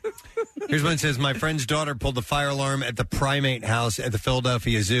that. Here's one that says, my friend's daughter pulled the fire alarm at the primate house at the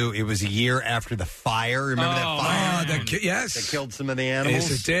Philadelphia Zoo. It was a year after the fire. Remember that fire? Yes. That killed some of the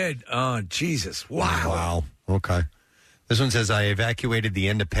animals? Yes, it did. Oh, Jesus. Wow. Okay. This one says, I evacuated the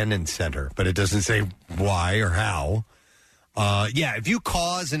Independence Center, but it doesn't say why or how. If you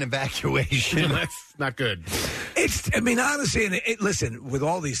cause an evacuation... That's not good. Honestly, listen, with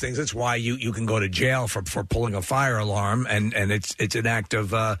all these things, that's why you can go to jail for pulling a fire alarm, and it's an act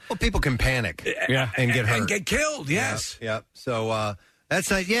of... well, people can panic and get hurt. And get killed, yes. Yep. So, that's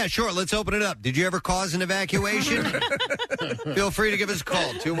nice. Yeah, sure, let's open it up. Did you ever cause an evacuation? Feel free to give us a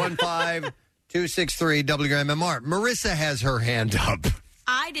call, 215-263-WMMR. Marissa has her hand up.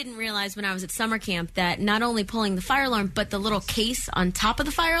 I didn't realize when I was at summer camp that not only pulling the fire alarm, but the little case on top of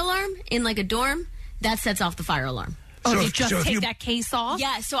the fire alarm in like a dorm, that sets off the fire alarm. Oh, you just take that case off?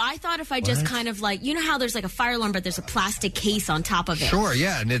 Yeah, so I thought if I just kind of like, you know how there's like a fire alarm, but there's a plastic case on top of it. Sure,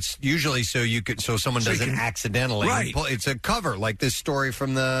 yeah, and it's usually so someone doesn't accidentally. Right. It's a cover, like this story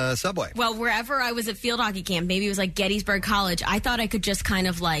from the subway. Well, wherever I was at field hockey camp, maybe it was like Gettysburg College, I thought I could just kind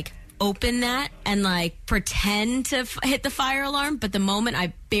of like open that and like pretend to hit the fire alarm, but the moment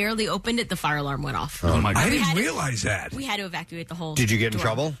I barely opened it, the fire alarm went off. Oh my God. I didn't realize that. We had to evacuate the whole Did you get in dorm.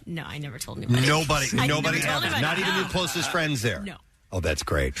 trouble? No, I never told anybody. Nobody I never ever. told anybody. Not even your closest friends there. No. Oh, that's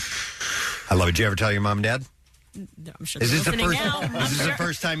great. I love it. Did you ever tell your mom and dad? No, I'm sure Is this they're the listening first? now. Is this the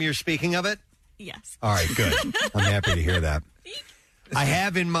first time you're speaking of it? Yes. All right, good. I'm happy to hear that. I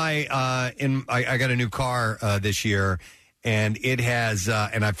have in my I got a new car this year, and it has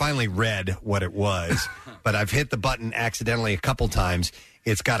and I finally read what it was, but I've hit the button accidentally a couple times.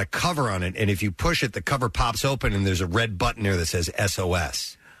 It's got a cover on it, and if you push it, the cover pops open, and there's a red button there that says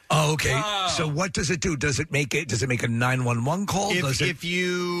SOS. Oh, okay. So what does it do? Does it make a 911 call? If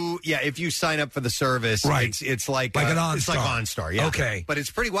you sign up for the service, Right. it's like Like an it's like OnStar. OnStar, yeah. Okay. But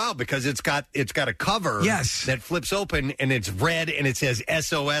it's pretty wild because it's got a cover Yes. that flips open and it's red and it says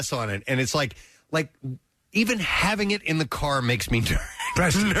SOS on it, and it's like even having it in the car makes me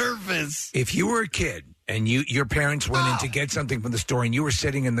Preston, nervous. If you were a kid and your parents went in to get something from the store and you were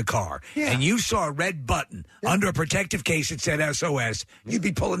sitting in the car and you saw a red button under a protective case that said SOS, you'd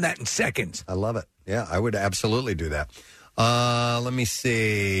be pulling that in seconds. I love it. Yeah, I would absolutely do that. Let me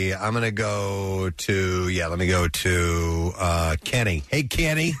see. I'm going to go to Kenny. Hey,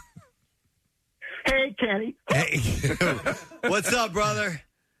 Kenny. Hey, Kenny. Hey. What's up, brother?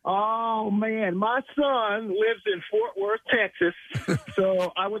 Oh, man. My son lives in Fort Worth, Texas.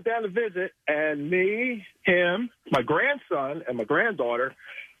 So I went down to visit, and me, him, my grandson, and my granddaughter,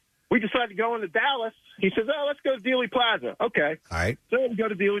 we decided to go into Dallas. He says, let's go to Dealey Plaza. Okay. All right. So we go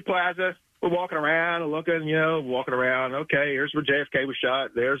to Dealey Plaza. We're walking around and looking, walking around. Okay, here's where JFK was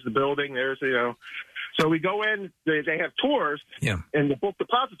shot. There's the building. There's, So we go in. They have tours in the book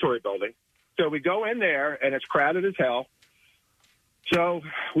depository building. So we go in there, and it's crowded as hell. So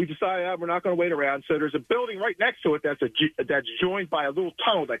we decided we're not going to wait around. So there's a building right next to it that's joined by a little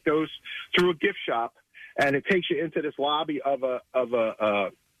tunnel that goes through a gift shop, and it takes you into this lobby of an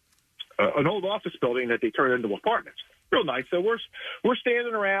old office building that they turn into apartments. Real nice. So we're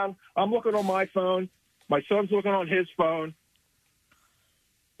standing around. I'm looking on my phone. My son's looking on his phone.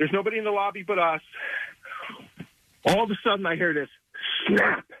 There's nobody in the lobby but us. All of a sudden, I hear this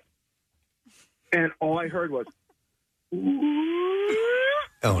snap, and all I heard was.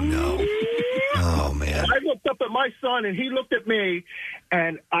 Oh, no. Oh, man. I looked up at my son, and he looked at me,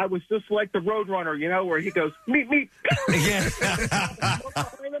 and I was just like the Roadrunner, where he goes, meet me.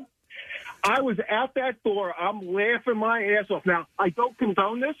 I was out that door. I'm laughing my ass off. Now, I don't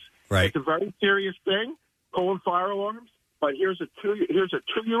condone this. Right. It's a very serious thing, pulling fire alarms. But here's a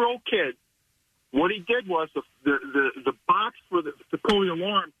 2-year-old kid. What he did was the box for to pull the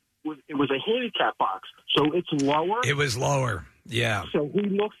alarm was a handicap box, so it's lower. It was lower, yeah. So he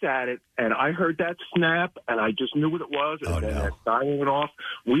looks at it, and I heard that snap, and I just knew what it was, and then that dial went off.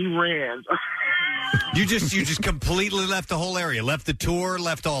 We ran. You just completely left the whole area, left the tour,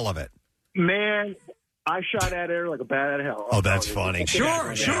 left all of it. Man, I shot at her like a bat out of hell. Oh, that's funny. Sure.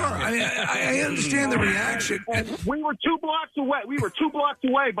 I understand the reaction. And we were 2 blocks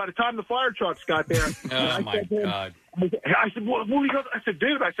away. By the time the fire trucks got there. Oh, my God. I said, well, I said,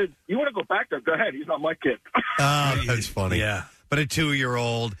 dude, you want to go back there? Go ahead. He's not my kid. That's funny. Yeah. But a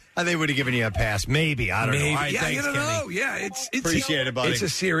 2-year-old, they would have given you a pass. Maybe. I don't know. All right, yeah, thanks, you don't Kenny. know. Yeah, it's Appreciate it, buddy. It's a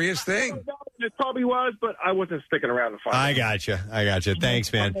serious thing. It probably was, but I wasn't sticking around to find I got you.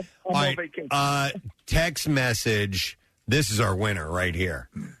 Thanks, man. I'm All on right. vacation. Text message. This is our winner right here.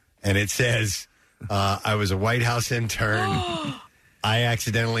 And it says, I was a White House intern. I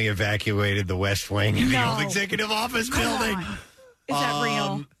accidentally evacuated the West Wing in the old executive office building. Is that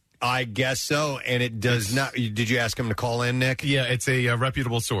real? I guess so, and it does not. Did you ask him to call in, Nick? Yeah, it's a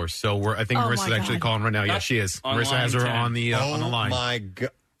reputable source. So I think Oh, Marissa's my actually God. calling right now. Yeah, she is. On Marissa has line her 10. on the line. My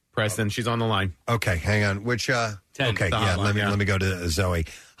God. Preston, she's on the line. Okay, hang on. Which? 10. Okay, The yeah. hotline, Let me go to Zoe.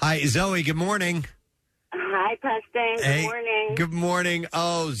 Hi, Zoe. Good morning. Hi, Preston. Good morning. Good morning.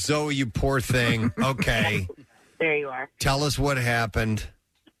 Oh, Zoe, you poor thing. Okay. There you are. Tell us what happened.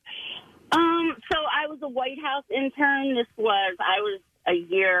 So I was a White House intern. I was a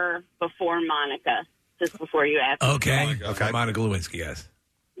year before Monica, just before you asked. Okay. Monica Lewinsky, yes.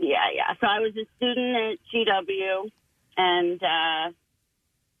 Yeah. So I was a student at GW, and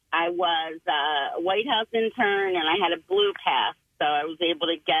I was a White House intern, and I had a blue pass, so I was able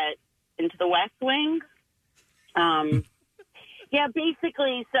to get into the West Wing. Yeah,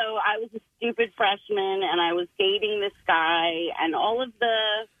 basically, so I was a stupid freshman, and I was dating this guy, and all of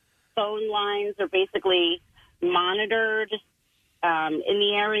the phone lines are basically monitored in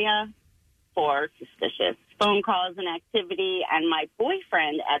the area for suspicious phone calls and activity. And my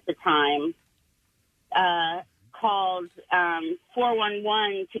boyfriend at the time called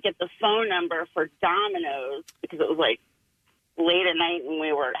 411 to get the phone number for Domino's because it was like late at night and we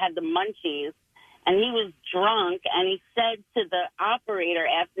had the munchies. And he was drunk, and he said to the operator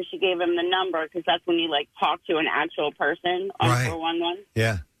after she gave him the number, because that's when you, like, talk to an actual person on 411.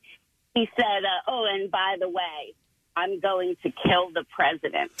 Yeah. He said, oh, and by the way, I'm going to kill the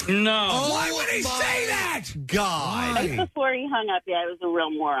president. No. Why would he say that? God. Just before he hung up, yeah, it was a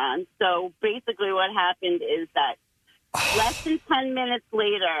real moron. So basically what happened is that less than 10 minutes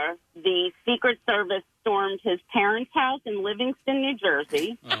later, the Secret Service stormed his parents' house in Livingston, New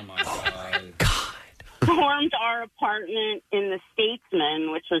Jersey. Oh, my God. Stormed our apartment in the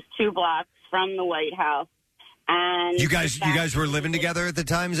Statesman, which was 2 blocks from the White House. And You guys were living together at the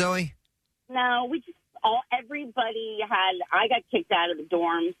time, Zoe? No, we just everybody had. I got kicked out of the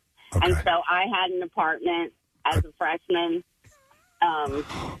dorms, and so I had an apartment as a freshman.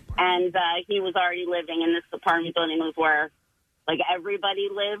 And he was already living in this apartment building, was where like everybody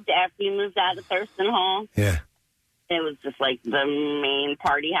lived after you moved out of Thurston Hall. Yeah. It was just like the main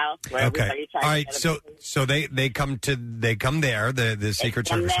party house where everybody tried All to right. get So they come there. The Secret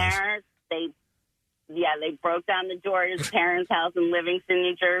Service house. They broke down the door to his parents' house in Livingston,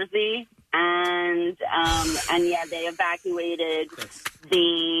 New Jersey, and they evacuated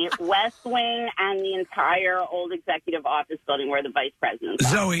the West Wing and the entire old executive office building where the vice president was.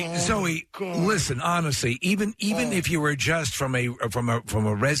 Zoe, listen, honestly, even if you were just from a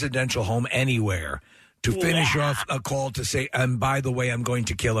residential home anywhere, to finish off a call to say, and by the way, I'm going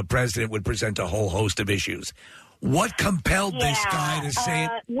to kill a president would present a whole host of issues. What compelled this guy to say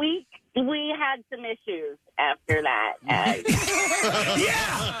it? We had some issues after that.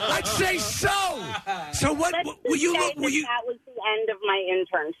 Yeah, I'd say so. So what? That was the end of my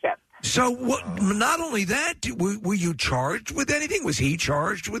internship. So what? Not only that, were you charged with anything? Was he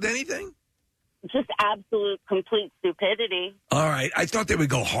charged with anything? Just absolute, complete stupidity. All right, I thought they would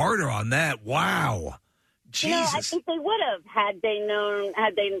go harder on that. Wow. Jesus. I think they would have had they known,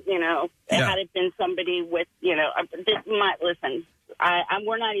 had it been somebody with, listen,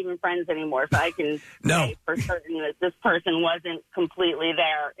 we're not even friends anymore, so I can say for certain that this person wasn't completely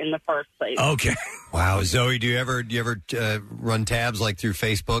there in the first place. Okay. Wow. Zoe, do you ever run tabs like through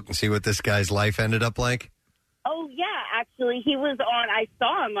Facebook and see what this guy's life ended up like? Oh, yeah. Actually, I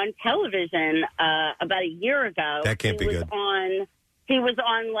saw him on television about a year ago. That can't be good. He was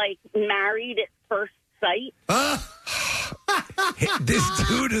on, like, Married at First Sight. This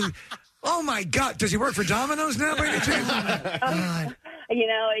dude is... Oh, my God. Does he work for Domino's now, by any chance?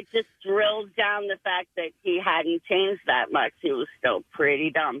 It just drills down the fact that he hadn't changed that much. He was still pretty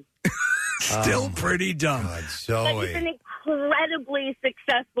dumb. Still pretty dumb. God, But he's an incredibly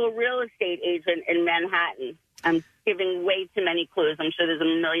successful real estate agent in Manhattan. I'm giving way too many clues. I'm sure there's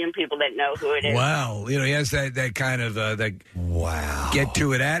a million people that know who it is. Wow. He has that kind of get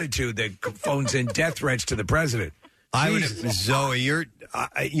to it attitude that phones in death threats to the president. Zoe, you're,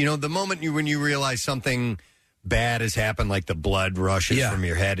 the moment when you realize something bad has happened, like the blood rushes from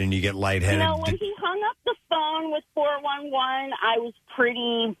your head and you get lightheaded. When he hung up the phone with 411, I was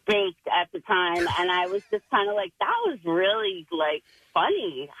pretty baked at the time, and I was just kind of like, that was really, like,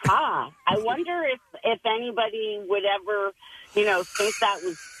 funny. I wonder if anybody would ever, think that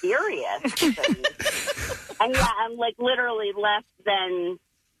was serious. And I'm like literally less than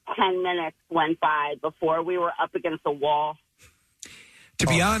 10 minutes went by before we were up against the wall. To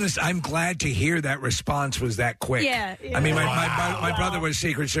be honest, I'm glad to hear that response was that quick. Yeah. I mean, my brother was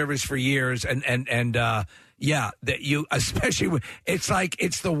Secret Service for years, and that you, especially, it's like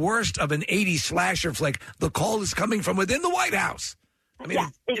it's the worst of an 80s slasher flick. The call is coming from within the White House. I mean,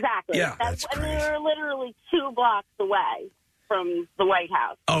 exactly. That's we were literally 2 blocks away from the White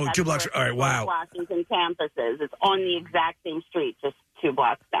House. Oh, That's 2 blocks. where All right, wow. Washington campus is. It's on the exact same street, just 2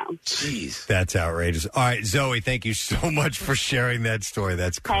 blocks down. Jeez. That's outrageous. All right, Zoe, thank you so much for sharing that story.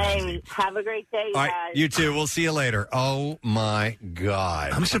 That's crazy. Hey, have a great day, All guys. right, you too. We'll see you later. Oh, my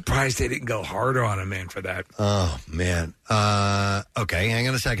God. I'm surprised they didn't go harder on him, man, for that. Oh, man. Okay, hang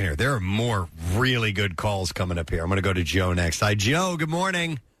on a second here. There are more really good calls coming up here. I'm going to go to Joe next. Hi, Joe. Good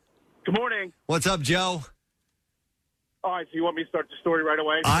morning. Good morning. What's up, Joe? All right, so you want me to start the story right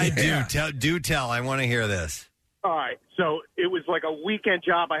away? I do. Do tell. I want to hear this. All right, so it was like a weekend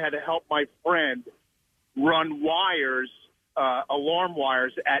job. I had to help my friend run wires, alarm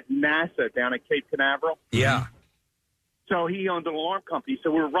wires at NASA down at Cape Canaveral. Yeah. So he owned an alarm company. So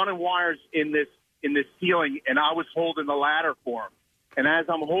we were running wires in this ceiling, and I was holding the ladder for him. And as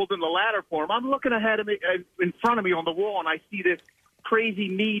I'm holding the ladder for him, I'm looking ahead of me, in front of me on the wall, and I see this crazy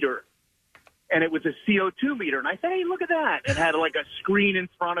meter. And it was a CO2 meter. And I said, hey, look at that. It had like a screen in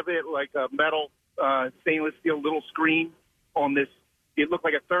front of it, like a metal stainless steel little screen on this. It looked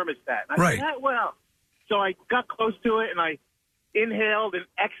like a thermostat. And I said, well. So I got close to it, and I inhaled and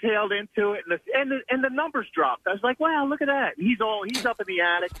exhaled into it, and the numbers dropped. I was like, wow, look at that. He's up in the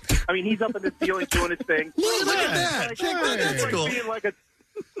attic. I mean, he's up in the ceiling doing his thing. Look at that. That's cool.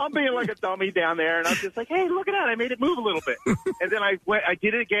 I'm being like a dummy down there, and I'm just like, hey, look at that. I made it move a little bit. And then I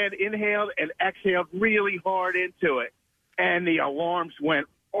did it again, inhaled and exhaled really hard into it, and the alarms went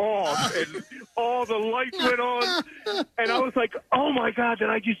off, and all the lights went on, and I was like, oh my God, did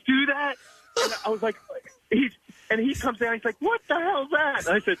I just do that? And I was like, he comes down, he's like, what the hell is that?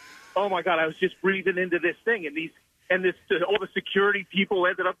 And I said, oh my God, I was just breathing into this thing, and all the security people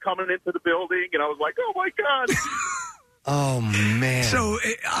ended up coming into the building, and I was like, oh my God. Oh, man. So,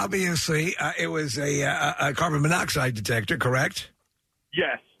 obviously, it was a carbon monoxide detector, correct?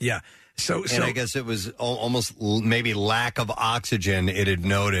 Yes. Yeah. So I guess it was almost maybe lack of oxygen it had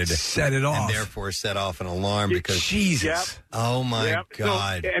noted. Set it off. And therefore set off an alarm because... Jesus. Yep. Oh, my Yep.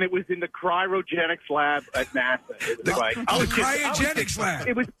 God. So, and it was in the cryogenics lab at NASA. It was the cryogenics lab.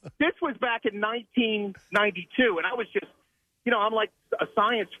 This was back in 1992, and I was just, I'm like a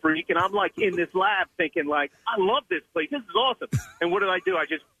science freak, and I'm like in this lab thinking like, I love this place. This is awesome. And what did I do? I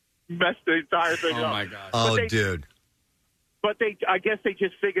just messed the entire thing up. Oh, my God. Oh, dude. But I guess they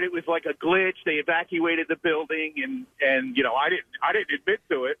just figured it was like a glitch. They evacuated the building, and I didn't admit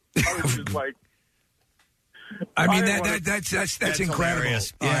to it. I was just like, I mean that's incredible.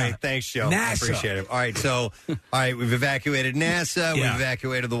 Hilarious. Yeah. All right, thanks, Joe. I NASA. appreciate it. All right, so we've evacuated NASA. We've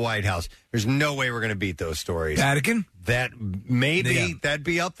evacuated the White House. There's no way we're going to beat those stories. Vatican? That maybe that'd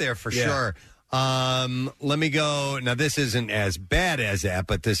be up there for sure. Let me go. Now, this isn't as bad as that,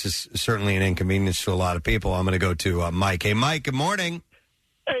 but this is certainly an inconvenience to a lot of people. I'm going to go to Mike. Hey, Mike, good morning.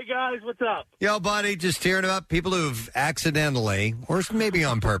 hey, guys, what's up? Yo, buddy, just hearing about people who've accidentally, or maybe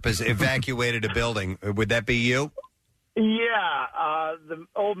on purpose, evacuated a building. Would that be you? Yeah, the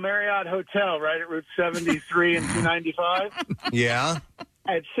old Marriott Hotel right at Route 73 and 295. Yeah.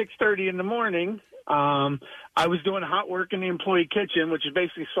 At 6:30 in the morning, I was doing hot work in the employee kitchen, which is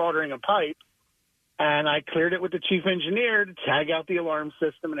basically soldering a pipe. And I cleared it with the chief engineer to tag out the alarm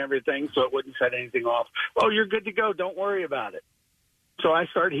system and everything so it wouldn't set anything off. Oh, you're good to go. Don't worry about it. So I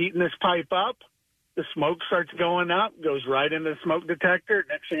start heating this pipe up. The smoke starts going up, goes right into the smoke detector.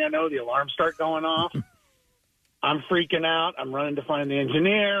 Next thing I know, the alarms start going off. I'm freaking out. I'm running to find the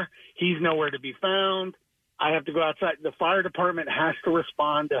engineer. He's nowhere to be found. I have to go outside. The fire department has to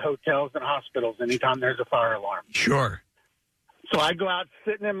respond to hotels and hospitals anytime there's a fire alarm. Sure. So I go out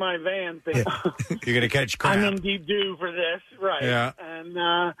sitting in my van thinking, You're going to catch crap. I'm in deep doo for this. Right. Yeah. And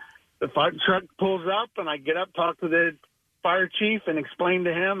the fire truck pulls up, and I get up, talk to the fire chief, and explain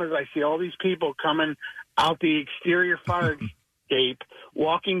to him as I see all these people coming out the exterior fire escape,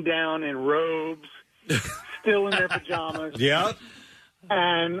 walking down in robes, still in their pajamas. Yep.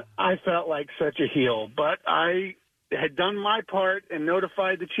 And I felt like such a heel. But I had done my part and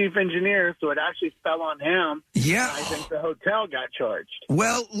notified the chief engineer, so it actually fell on him. Yeah. I think the hotel got charged.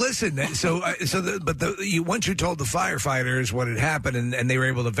 Well, listen. Once you told the firefighters what had happened and they were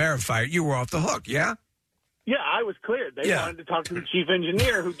able to verify it, you were off the hook. Yeah. Yeah, I was cleared. They wanted to talk to the chief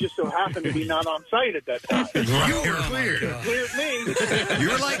engineer, who just so happened to be not on site at that time. You were cleared. Cleared me.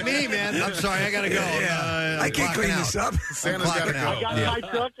 You were like me, man. I'm sorry, I got to go. I can't clean this up. Santa's got to go. I got my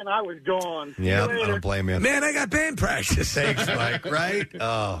truck and I was gone. Yeah, See you I later. don't blame you. Man, I got band practice. Thanks, Mike. Right?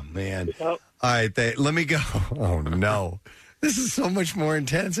 Oh, man. All right, let me go. Oh, no. This is so much more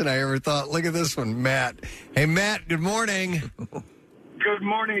intense than I ever thought. Look at this one, Matt. Hey, Matt, good morning. Good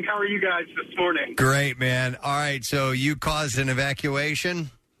morning. How are you guys this morning? Great, man. All right, so you caused an evacuation?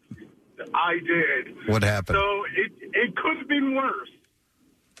 I did. What happened? So it could have been worse.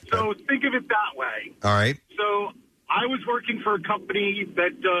 So think of it that way. All right. So I was working for a company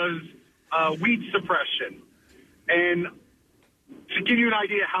that does weed suppression. And to give you an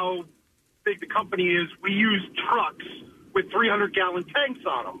idea how big the company is, we use trucks with 300-gallon tanks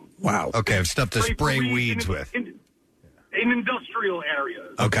on them. Wow. Okay, of stuff to spray weeds with. In industrial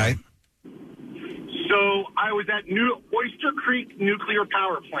areas. Okay. So I was at Oyster Creek Nuclear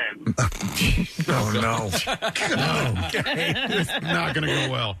Power Plant. Oh, no. Okay. It's not going to go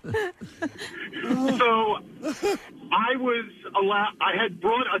well. So I was I had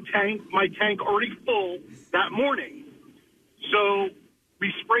brought my tank already full that morning. So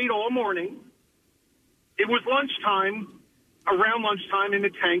we sprayed all morning. It was around lunchtime, and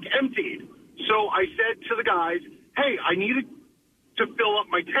the tank emptied. So I said to the guys, hey, I needed to fill up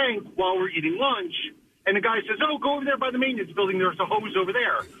my tank while we're eating lunch. And the guy says, oh, go over there by the maintenance building. There's a hose over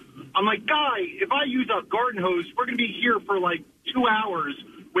there. I'm like, guy, if I use a garden hose, we're going to be here for like 2 hours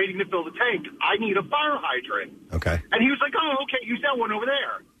waiting to fill the tank. I need a fire hydrant. Okay. And he was like, oh, okay, use that one over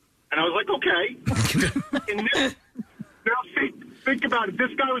there. And I was like, okay. And now, think about it.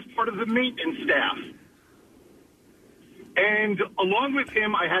 This guy was part of the maintenance staff. And along with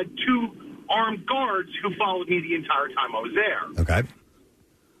him, I had 2 armed guards who followed me the entire time I was there. Okay.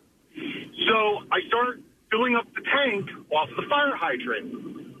 So I start filling up the tank off the fire hydrant.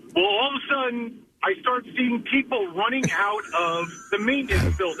 Well, all of a sudden, I start seeing people running out of the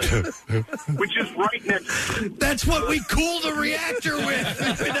maintenance building, which is right next to... That's what we cool the reactor with.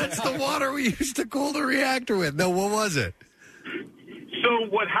 That's the water we used to cool the reactor with. No, what was it? So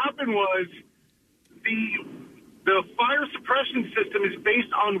what happened was the fire suppression system is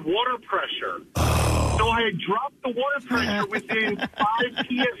based on water pressure. So I had dropped the water pressure within 5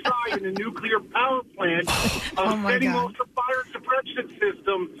 psi in a nuclear power plant of setting off the fire suppression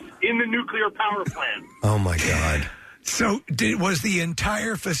system in the nuclear power plant. Oh, my God. So was the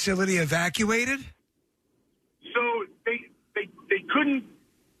entire facility evacuated? So they couldn't,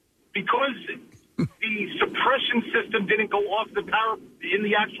 because the suppression system didn't go off the power in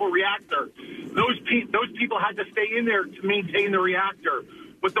the actual reactor. Those people had to stay in there to maintain the reactor,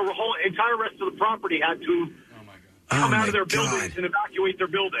 but the whole entire rest of the property had to come out of their buildings and evacuate their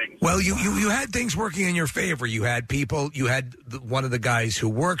buildings. Well, you had things working in your favor. You had people. You had one of the guys who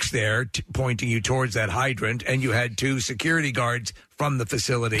works there pointing you towards that hydrant, and you had 2 security guards from the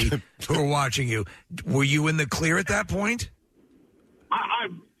facility who were watching you. Were you in the clear at that point? I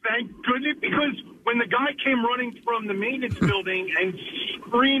thank goodness, because when the guy came running from the maintenance building and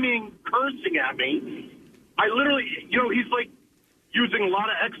screaming, cursing at me, I literally, he's like using a lot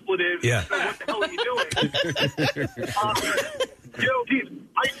of expletives. Yeah. So what the hell are you doing?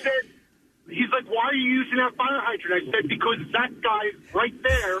 I said, he's like, why are you using that fire hydrant? I said, because that guy right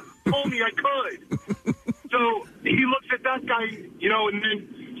there told me I could. So he looks at that guy, and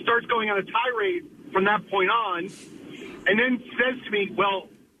then starts going on a tirade from that point on, and then says to me, well,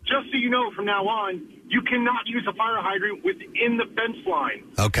 just so you know, from now on, you cannot use a fire hydrant within the fence line.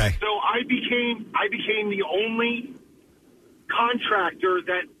 Okay. So I became the only contractor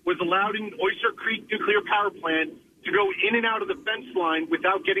that was allowed in Oyster Creek Nuclear Power Plant to go in and out of the fence line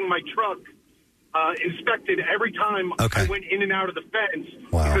without getting my truck inspected every time I went in and out of the fence,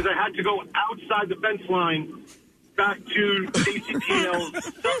 because I had to go outside the fence line back to ACPL's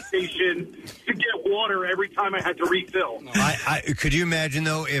substation to get water every time I had to refill. Could you imagine,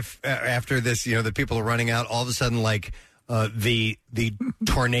 though, if after this, the people are running out, all of a sudden, like, the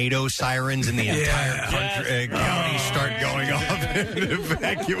tornado sirens in the entire county start going off and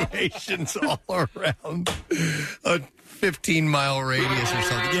evacuations all around a 15-mile radius or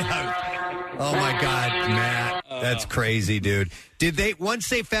something. Yeah. Oh, my God, Matt. That's crazy, dude. Did they, once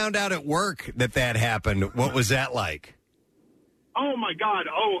they found out at work that happened, what was that like? Oh, my God.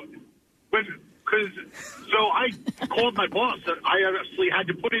 So I called my boss. I obviously had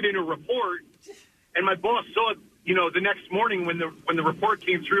to put it in a report, and my boss saw it, the next morning when the report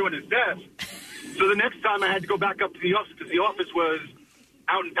came through on his desk. So the next time I had to go back up to the office, because the office was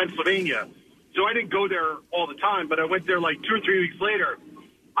out in Pennsylvania. So I didn't go there all the time, but I went there like 2 or 3 weeks later.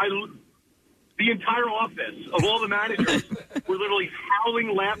 The entire office of all the managers were literally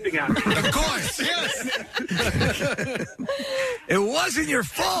howling, laughing at me. Of course, yes. It wasn't your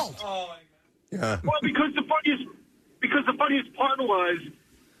fault. Yeah. Well, because the funniest part was,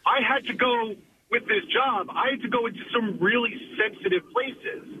 I had to go with this job. I had to go into some really sensitive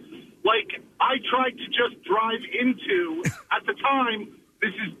places. Like, I tried to just drive into, at the time,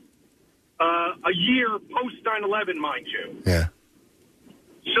 this is a year post 9/11, mind you. Yeah.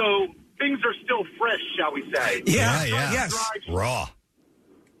 So things are still fresh, shall we say? Yeah. Raw.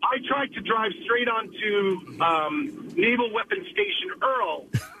 I tried to drive straight onto Naval Weapons Station Earl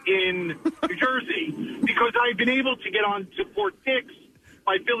in New Jersey, because I've been able to get on to Fort Dix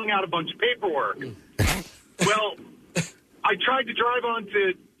by filling out a bunch of paperwork. Well, I tried to drive on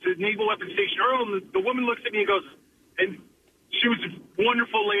to Naval Weapons Station Earl, and the woman looks at me and goes, and she was a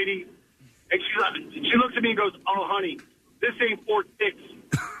wonderful lady, and she looks at me and goes, oh, honey, this ain't Fort Dix.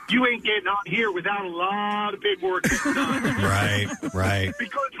 You ain't getting on here without a lot of paperwork. Right.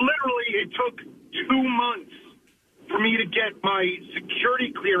 Because literally it took 2 months for me to get my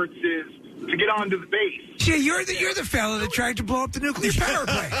security clearances to get onto the base. Gee, you're the fellow that tried to blow up the nuclear power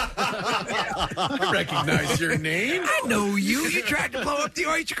plant. I recognize your name. I know you. You tried to blow up the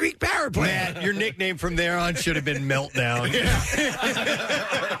Oyster Creek power plant. Matt, your nickname from there on should have been Meltdown.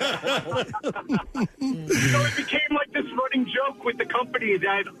 So it became like this running joke with the company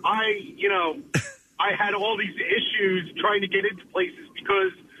that I had all these issues trying to get into places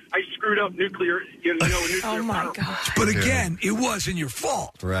because I screwed up nuclear, nuclear Oh, my power. God. But again, it wasn't your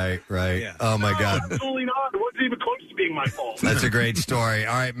fault. Right. Oh, my God. Absolutely not. It wasn't even close to being my fault. That's a great story.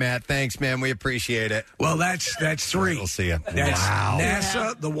 All right, Matt. Thanks, man. We appreciate it. Well, that's three. We'll see you. That's Wow.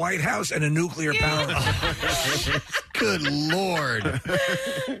 NASA, the White House, and a nuclear power. Good Lord.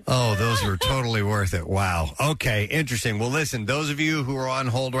 Oh, those were totally worth it. Wow. Okay, interesting. Well, listen, those of you who are on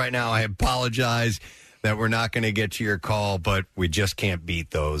hold right now, I apologize that we're not going to get to your call, but we just can't beat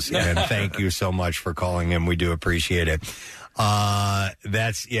those. And thank you so much for calling in. We do appreciate it.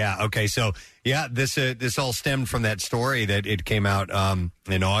 Okay. So this all stemmed from that story that it came out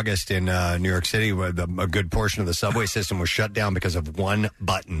in August in New York City, where a good portion of the subway system was shut down because of one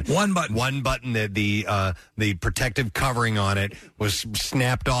button. One button that the protective covering on it was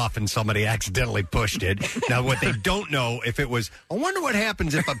snapped off, and somebody accidentally pushed it. Now, what they don't know if it was, I wonder what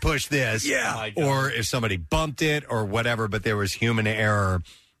happens if I push this, or if somebody bumped it or whatever. But there was human error.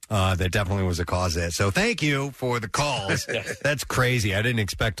 That definitely was a cause of that. So thank you for the calls. That's crazy. I didn't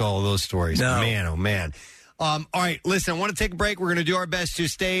expect all of those stories. No. Man, oh, man. All right, listen, I want to take a break. We're going to do our best to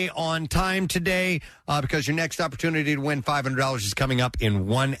stay on time today because your next opportunity to win $500 is coming up in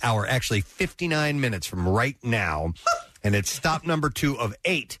 1 hour, actually 59 minutes from right now. And it's stop number 2 of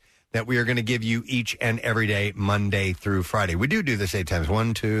 8 that we are going to give you each and every day, Monday through Friday. We do this 8 times.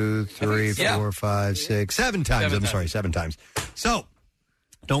 1, 2, 3, 4, 5, 6, 7 times. 7 times. So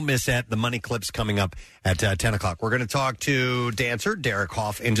don't miss that. The money clip's coming up at 10 o'clock. We're going to talk to dancer Derek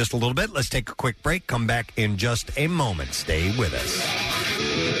Hoff in just a little bit. Let's take a quick break. Come back in just a moment. Stay with us.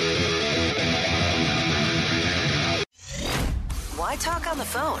 Why talk on the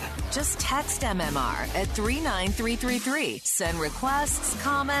phone? Just text MMR at 39333. Send requests,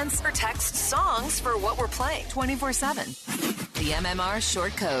 comments, or text songs for what we're playing 24/7. The MMR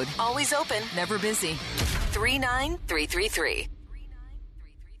short code. Always open, never busy. 39333.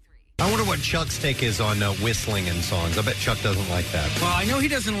 I wonder what Chuck's take is on whistling in songs. I bet Chuck doesn't like that. Well, I know he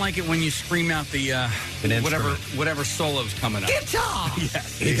doesn't like it when you scream out the whatever solo's coming up. Guitar!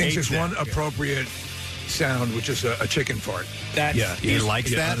 Yes. He thinks there's one appropriate sound, which is a chicken fart. He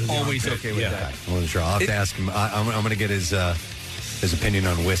likes that? Always okay with that. I wasn't sure. I'll have to ask him. I'm going to get his opinion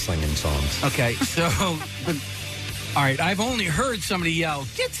on whistling in songs. Okay, so... All right, I've only heard somebody yell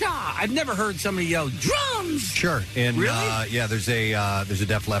guitar. I've never heard somebody yell drums. Sure. And Really? there's a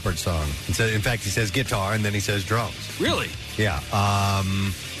Def Leppard song. In fact, he says guitar and then he says drums. Really? Yeah. I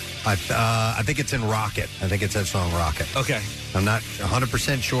think it's in Rocket. I think it's that song Rocket. Okay. I'm not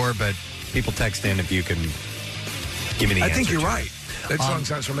 100% sure, but people text in if you can give me the answer. I think you're to right. it. That song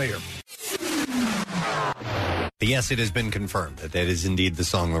sounds familiar. Yes, it has been confirmed that is indeed the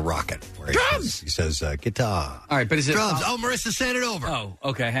song The Rocket. Where he says guitar. All right, but is it drums? Oh, Marissa sent it over. Oh,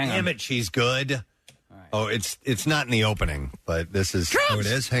 okay, hang on. Damn it, she's good. Right. Oh, it's not in the opening, but this is. Drums! Oh, it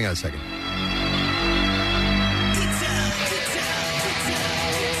is? Hang on a second. Okay.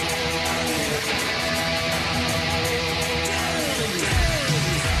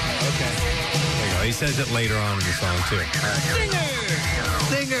 There you go. He says it later on in the song, too.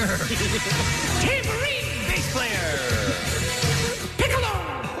 Singer! Tambourine bass player. Piccolo.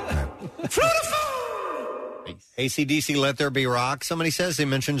 Flutophone. AC/DC, Let There Be Rock. Somebody says they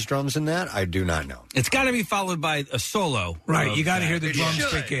mentions drums in that. I do not know. It's got to be followed by a solo. Right, you got to hear the It drums should.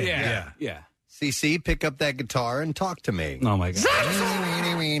 kick in. Yeah. CC, pick up that guitar and talk to me. Oh, my God.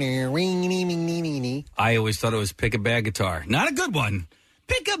 I always thought it was pick a bad guitar. Not a good one.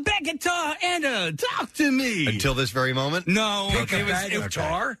 Pick a bad guitar and talk to me. Until this very moment? No. Pick a bad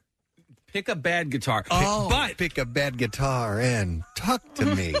guitar? Pick a bad guitar. But pick a bad guitar and talk to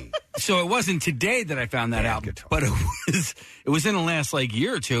me. So it wasn't today that I found that out, but it was in the last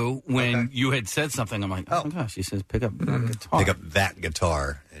year or two when you had said something. I'm like, oh my gosh, he says pick up that guitar. Pick up that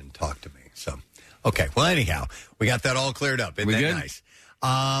guitar and talk to me. So, okay. Well, anyhow, we got that all cleared up. Isn't We that good? nice?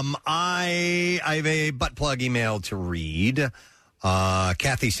 I have a butt plug email to read.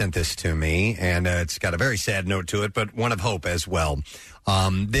 Kathy sent this to me, and it's got a very sad note to it, but one of hope as well.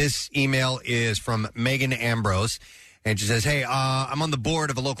 This email is from Megan Ambrose, and she says, hey, I'm on the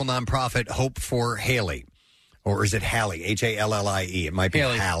board of a local nonprofit, Hope for Hallie. Or is it Hallie? Hallie. It might be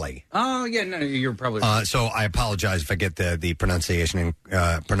Hallie. Oh, yeah, no, you're probably... So I apologize if I get the pronunciation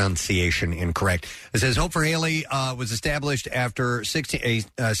incorrect. It says, Hope for Hallie was established after a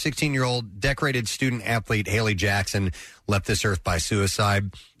 16-year-old decorated student athlete, Hallie Jackson, left this earth by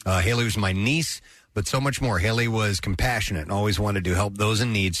suicide. Hallie was my niece, but so much more. Hallie was compassionate and always wanted to help those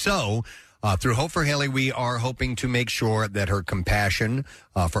in need. So... through Hope for Hallie, we are hoping to make sure that her compassion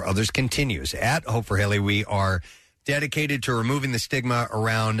for others continues. At Hope for Hallie, we are dedicated to removing the stigma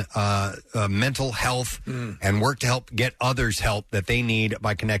around mental health and work to help get others help that they need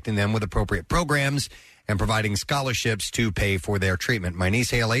by connecting them with appropriate programs and providing scholarships to pay for their treatment. My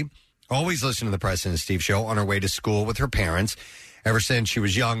niece Haley always listened to the Preston and Steve show on her way to school with her parents ever since she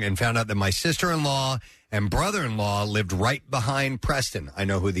was young, and found out that my sister-in-law and brother-in-law lived right behind Preston. I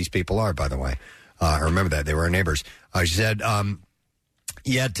know who these people are, by the way. I remember that. They were our neighbors. She said,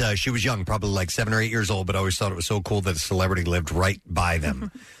 yet she was young, probably like 7 or 8 years old, but always thought it was so cool that a celebrity lived right by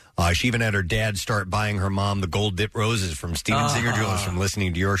them. She even had her dad start buying her mom the gold dip roses from Steven Singer Jewelers from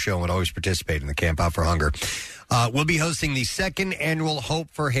listening to your show, and would always participate in the Camp Out for Hunger. We'll be hosting the second annual Hope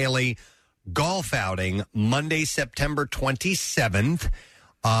for Haley golf outing Monday, September 27th.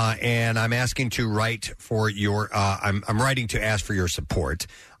 And I'm asking to write for your, I'm writing to ask for your support.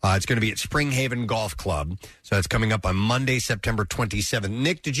 It's going to be at Spring Haven Golf Club. So that's coming up on Monday, September 27th.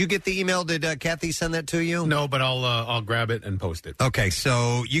 Nick, did you get the email? Did Kathy send that to you? No, but I'll grab it and post it. Okay,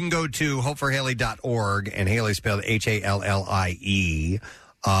 so you can go to hopeforhaley.org, and Haley spelled Hallie.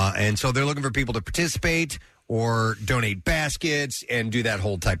 And so they're looking for people to participate or donate baskets and do that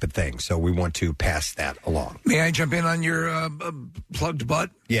whole type of thing. So we want to pass that along. May I jump in on your plugged butt?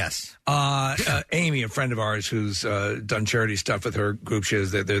 Yes. Amy, a friend of ours who's done charity stuff with her group, she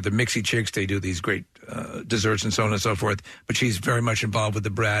has the Mixie Chicks. They do these great desserts and so on and so forth. But she's very much involved with the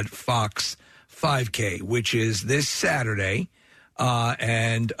Brad Fox 5K, which is this Saturday.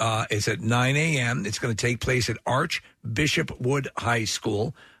 And it's at 9 a.m. It's going to take place at Archbishop Wood High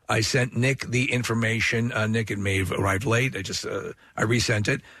School. I sent Nick the information. Nick, it may have arrived late. I resent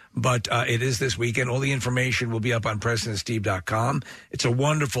it. But it is this weekend. All the information will be up on PrestonandSteve.com. It's a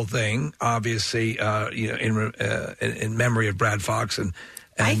wonderful thing, obviously, in memory of Brad Fox. And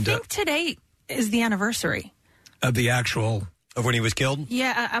I think today is the anniversary of the actual... Of when he was killed?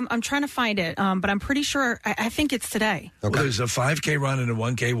 Yeah, I'm trying to find it, but I'm pretty sure, I think it's today. Okay. Well, there's a 5K run and a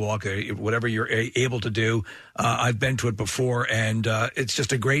 1K walk, whatever you're able to do. I've been to it before, and it's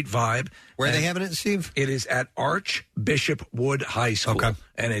just a great vibe. Where are they having it, Steve? It is at Archbishop Wood High School. Okay.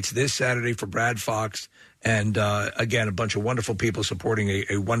 And it's this Saturday for Brad Fox. And, again, a bunch of wonderful people supporting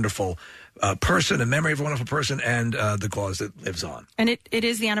a wonderful person, a memory of a wonderful person, and the cause that lives on. And it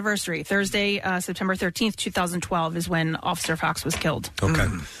is the anniversary. Thursday, September 13th, 2012 is when Officer Fox was killed. Okay.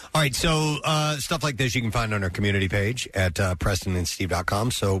 All right, so stuff like this you can find on our community page at PrestonandSteve.com.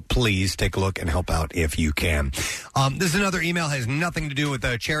 So please take a look and help out if you can. This is another email, has nothing to do with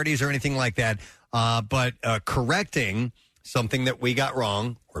charities or anything like that, but correcting something that we got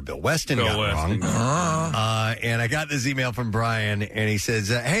wrong, or Bill Weston got wrong. And I got this email from Brian, and he says,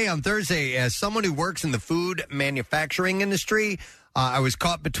 hey, on Thursday, as someone who works in the food manufacturing industry, I was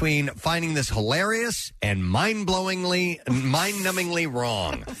caught between finding this hilarious and mind-numbingly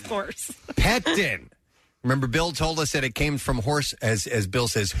wrong. Of course. Pectin. Remember, Bill told us that it came from horse, as Bill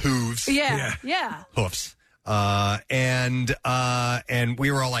says, hooves. Yeah. Hoofs. And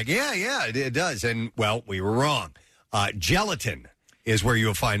we were all like, yeah, it does. And, well, we were wrong. Gelatin is where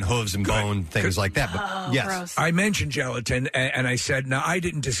you'll find hooves and bone, things like that. But yes, gross. I mentioned gelatin, and I said, now I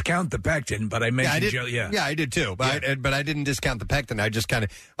didn't discount the pectin, but I mentioned gelatin. Yeah, I did too. But I didn't discount the pectin. I just I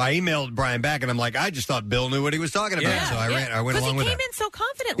emailed Brian back, and I'm like, I just thought Bill knew what he was talking about, so I went along with it. Because he came in so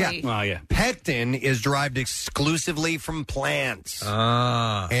confidently. Yeah. Pectin is derived exclusively from plants.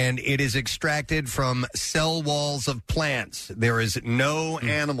 And it is extracted from cell walls of plants. There is no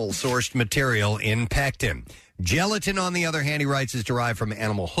animal-sourced material in pectin. Gelatin, on the other hand, he writes, is derived from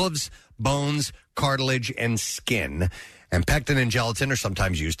animal hooves, bones, cartilage, and skin. And pectin and gelatin are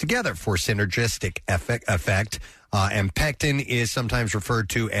sometimes used together for synergistic effect. And pectin is sometimes referred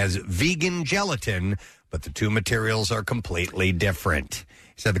to as vegan gelatin, but the two materials are completely different.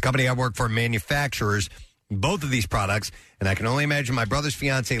 He said the company I work for manufactures both of these products, and I can only imagine my brother's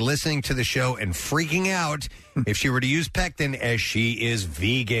fiance listening to the show and freaking out if she were to use pectin, as she is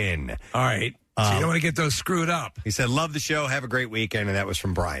vegan. All right. So you don't want to get those screwed up. He said, love the show, have a great weekend, and that was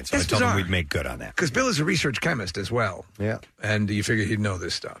from Brian. So I told him we'd make good on that. Because Bill is a research chemist as well. Yeah. And you figure he'd know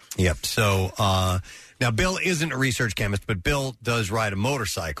this stuff. Yep. So now Bill isn't a research chemist, but Bill does ride a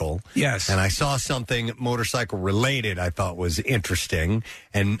motorcycle. Yes. And I saw something motorcycle related I thought was interesting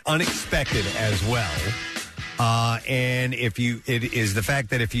and unexpected as well. And it is the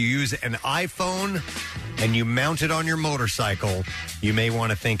fact that if you use an iPhone and you mount it on your motorcycle, you may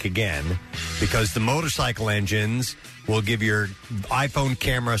want to think again, because the motorcycle engines will give your iPhone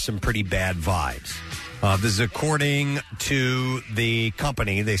camera some pretty bad vibes. This is according to the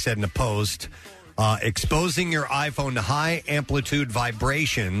company. They said in a post, exposing your iPhone to high amplitude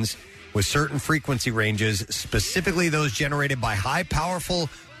vibrations with certain frequency ranges, specifically those generated by high powerful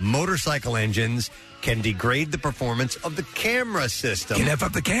motorcycle engines, can degrade the performance of the camera system. Can F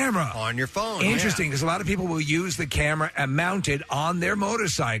up the camera on your phone. Interesting, because a lot of people will use the camera mounted on their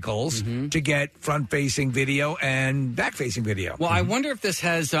motorcycles to get front-facing video and back-facing video. Well, I wonder if this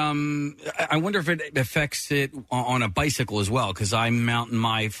has. I wonder if it affects it on a bicycle as well, because I'm mounting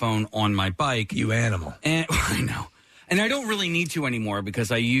my phone on my bike. You animal! And I know, and I don't really need to anymore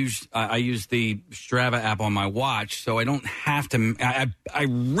because I use the Strava app on my watch, so I don't have to. I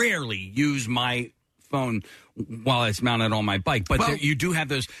rarely use my phone while it's mounted on my bike, but you do have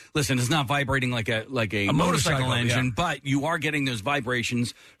those. Listen, it's not vibrating like a motorcycle engine, but you are getting those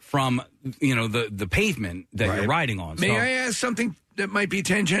vibrations from the pavement that you're riding on. May I ask something that might be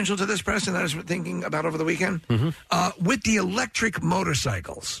tangential to this, Preston, that I was thinking about over the weekend? With the electric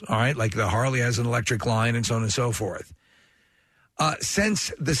motorcycles, all right, like the Harley has an electric line and so on and so forth.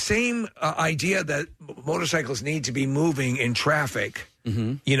 Since the same idea that motorcycles need to be moving in traffic,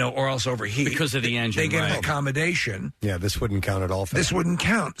 or else overheat because of the engine, they get an accommodation. Yeah, this wouldn't count at all. For this that. wouldn't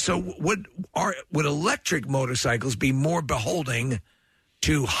count. So would electric motorcycles be more beholden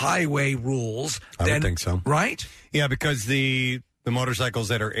to highway rules? I would think so. Right? Yeah, because the motorcycles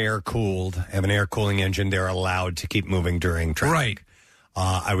that are air cooled have an air cooling engine. They're allowed to keep moving during traffic. Right.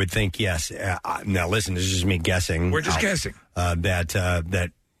 I would think yes. Now listen, this is just me guessing. We're just guessing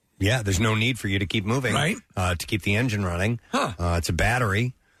that. Yeah, there's no need for you to keep moving, right? To keep the engine running. It's a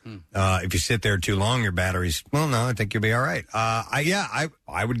battery. If you sit there too long, your battery's, I think you'll be all right.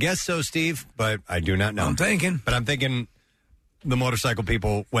 I would guess so, Steve, but I do not know. I'm thinking the motorcycle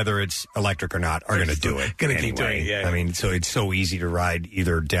people, whether it's electric or not, are going to do it. Going to anyway. keep doing it, yeah. I mean, so it's so easy to ride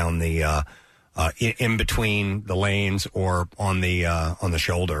either down the, in between the lanes or on the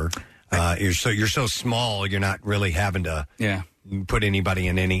shoulder. You're so small, you're not really having to put anybody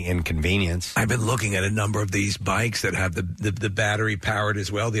in any inconvenience. I've been looking at a number of these bikes that have the battery powered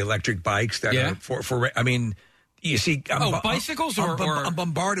as well, the electric bikes that are for I mean, you see, bicycles I'm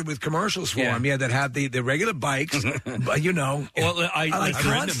bombarded with commercials for them. Yeah, that have the regular bikes. But Well, I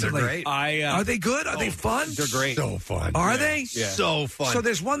constantly. They're great. Are they good? Are they fun? They're great. So fun. Are they? Yeah. So fun. So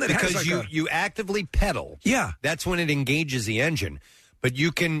there's one that because has like you actively pedal. Yeah, that's when it engages the engine. But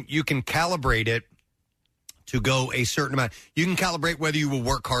you can calibrate it to go a certain amount. You can calibrate whether you will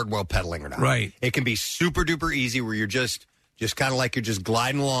work hard while pedaling or not. Right. It can be super duper easy where you're just kind of like you're just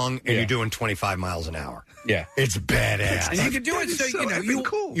gliding along and you're doing 25 miles an hour. Yeah. It's badass. And you can do it so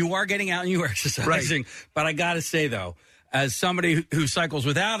you are getting out and you are exercising. Right. But I got to say, though, as somebody who cycles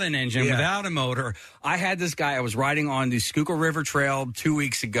without an engine, without a motor, I had this guy, I was riding on the Schuylkill River Trail 2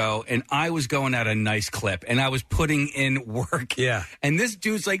 weeks ago, and I was going at a nice clip, and I was putting in work. Yeah. And this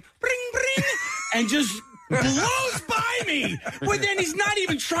dude's like, bring, bring, and just blows by me. But then he's not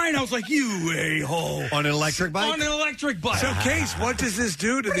even trying. I was like, you a-hole. On an electric bike? On an electric bike. So, Case, what does this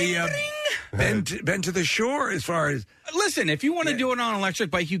do to the bend to the shore as far as... Listen, if you want to do it on an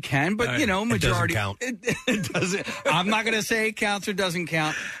electric bike, you can, but, majority... It doesn't count. It doesn't. I'm not going to say it counts or doesn't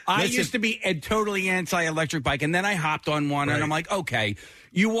count. I used to be a totally anti-electric bike, and then I hopped on one, and I'm like, okay,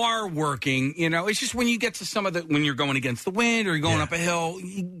 you are working. It's just when you get to some of the... When you're going against the wind or you're going up a hill,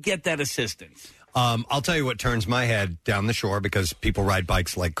 you get that assistance. I'll tell you what turns my head down the shore, because people ride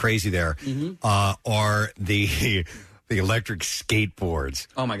bikes like crazy there, are the electric skateboards.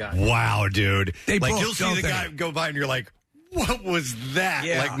 Oh, my God. Wow, dude. You'll see the they? guy go by and you're like, what was that?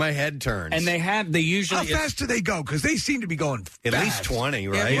 Yeah. Like, my head turns. And they usually... How fast do they go? Because they seem to be going at fast. least 20,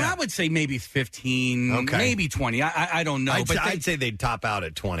 right? Yeah, well, I would say maybe 15, maybe 20. I don't know. I'd say they'd top out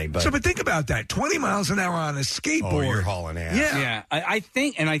at 20. But But think about that. 20 miles an hour on a skateboard. Oh, you're hauling ass. Yeah. I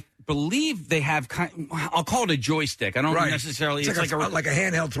think, and I believe they have I'll call it a joystick. I don't necessarily... It's like a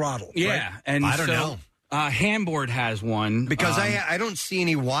handheld throttle. Yeah. Right? And I don't know. Handboard has one. Because I don't see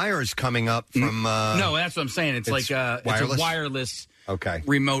any wires coming up from... no, that's what I'm saying. It's like it's a wireless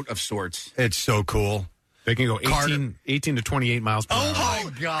remote of sorts. It's so cool. They can go 18 to 28 miles per hour. Oh,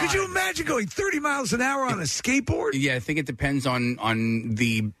 my God. Could you imagine going 30 miles an hour on a skateboard? Yeah, I think it depends on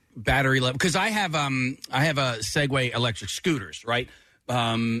the battery level. Because I have a Segway electric scooters, right?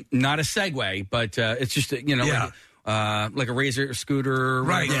 Not a Segway, but it's just, like a Razor scooter.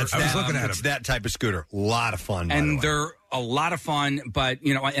 Right, Yeah, I was looking at it's them. that type of scooter. A lot of fun, by the And way. they're a lot of fun, but,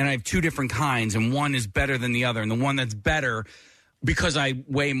 and I have two different kinds, and one is better than the other. And the one that's better, because I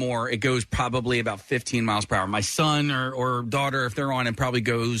weigh more, it goes probably about 15 miles per hour. My son or daughter, if they're on it, probably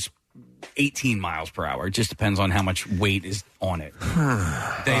goes 18 miles per hour. It just depends on how much weight is on it.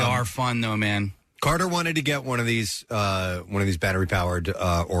 They are fun, though, man. Carter wanted to get one of these battery powered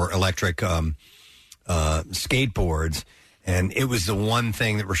or electric skateboards, And it was the one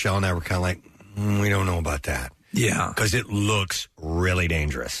thing that Rochelle and I were kind of like, we don't know about that. Yeah. Because it looks really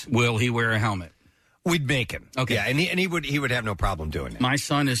dangerous. Will he wear a helmet? We'd make him. Okay. Yeah, and he would have no problem doing that. My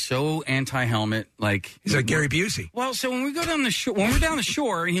son is so anti-helmet, like he's like Gary Busey. Well, so when we go down the shore, when we're down the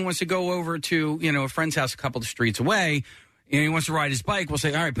shore, and he wants to go over to a friend's house a couple of streets away, and he wants to ride his bike, we'll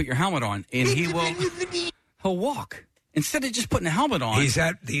say, "All right, put your helmet on," and he'll walk instead of just putting a helmet on. He's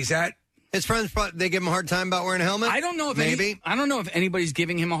at his friends. They give him a hard time about wearing a helmet. I don't know if maybe. I don't know if anybody's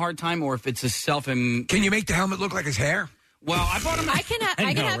giving him a hard time or if it's a self. Can you make the helmet look like his hair? Well, I bought him. I can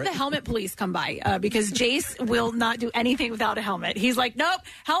have the helmet police come by because Jace will not do anything without a helmet. He's like, nope,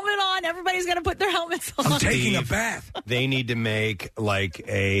 helmet on. Everybody's going to put their helmets on. I'm taking a bath. They need to make like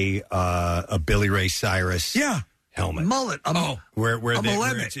a Billy Ray Cyrus helmet. Mullet. Where a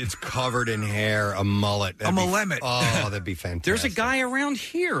mullet. it's covered in hair, a mullet. A mullet. Oh, that'd be fantastic. There's a guy around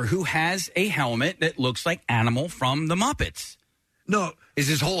here who has a helmet that looks like Animal from the Muppets. No. Is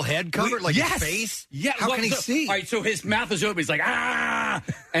his whole head covered? Like yes. his face? Yeah. How can he see? All right, so his mouth is open. He's like, ah!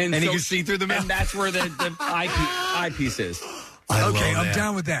 And he can see through the mouth? And that's where the eyepiece is. Okay, I'm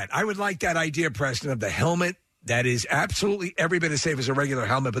down with that. I would like that idea, Preston, of the helmet that is absolutely every bit as safe as a regular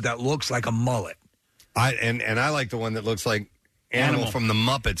helmet, but that looks like a mullet. And I like the one that looks like Animal from the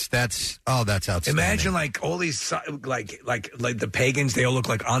Muppets. That's outstanding. Imagine like all these like the pagans. They all look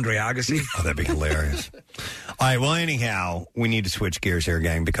like Andre Agassi. Oh, that'd be hilarious. All right. Well, anyhow, we need to switch gears here,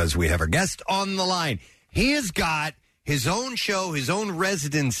 gang, because we have our guest on the line. He has got his own show, his own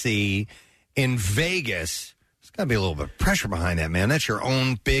residency in Vegas. There's got to be a little bit of pressure behind that, man. That's your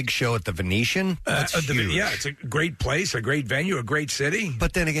own big show at the Venetian. That's huge. Yeah, it's a great place, a great venue, a great city.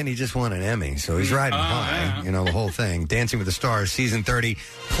 But then again, he just won an Emmy, so he's riding high. Yeah. The whole thing. Dancing with the Stars, season 30.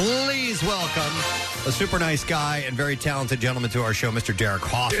 Please welcome a super nice guy and very talented gentleman to our show. Mr. Derek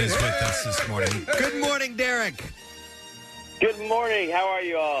Hoff is with us this morning. Good morning, Derek. Good morning. How are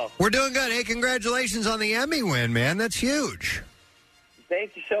you all? We're doing good. Hey, congratulations on the Emmy win, man. That's huge.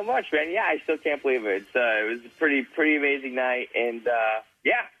 Thank you so much, man. Yeah, I still can't believe it. It was a pretty amazing night, and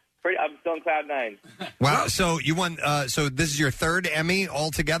I'm still on cloud nine. Wow. So you won. So this is your third Emmy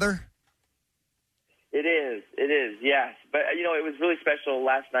altogether? It is, yes. But it was really special.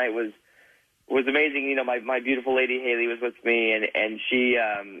 Last night was amazing. My beautiful lady Haley was with me, and she,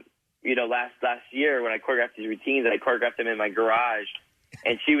 last year when I choreographed these routines, I choreographed them in my garage,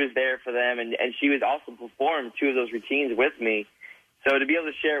 and she was there for them, and she was also performed 2 of those routines with me. So to be able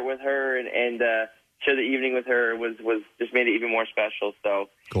to share it with her and share the evening with her was just made it even more special. So,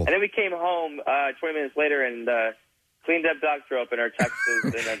 cool. And then we came home 20 minutes later and cleaned up dog throw up in our tuxes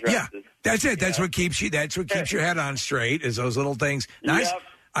and our dresses. Yeah, that's it. That's what keeps you. That's what keeps your head on straight. Is those little things. Now, Yep.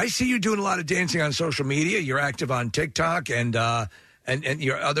 I see you doing a lot of dancing on social media. You're active on TikTok and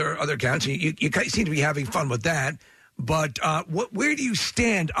your other accounts. You seem to be having fun with that. But where do you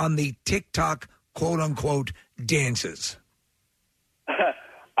stand on the TikTok quote unquote dances?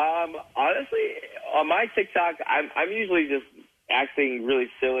 Honestly, on my TikTok, I'm usually just acting really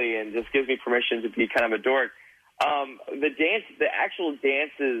silly and just gives me permission to be kind of a dork. The actual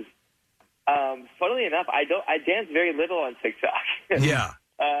dances, funnily enough, I dance very little on TikTok. Yeah.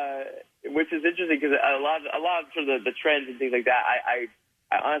 Which is interesting because a lot of sort of the trends and things like that, I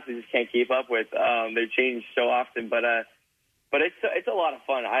honestly just can't keep up with. They change so often, but it's a lot of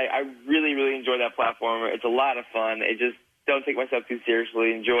fun. I really, really enjoy that platform. It's a lot of fun. It just don't take myself too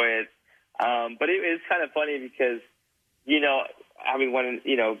seriously. Enjoy it. But it is kind of funny because, having won,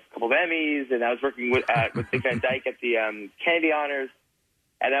 a couple of Emmys, and I was working with Dick Van Dyke at the Kennedy Honors,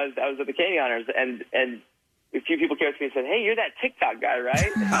 and I was at the Kennedy Honors, and a few people came up to me and said, "Hey, you're that TikTok guy,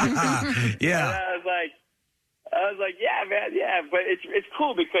 right?" Yeah. And I was like, yeah, man, yeah. But it's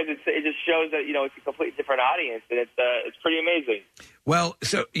cool because it just shows that it's a completely different audience, and it's pretty amazing. Well,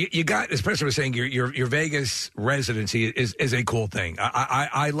 so you got, as Preston was saying, your Vegas residency is a cool thing.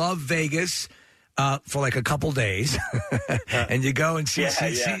 I love Vegas for like a couple days, and you go and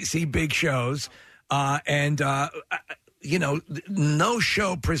see big shows, no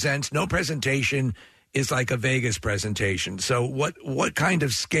show presents, no presentation is like a Vegas presentation. So what kind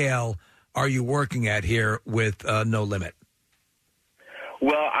of scale are you working at here with No Limit?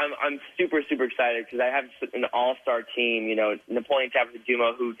 Well, I'm super, super excited because I have an all-star team. Napoleon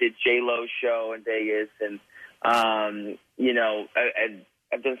Tapadumo, who did J-Lo's show in Vegas, and I've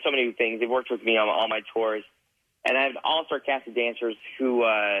done so many things. They've worked with me on all my tours, and I have an all-star cast of dancers who,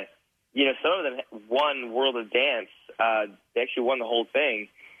 some of them won World of Dance. They actually won the whole thing,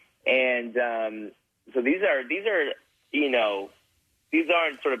 and so these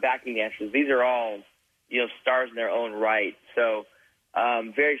aren't sort of backing dancers. These are all stars in their own right. So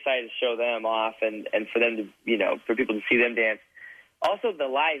Very excited to show them off and for them to, for people to see them dance. Also, the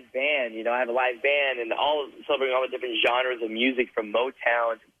live band. I have a live band and celebrating all the different genres of music, from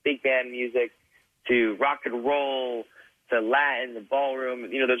Motown to big band music to rock and roll to Latin, the ballroom.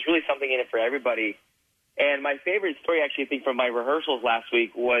 There's really something in it for everybody. And my favorite story, actually, I think, from my rehearsals last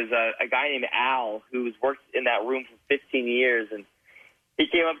week was a guy named Al who's worked in that room for 15 years, and he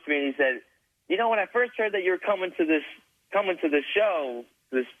came up to me and he said, when I first heard that you were coming to this show,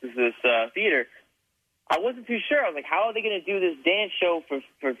 this theater, I wasn't too sure. I was like, how are they going to do this dance show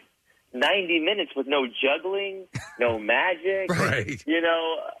for 90 minutes with no juggling, no magic, right?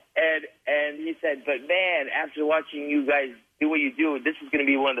 And he said, but man, after watching you guys do what you do, this is going to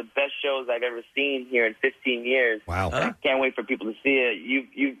be one of the best shows I've ever seen here in 15 years. Wow! I can't wait for people to see it.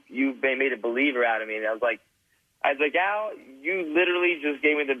 You've made a believer out of me. And I was like, Al, you literally just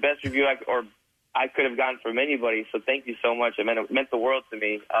gave me the best review I could have gotten from anybody. So thank you so much. It meant the world to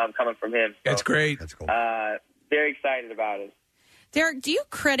me coming from him. So, that's great. That's cool. Very excited about it. Derek, do you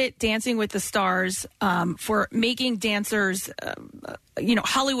credit Dancing with the Stars for making dancers,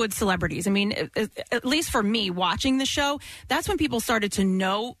 Hollywood celebrities? I mean, at least for me, watching the show, that's when people started to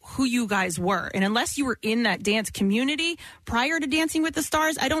know who you guys were. And unless you were in that dance community prior to Dancing with the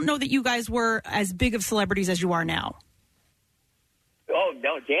Stars, I don't know that you guys were as big of celebrities as you are now. Oh,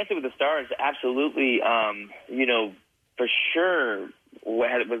 no, Dancing with the Stars, absolutely, for sure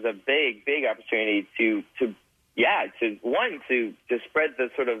was a big, big opportunity to spread the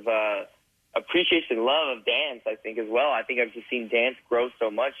sort of appreciation, love of dance, I think, as well. I think I've just seen dance grow so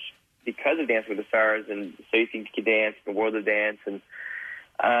much because of Dancing with the Stars and So You Think You Can Dance, the World of Dance, and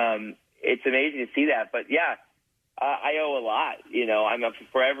it's amazing to see that. But, yeah, I owe a lot. I'm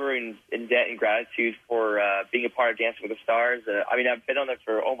forever in debt and gratitude for being a part of Dancing with the Stars. I've been on there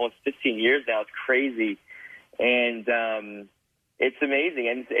for almost 15 years now. It's crazy. And it's amazing,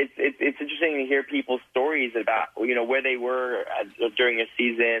 and it's interesting to hear people's stories about where they were during a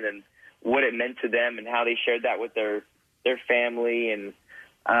season and what it meant to them, and how they shared that with their family, and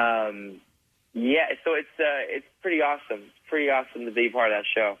so it's pretty awesome. It's pretty awesome to be part of that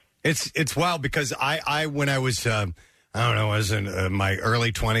show. It's wild because I when I was I was in my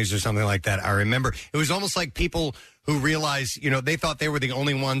early 20s or something like that. I remember it was almost like people who realized, they thought they were the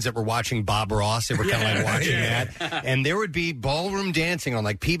only ones that were watching Bob Ross. They were kind of like watching that. And there would be ballroom dancing on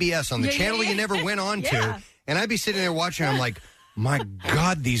like PBS on the channel you never went on to. And I'd be sitting there watching. I'm like, my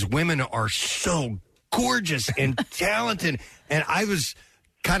God, these women are so gorgeous and talented. And I was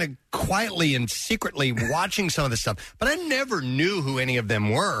kind of quietly and secretly watching some of this stuff. But I never knew who any of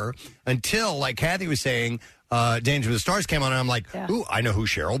them were until, like Kathy was saying, Dancing with the Stars came on, and I'm like, ooh, I know who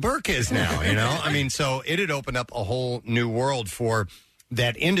Cheryl Burke is now, so it had opened up a whole new world for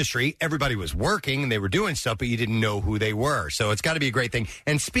that industry. Everybody was working, and they were doing stuff, but you didn't know who they were. So it's got to be a great thing.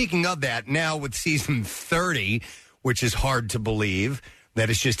 And speaking of that, now with season 30, which is hard to believe that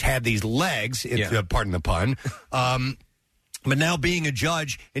it's just had these legs, pardon the pun, but now being a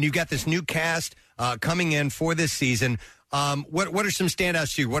judge, and you've got this new cast coming in for this season. What are some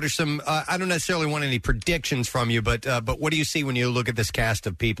standouts to you? What are some? I don't necessarily want any predictions from you, but what do you see when you look at this cast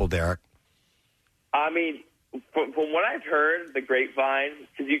of people, Derek? I mean, from what I've heard, the grapevine,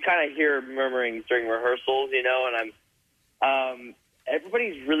 because you kind of hear murmurings during rehearsals, and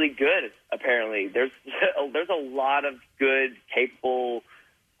everybody's really good. Apparently, there's a lot of good, capable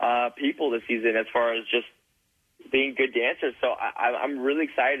people this season as far as just being good dancers. So I'm really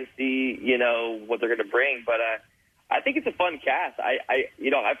excited to see what they're going to bring, but. I think it's a fun cast.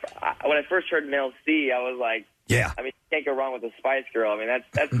 When I first heard Mel C, I was like, yeah. I mean, you can't go wrong with the Spice Girl. I mean,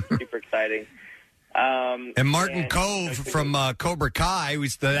 that's super exciting. And Martin Cove from Cobra Kai,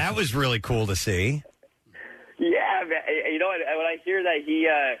 that was really cool to see. Yeah, man. When I hear that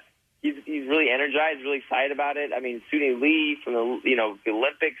he's really energized, really excited about it. I mean, Suni Lee from the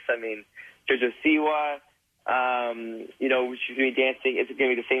Olympics. I mean, Jojo Siwa. She's going to be dancing. It's going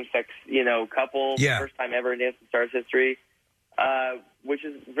to be the same-sex, couple. Yeah. First time ever in Dancing Stars history, which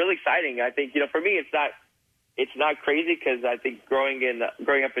is really exciting. I think, for me, it's not crazy because I think growing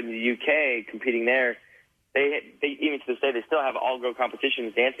up in the UK, competing there, they even to this day they still have all-girl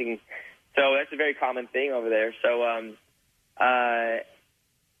competitions dancing. So that's a very common thing over there. So I'm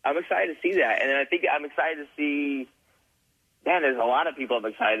excited to see that, and I think I'm excited to see. Man, there's a lot of people I'm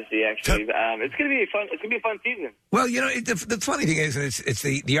excited to see. Actually, it's going to be fun. It's going to be a fun season. Well, the funny thing is, and it's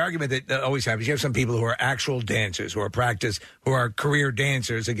the argument that always happens. You have some people who are actual dancers, who are career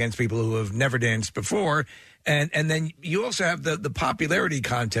dancers against people who have never danced before, and then you also have the popularity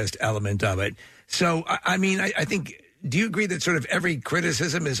contest element of it. So, I think, do you agree that sort of every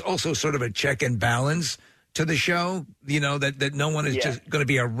criticism is also sort of a check and balance to the show? That no one is just going to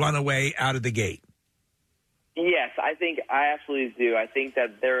be a runaway out of the gate. Yes, I absolutely do. I think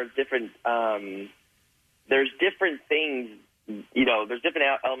that there are different there's different things, there's different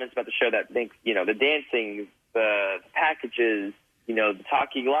elements about the show that make, the dancing, the packages, the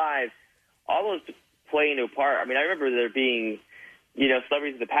talking live, all those play into a part. I mean, I remember there being,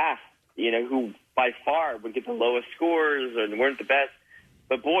 celebrities in the past, who by far would get the lowest scores and weren't the best.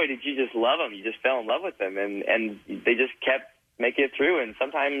 But boy, did you just love them. You just fell in love with them. And they just kept making it through. And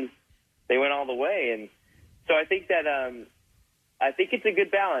sometimes they went all the way. And so I think that I think it's a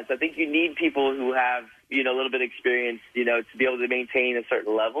good balance. I think you need people who have, a little bit of experience, to be able to maintain a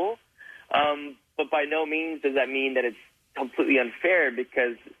certain level. But by no means does that mean that it's completely unfair,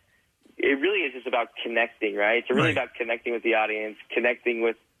 because it really is just about connecting, right? It's really about connecting with the audience, connecting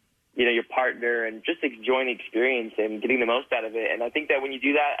with, your partner, and just enjoying the experience and getting the most out of it. And I think that when you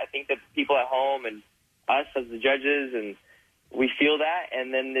do that, I think that people at home and us as the judges, and we feel that,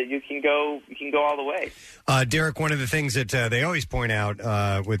 and then you can go all the way. Derek, one of the things that they always point out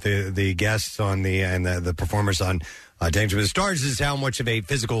with the guests on the performers on Dancing with the Stars is how much of a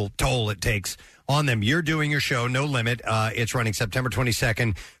physical toll it takes on them. You're doing your show, No Limit. It's running September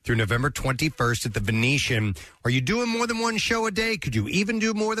 22nd through November 21st at the Venetian. Are you doing more than one show a day? Could you even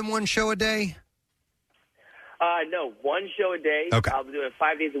do more than one show a day? No, one show a day. Okay. I'll be doing it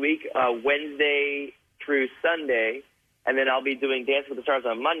 5 days a week, Wednesday through Sunday, and then I'll be doing Dance with the Stars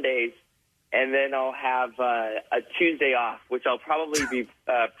on Mondays, and then I'll have a Tuesday off, which I'll probably be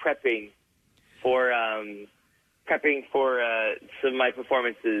prepping for some of my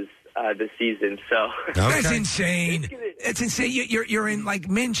performances this season. So That's insane. It's insane. You're in like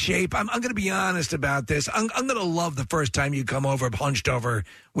mint shape. I'm going to be honest about this. I'm going to love the first time you come over, hunched over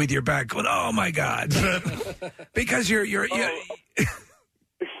with your back, going, "Oh my God," because you're.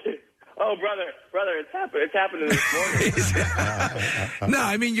 Oh, brother, it's happening this morning. No,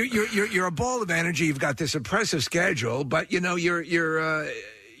 I mean you're a ball of energy. You've got this impressive schedule, but you're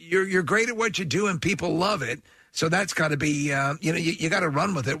great at what you do, and people love it. So that's got to be you got to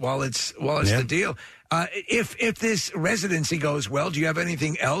run with it while it's the deal. If this residency goes well, do you have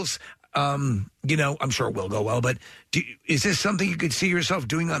anything else? I'm sure it will go well, but is this something you could see yourself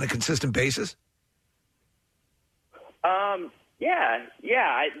doing on a consistent basis? Yeah.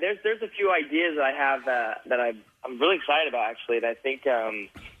 There's a few ideas that I have that I'm really excited about, actually. And I think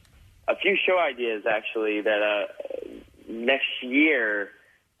a few show ideas, actually, that next year.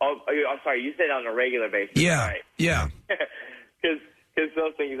 Oh, I'm sorry. You said on a regular basis. Yeah. Right? Yeah. Because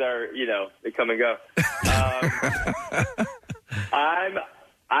those things are, they come and go.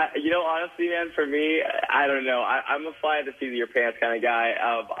 Honestly, man, for me, I don't know. I'm a fly at the seat of your pants kind of guy.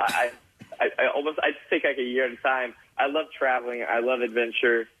 I take like a year at a time. I love traveling. I love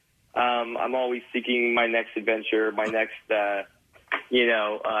adventure. I'm always seeking my next adventure, my next, I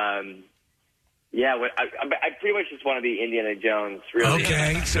pretty much just want to be Indiana Jones, really.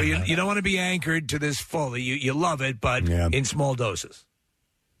 Okay, so you don't want to be anchored to this fully. You love it, but in small doses.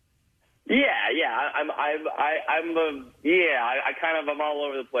 Yeah. I'm all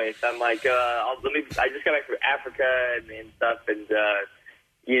over the place. I'm like, I just got back from Africa and stuff, and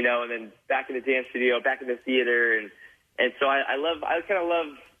and then back in the dance studio, back in the theater, and so I kind of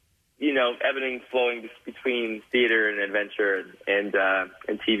love, ebbing and flowing between theater and adventure and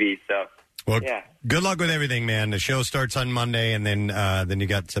TV. So. Well, good luck with everything, man. The show starts on Monday, and then you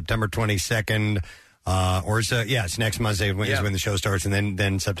got September 22nd, it's next Monday is when the show starts, and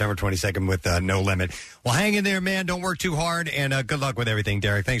then September 22nd with No Limit. Well, hang in there, man. Don't work too hard, and good luck with everything,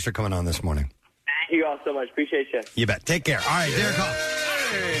 Derek. Thanks for coming on this morning. Thank you all so much. Appreciate you. You bet. Take care. All right, Derek Hall.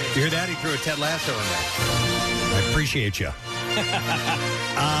 You hear that? He threw a Ted Lasso in there. I appreciate you.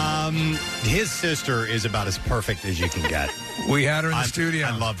 His sister is about as perfect as you can get. We had her in the studio.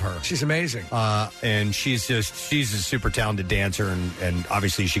 I love her. She's amazing. And she's a super talented dancer, and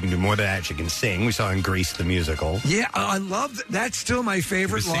obviously she can do more than that. She can sing. We saw her in Grease the musical. Yeah, I love that. That's still my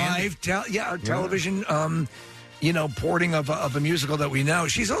favorite live television porting of a musical that we know.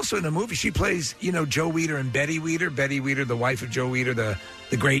 She's also in a movie. She plays, Joe Weider and Betty Weider. Betty Weider, the wife of Joe Weider,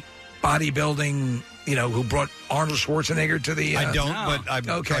 the great bodybuilding, who brought Arnold Schwarzenegger to the. I don't, but I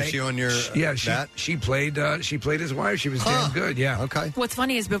caught you on your. She played his wife. She was damn good. Yeah. Okay. What's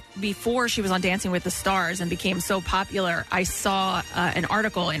funny is before she was on Dancing with the Stars and became so popular, I saw an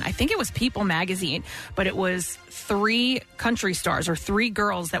article in, I think it was People magazine, but it was 3 country stars or 3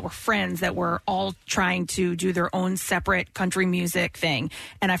 girls that were friends that were all trying to do their own separate country music thing,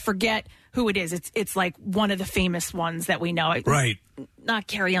 and I forget who it is. It's like one of the famous ones that we know. Right. not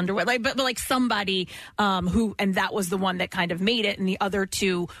Carrie Underwood, but like somebody who, and that was the one that kind of made it, and the other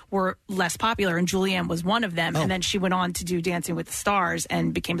two were less popular, and Julianne was one of them, and then she went on to do Dancing with the Stars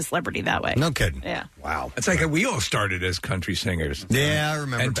and became a celebrity that way. No kidding. Yeah. Wow. It's like we all started as country singers. Yeah, I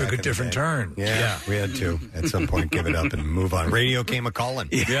remember. And back took a in the different day. turn. Yeah, we had to at some point give it up and move on. Radio came a calling.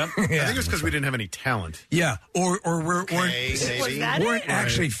 Yeah. I think it was because we didn't have any talent. Yeah, or weren't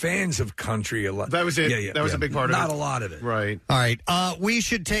actually Right. fans of country a lot. That was it. Yeah, That was a big part of it. Not a lot of it. Right. All right. We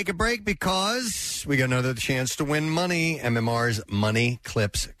should take a break because we got another chance to win money. MMR's Money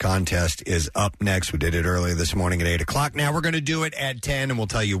Clips contest is up next. We did it earlier this morning at 8 o'clock. Now we're going to do it at 10, and we'll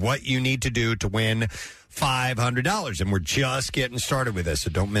tell you what you need to do to win $500. And we're just getting started with this, so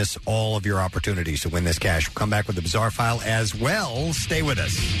don't miss all of your opportunities to win this cash. We'll come back with the Bizarre File as well. Stay with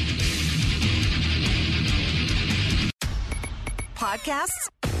us. Podcasts?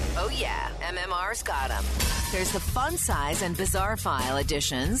 Oh, yeah. MMR's got them. There's the fun size and bizarre file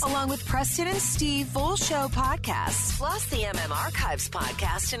editions, along with Preston and Steve full show podcasts, plus the MM Archives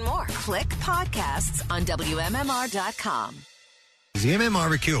podcast and more. Click podcasts on WMMR.com. Is the MM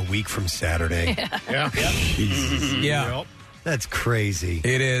barbecue a week from Saturday? Yeah. Jesus. Yeah. That's crazy.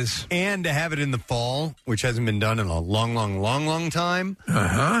 It is. And to have it in the fall, which hasn't been done in a long time,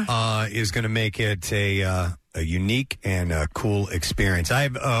 is going to make it a unique and cool experience.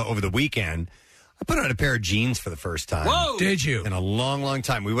 I've over the weekend, I put on a pair of jeans for the first time. Whoa! Did you? In a long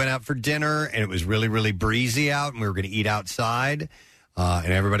time. We went out for dinner, and it was really, really breezy out, and we were going to eat outside,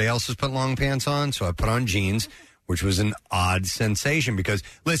 and everybody else was putting long pants on, so I put on jeans, which was an odd sensation because,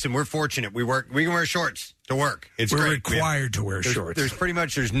 listen, we're fortunate. We can wear shorts to work. It's We're great. required to wear there's,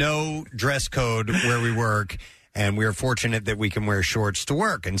 shorts. There's no dress code where we work, and we're fortunate that we can wear shorts to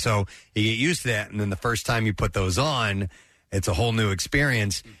work. And so you get used to that, and then the first time you put those on, it's a whole new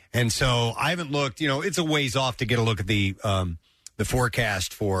experience. And so I haven't looked, it's a ways off to get a look at the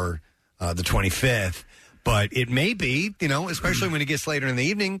forecast for the 25th, but it may be, especially when it gets later in the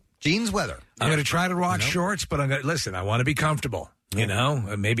evening, jeans weather. I'm going to try to rock shorts, but I'm going to listen. I want to be comfortable.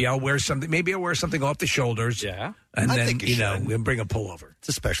 Maybe I'll wear something. Maybe I'll wear something off the shoulders. Yeah, and I then think you should. we'll bring a pullover. It's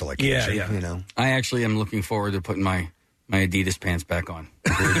a special occasion. Yeah. I actually am looking forward to putting my Adidas pants back on.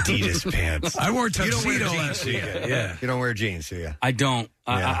 Adidas pants. I wore You don't wear tuxedo jeans, last do you? weekend. Yeah. You don't wear jeans, do you? I don't.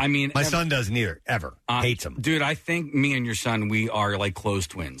 Yeah. I mean, my son doesn't either. Ever hates them. Dude, I think me and your son, we are like close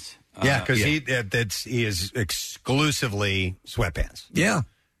twins. Yeah, because he is exclusively sweatpants. Yeah.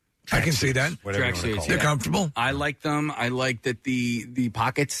 I can see that. Whatever you wanna call They're it. comfortable. I like them. I like that the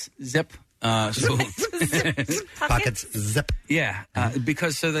pockets zip. So pockets zip. Yeah,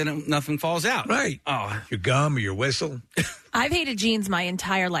 because so that nothing falls out. Right. Oh, your gum or your whistle. I've hated jeans my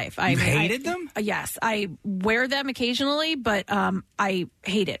entire life. I hated them? Yes, I wear them occasionally, but I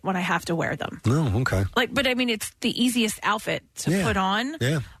hate it when I have to wear them. Oh, okay. But I mean, it's the easiest outfit to put on.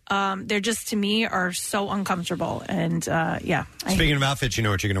 Yeah. They're just, to me, are so uncomfortable. And Speaking of outfits, you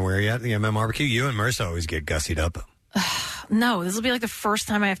know what you're going to wear yet? The MM barbecue. You and Marissa always get gussied up. No, this will be like the first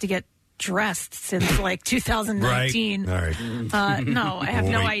time I have to get dressed since like 2019. Right. All right. No, I have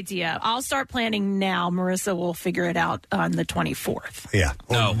no Boy. idea. I'll start planning now. Marissa will figure it out on the 24th. Yeah.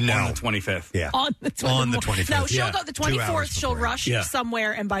 No, on the 25th. Yeah. On the 24th. On the 25th. No, she'll Yeah. go the 2 hours 24th. She'll before. rush Yeah.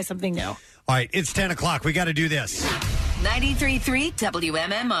 somewhere and buy something new. All right. It's 10 o'clock. We got to do this. 93.3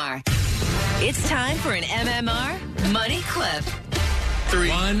 WMMR. It's time for an MMR Money Clip. 3.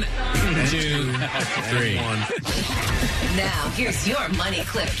 1, 2, 3. Now, here's your Money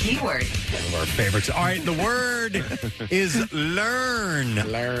Clip keyword. One of our favorites. All right. The word is learn.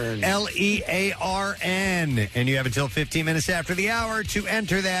 Learn. Learn. And you have until 15 minutes after the hour to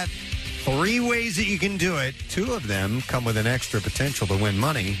enter that. 3 ways that you can do it. 2 of them come with an extra potential to win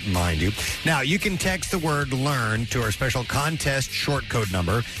money, mind you. Now, you can text the word learn to our special contest short code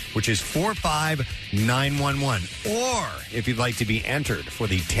number, which is 45911. Or if you'd like to be entered for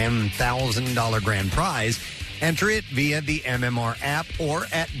the $10,000 grand prize, enter it via the MMR app or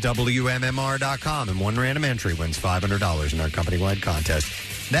at WMMR.com. And one random entry wins $500 in our company-wide contest.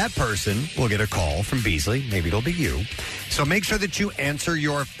 That person will get a call from Beasley. Maybe it'll be you. So make sure that you answer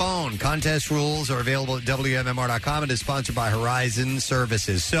your phone. Contest rules are available at WMMR.com and is sponsored by Horizon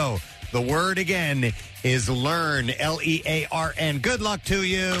Services. So the word again is learn. Learn. Good luck to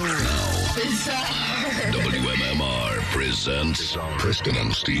you. WMMR presents Preston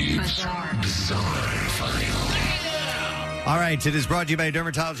and Steve's Bizarre File. All right, it is brought to you by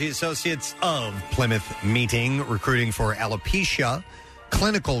Dermatology Associates of Plymouth Meeting, recruiting for alopecia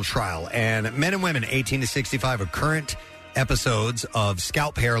clinical trial. And men and women 18 to 65 of current episodes of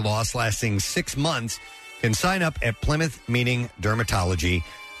scalp hair loss lasting 6 months can sign up at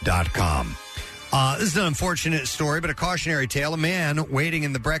PlymouthMeetingDermatology.com. This is an unfortunate story, but a cautionary tale. A man waiting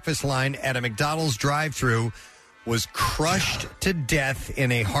in the breakfast line at a McDonald's drive-thru was crushed to death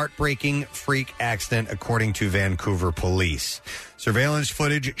in a heartbreaking freak accident, according to Vancouver police. Surveillance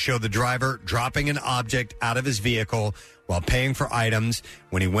footage showed the driver dropping an object out of his vehicle while paying for items.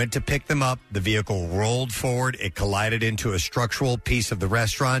 When he went to pick them up, the vehicle rolled forward. It collided into a structural piece of the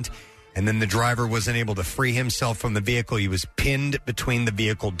restaurant, and then the driver wasn't able to free himself from the vehicle. He was pinned between the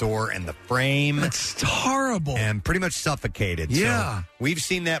vehicle door and the frame. That's horrible. And pretty much suffocated. Yeah. So we've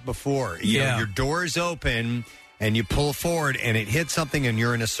seen that before. You know, your door is open, and you pull forward, and it hits something, and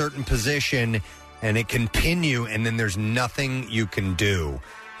you're in a certain position, and it can pin you, and then there's nothing you can do.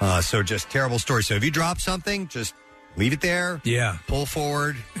 So just terrible story. So if you drop something, just leave it there. Yeah. Pull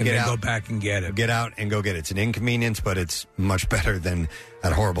forward. And get then out, go back and get it. Get out and go get it. It's an inconvenience, but it's much better than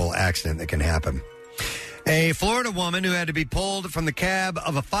that horrible accident that can happen. A Florida woman who had to be pulled from the cab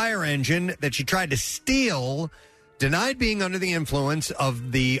of a fire engine that she tried to steal denied being under the influence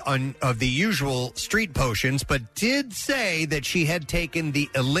of the usual street potions, but did say that she had taken the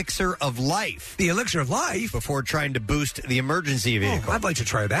elixir of life. The elixir of life? Before trying to boost the emergency vehicle. Oh, I'd like to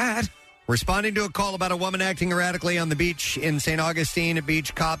try that. Responding to a call about a woman acting erratically on the beach in St. Augustine,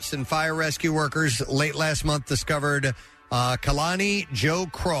 beach cops and fire rescue workers late last month discovered Kalani Joe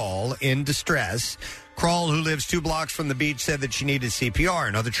Kroll in distress. Kroll, who lives 2 blocks from the beach, said that she needed CPR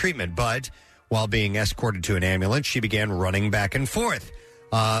and other treatment, but while being escorted to an ambulance, she began running back and forth.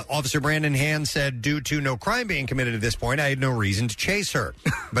 Officer Brandon Hand said, due to no crime being committed at this point, I had no reason to chase her.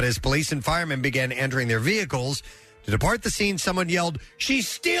 But as police and firemen began entering their vehicles to depart the scene, someone yelled, "She's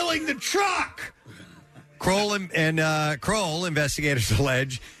stealing the truck!" Kroll Kroll, investigators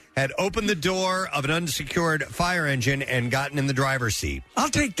allege, had opened the door of an unsecured fire engine and gotten in the driver's seat. I'll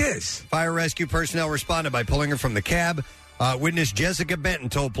take this. Fire rescue personnel responded by pulling her from the cab. Witness Jessica Benton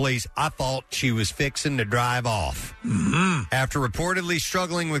told police, "I thought she was fixing to drive off." Mm-hmm. After reportedly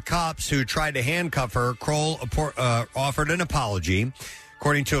struggling with cops who tried to handcuff her, Kroll offered an apology.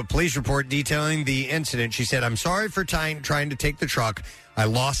 According to a police report detailing the incident, she said, "I'm sorry for trying to take the truck. I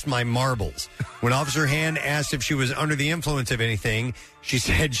lost my marbles." When Officer Hand asked if she was under the influence of anything, she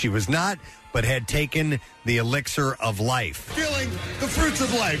said she was not, but had taken the elixir of life. Feeling the fruits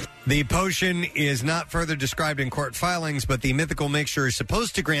of life. The potion is not further described in court filings, but the mythical mixture is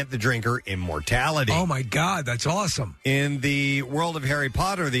supposed to grant the drinker immortality. Oh, my God, that's awesome. In the world of Harry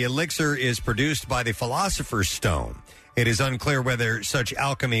Potter, the elixir is produced by the Philosopher's Stone. It is unclear whether such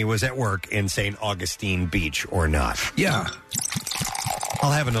alchemy was at work in St. Augustine Beach or not. Yeah.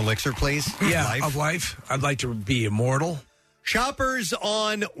 I'll have an elixir, please. Yeah, of life. I'd like to be immortal. Shoppers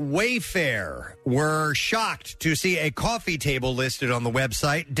on Wayfair were shocked to see a coffee table listed on the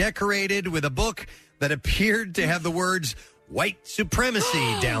website decorated with a book that appeared to have the words "white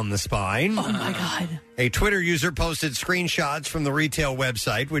supremacy" down the spine. Oh, my God. A Twitter user posted screenshots from the retail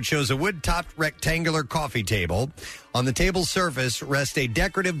website, which shows a wood-topped rectangular coffee table. On the table's surface rests a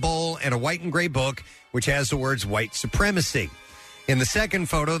decorative bowl and a white and gray book, which has the words "white supremacy." In the second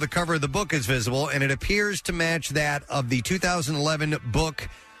photo, the cover of the book is visible, and it appears to match that of the 2011 book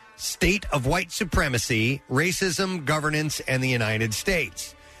State of White Supremacy, Racism, Governance, and the United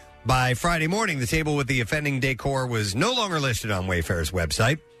States. By Friday morning, the table with the offending decor was no longer listed on Wayfair's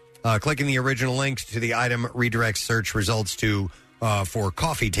website. Clicking the original link to the item redirects search results to for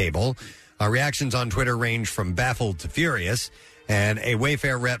coffee table. Reactions on Twitter range from baffled to furious, and a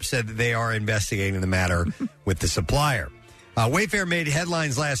Wayfair rep said that they are investigating the matter with the supplier. Wayfair made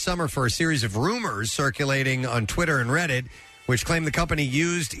headlines last summer for a series of rumors circulating on Twitter and Reddit, which claimed the company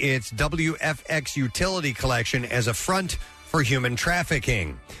used its WFX utility collection as a front for human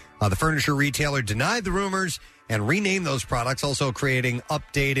trafficking. The furniture retailer denied the rumors and renamed those products, also creating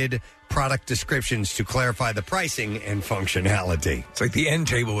updated product descriptions to clarify the pricing and functionality. It's like the end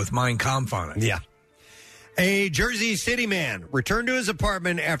table with Mein Kampf on it. Yeah. A Jersey City man returned to his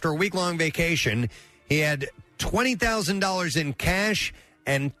apartment after a week-long vacation. He had $20,000 in cash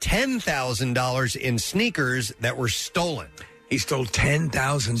and $10,000 in sneakers that were stolen. He stole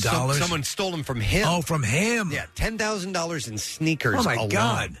 $10,000? Someone stole them from him. Oh, from him? Yeah, $10,000 in sneakers Oh, my alone.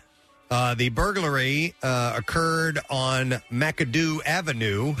 God. The burglary occurred on McAdoo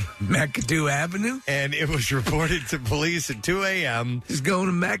Avenue. McAdoo Avenue? And it was reported to police at 2 a.m. He's going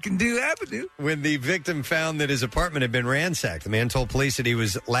to McAdoo Avenue. When the victim found that his apartment had been ransacked. The man told police that he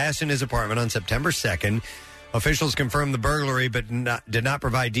was last in his apartment on September 2nd. Officials confirmed the burglary but did not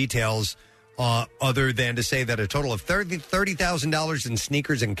provide details other than to say that a total of $30,000 in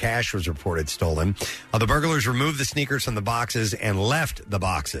sneakers and cash was reported stolen. The burglars removed the sneakers from the boxes and left the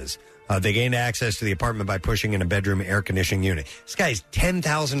boxes. They gained access to the apartment by pushing in a bedroom air conditioning unit. This guy's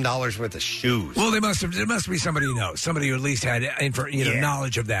 $10,000 worth of shoes. Well, there must be somebody who knows. Somebody who at least had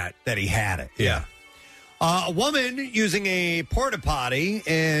knowledge of that. That he had it. Yeah. A woman using a porta potty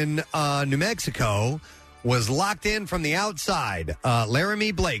in New Mexico was locked in from the outside.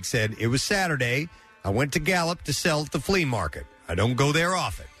 Laramie Blake said, "It was Saturday. I went to Gallup to sell at the flea market. I don't go there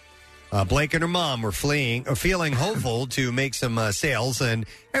often." Blake and her mom were feeling hopeful to make some sales, and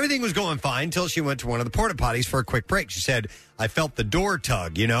everything was going fine until she went to one of the porta potties for a quick break. She said, "I felt the door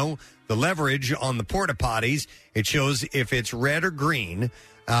tug, the leverage on the porta potties. It shows if it's red or green,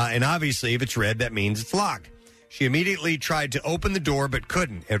 and obviously if it's red, that means it's locked." She immediately tried to open the door but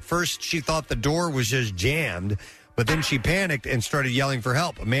couldn't. At first, she thought the door was just jammed, but then she panicked and started yelling for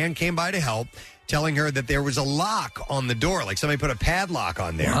help. A man came by to help, telling her that there was a lock on the door, like somebody put a padlock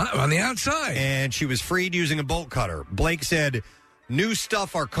on there. On the outside. And she was freed using a bolt cutter. Blake said, "New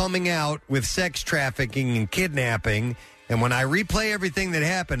stuff are coming out with sex trafficking and kidnapping, and when I replay everything that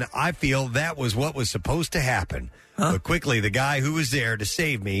happened, I feel that was what was supposed to happen." But quickly, the guy who was there to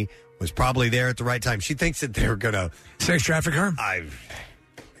save me was probably there at the right time. She thinks that they were going to... sex traffic her? I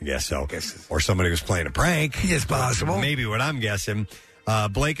guess so. Or somebody was playing a prank. It's possible. Maybe what I'm guessing.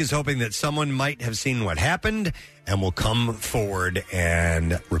 Blake is hoping that someone might have seen what happened and will come forward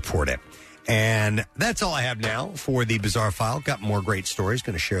and report it. And that's all I have now for the Bizarre File. Got more great stories.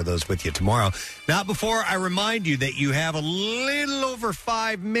 Going to share those with you tomorrow. Not before I remind you that you have a little over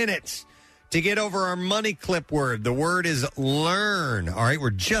 5 minutes to get over our money clip word. The word is learn. All right,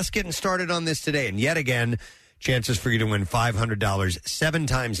 we're just getting started on this today. And yet again, chances for you to win $500 7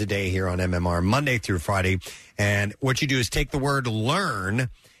 times a day here on MMR, Monday through Friday. And what you do is take the word learn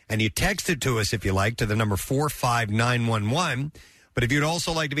and you text it to us, if you like, to the number 45911. But if you'd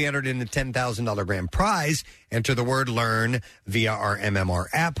also like to be entered in the $10,000 grand prize, enter the word learn via our MMR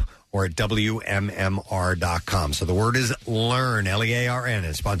app or at WMMR.com. So the word is learn, L-E-A-R-N,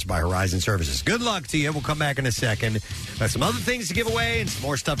 and sponsored by Horizon Services. Good luck to you. We'll come back in a second. Got some other things to give away and some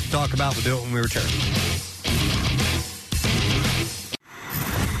more stuff to talk about. We'll do it when we return.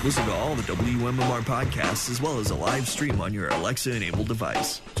 Listen to all the WMMR podcasts as well as a live stream on your Alexa-enabled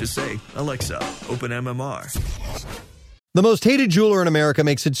device. Just say, "Alexa, open MMR." The most hated jeweler in America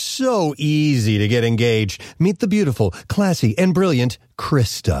makes it so easy to get engaged. Meet the beautiful, classy, and brilliant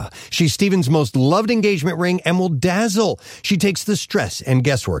Krista. She's Steven's most loved engagement ring and will dazzle. She takes the stress and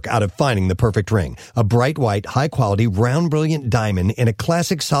guesswork out of finding the perfect ring. A bright white, high-quality, round brilliant diamond in a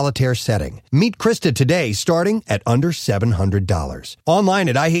classic solitaire setting. Meet Krista today, starting at under $700. Online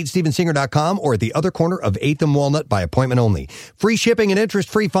at IHateStevenSinger.com or at the other corner of 8th and Walnut by appointment only. Free shipping and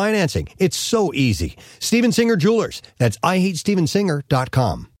interest-free financing. It's so easy. Steven Singer Jewelers. That's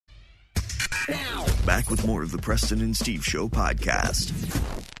IHateStevenSinger.com. Back with more of the Preston and Steve Show podcast.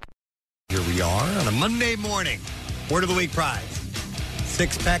 Here we are on a Monday morning. Word of the week prize.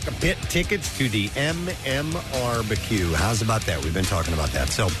 6-pack of pit tickets to the MMRBQ. How's about that? We've been talking about that.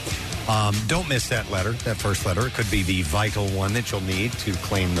 So don't miss that letter, that first letter. It could be the vital one that you'll need to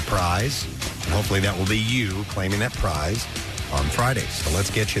claim the prize. And hopefully that will be you claiming that prize on Friday. So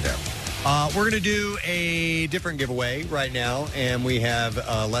let's get you there. We're going to do a different giveaway right now, and we have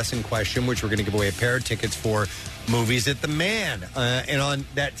a lesson question, which we're going to give away a pair of tickets for Movies at the Man. And on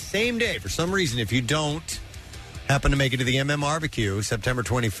that same day, for some reason, if you don't happen to make it to the MMRBQ, September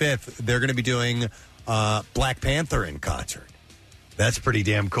 25th, they're going to be doing Black Panther in concert. That's pretty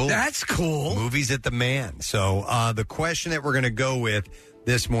damn cool. That's cool. Movies at the Man. So the question that we're going to go with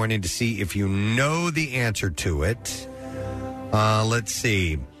this morning to see if you know the answer to it, let's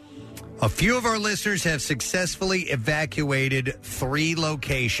see. A few of our listeners have successfully evacuated 3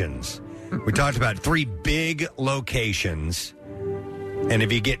 locations. We talked about 3 big locations. And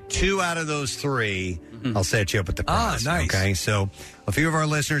if you get 2 out of those 3, I'll set you up at the prize. Nice. Okay, so a few of our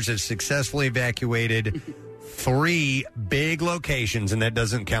listeners have successfully evacuated 3 big locations, and that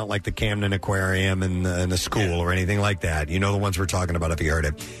doesn't count like the Camden Aquarium and the school or anything like that. You know the ones we're talking about if you heard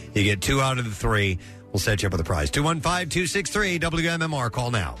it. You get 2 out of the 3. We'll set you up with a prize. 215-263-WMMR.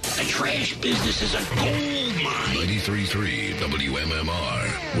 Call now. The trash business is a gold mine. 93.3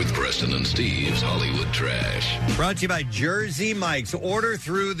 WMMR with Preston and Steve's Hollywood Trash. Brought to you by Jersey Mike's. Order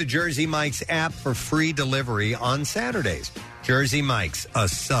through the Jersey Mike's app for free delivery on Saturdays. Jersey Mike's, a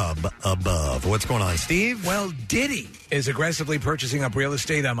sub above. What's going on, Steve? Well, Diddy is aggressively purchasing up real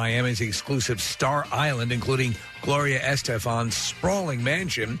estate on Miami's exclusive Star Island, including Gloria Estefan's sprawling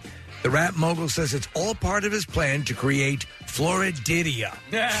mansion. The rap mogul says it's all part of his plan to create Florididia.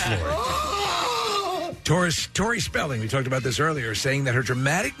 Tori Spelling, we talked about this earlier, saying that her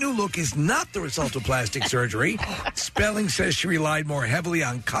dramatic new look is not the result of plastic surgery. Spelling says she relied more heavily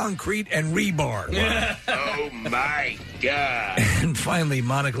on concrete and rebar. Oh, my God. And finally,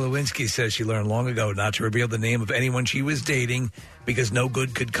 Monica Lewinsky says she learned long ago not to reveal the name of anyone she was dating because no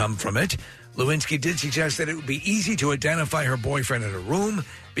good could come from it. Lewinsky did suggest that it would be easy to identify her boyfriend in a room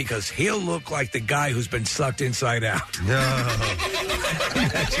because he'll look like the guy who's been sucked inside out. No.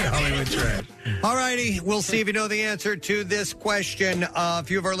 That's your Hollywood Trash. All righty. We'll see if you know the answer to this question. A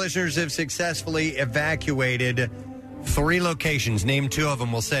few of our listeners have successfully evacuated 3 locations. Name 2 of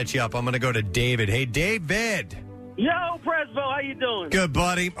them. We'll set you up. I'm going to go to David. Hey, David. Yo, Presville, how you doing? Good,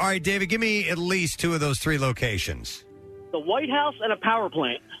 buddy. All right, David, give me at least 2 of those 3 locations. The White House and a power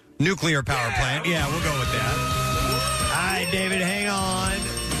plant. Nuclear power plant. Yeah, we'll go with that. All right, David, hang on.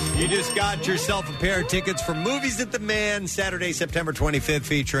 You just got yourself a pair of tickets for Movies at the Man, Saturday, September 25th,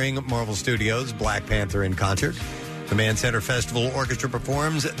 featuring Marvel Studios' Black Panther in concert. The Mann Center Festival Orchestra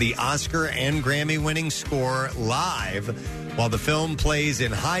performs the Oscar and Grammy-winning score live while the film plays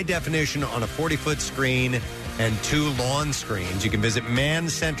in high definition on a 40-foot screen and 2 lawn screens. You can visit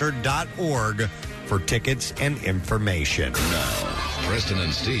mancenter.org for tickets and information. Now, Preston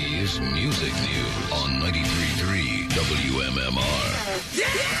and Steve's Music News on 93.3 WMMR.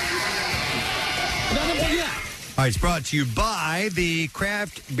 All right, it's brought to you by the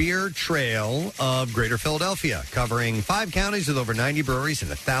Craft Beer Trail of Greater Philadelphia, covering 5 counties with over 90 breweries and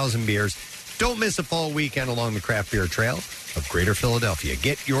 1,000 beers. Don't miss a fall weekend along the Craft Beer Trail of Greater Philadelphia.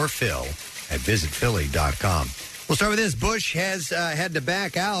 Get your fill at visitphilly.com. We'll start with this. Bush has had to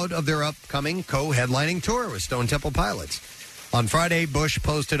back out of their upcoming co-headlining tour with Stone Temple Pilots. On Friday, Bush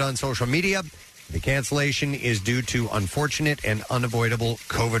posted on social media the cancellation is due to unfortunate and unavoidable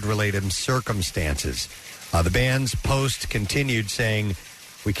COVID-related circumstances. The band's post continued saying,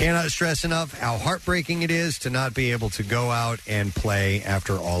 "We cannot stress enough how heartbreaking it is to not be able to go out and play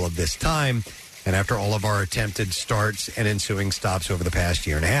after all of this time and after all of our attempted starts and ensuing stops over the past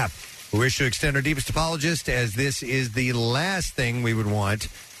year and a half. We wish to extend our deepest apologies as this is the last thing we would want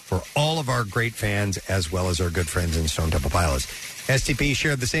for all of our great fans as well as our good friends in Stone Temple Pilots." STP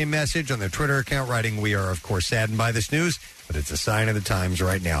shared the same message on their Twitter account, writing, "We are, of course, saddened by this news, but it's a sign of the times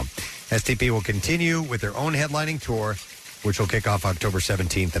right now." STP will continue with their own headlining tour, which will kick off October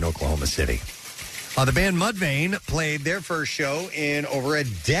 17th in Oklahoma City. The band Mudvayne played their first show in over a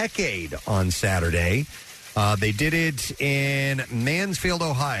decade on Saturday. They did it in Mansfield,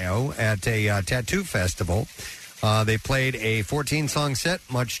 Ohio, at a tattoo festival. They played a 14-song set,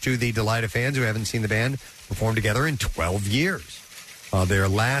 much to the delight of fans who haven't seen the band perform together in 12 years. Their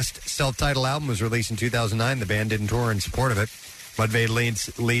last self-titled album was released in 2009. The band didn't tour in support of it.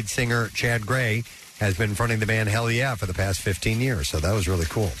 Mudvayne lead singer Chad Gray has been fronting the band Hell Yeah for the past 15 years, so that was really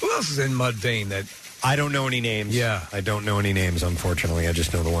cool. Who else is in Mudvayne that... I don't know any names. Yeah. I don't know any names, unfortunately. I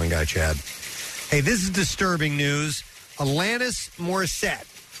just know the one guy, Chad. Hey, this is disturbing news. Alanis Morissette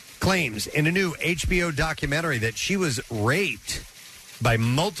claims in a new HBO documentary that she was raped by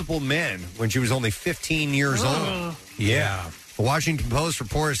multiple men when she was only 15 years old. Yeah. The Washington Post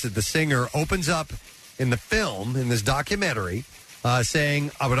reports that the singer opens up in the film, in this documentary,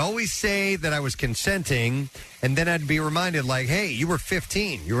 saying, "I would always say that I was consenting, and then I'd be reminded, like, hey, you were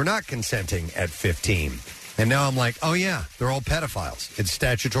 15. You were not consenting at 15. And now I'm like, oh, yeah, they're all pedophiles. It's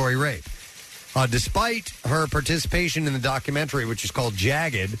statutory rape." Despite her participation in the documentary, which is called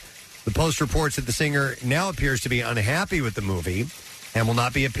Jagged, the Post reports that the singer now appears to be unhappy with the movie and will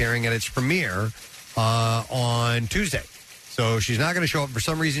not be appearing at its premiere on Tuesday. So she's not going to show up. For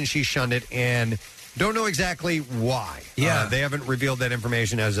some reason, she shunned it and don't know exactly why. Yeah. They haven't revealed that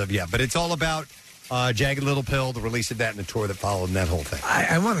information as of yet. But it's all about Jagged Little Pill, the release of that, and the tour that followed, and that whole thing.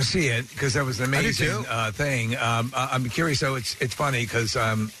 I want to see it because that was an amazing I thing. I'm curious, though. It's funny because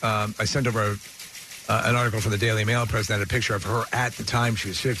I sent over an article from the Daily Mail. President had a picture of her at the time she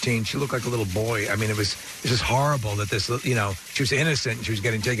was 15. She looked like a little boy. I mean, it was just horrible that this, she was innocent and she was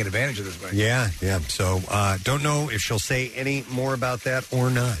getting taken advantage of this way. Yeah. So don't know if she'll say any more about that or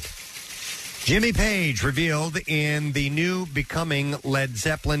not. Jimmy Page revealed in the new Becoming Led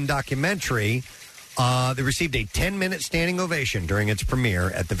Zeppelin documentary they received a 10-minute standing ovation during its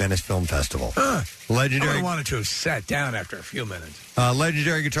premiere at the Venice Film Festival. Legendary. I wanted to have sat down after a few minutes.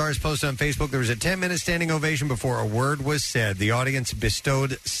 Legendary guitarist posted on Facebook, there was a 10-minute standing ovation before a word was said. The audience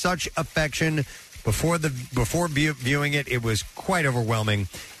bestowed such affection before viewing it. It was quite overwhelming.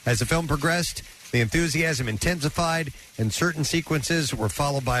 As the film progressed, the enthusiasm intensified, and certain sequences were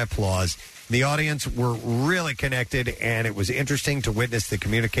followed by applause. The audience were really connected, and it was interesting to witness the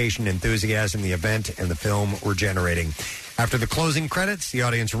communication, enthusiasm the event and the film were generating. After the closing credits, the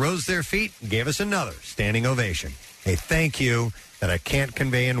audience rose to their feet and gave us another standing ovation. A thank you that I can't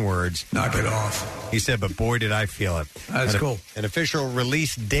convey in words. Knock it off. He said, but boy, did I feel it. That's cool. An official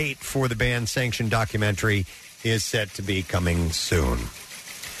release date for the band-sanctioned documentary is set to be coming soon.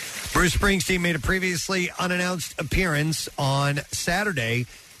 Bruce Springsteen made a previously unannounced appearance on Saturday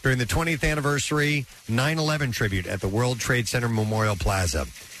during the 20th anniversary 9/11 tribute at the World Trade Center Memorial Plaza.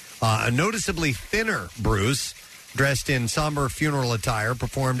 A noticeably thinner Bruce, dressed in somber funeral attire,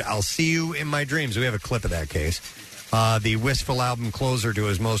 performed I'll See You in My Dreams. We have a clip of that case. The wistful album closer to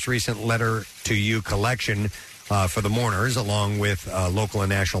his most recent Letter to You collection for the mourners, along with local and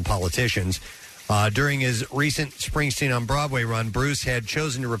national politicians. During his recent Springsteen on Broadway run, Bruce had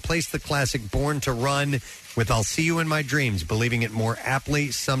chosen to replace the classic Born to Run with I'll See You in My Dreams, believing it more aptly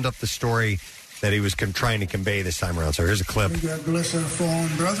summed up the story that he was trying to convey this time around. So here's a clip. God bless our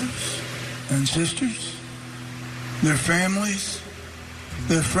fallen brothers and sisters, their families,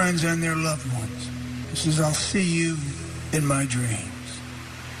 their friends, and their loved ones. This is I'll See You in My Dreams.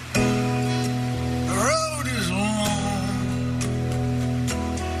 The road is long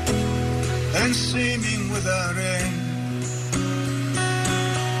and seeming without end.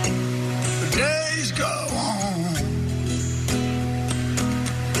 The days go on,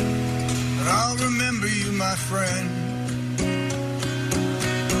 but I'll remember you, my friend.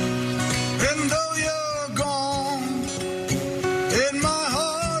 And though you're gone, in my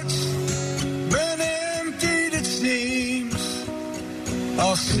heart's been emptied, it seems.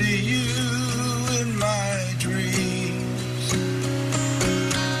 I'll see you in my dreams.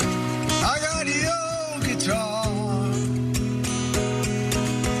 I got your guitar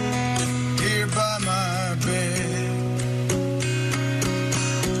here by my bed.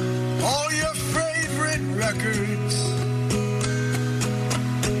 All your favorite records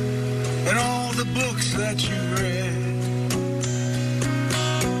and all the books that you read.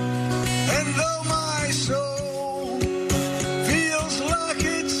 And though my soul feels like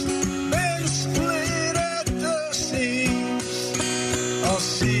it's been split at the seams, I'll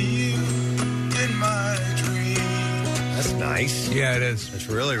see you in my dreams. That's nice. Yeah, it is. It's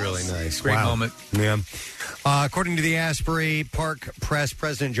really, really nice. Great moment. Yeah. According to the Asbury Park Press,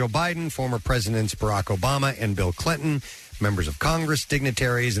 President Joe Biden, former Presidents Barack Obama and Bill Clinton, members of Congress,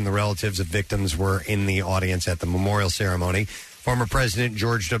 dignitaries, and the relatives of victims were in the audience at the memorial ceremony. Former President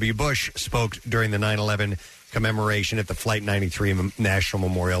George W. Bush spoke during the 9/11 commemoration at the Flight 93 National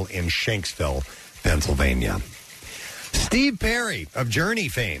Memorial in Shanksville, Pennsylvania. Steve Perry of Journey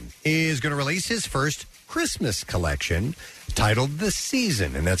fame is going to release his first Christmas collection titled The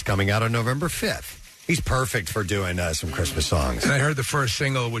Season, and that's coming out on November 5th. He's perfect for doing some Christmas songs. And I heard the first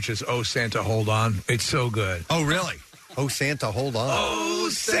single, which is Oh Santa, Hold On. It's so good. Oh, really? Oh, Santa, hold on. Oh,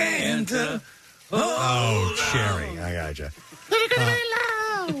 Santa. Oh, Cherry. I gotcha.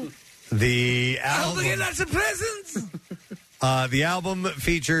 The I hope album, they get lots of presents. the album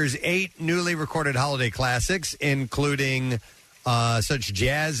features 8 newly recorded holiday classics, including such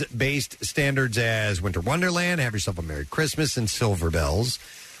jazz-based standards as Winter Wonderland, Have Yourself a Merry Christmas, and Silver Bells.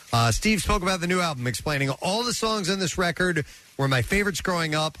 Steve spoke about the new album, explaining all the songs on this record were my favorites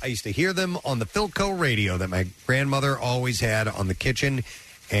growing up. I used to hear them on the Philco radio that my grandmother always had on the kitchen,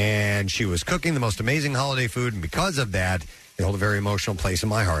 and she was cooking the most amazing holiday food, and because of that, they hold a very emotional place in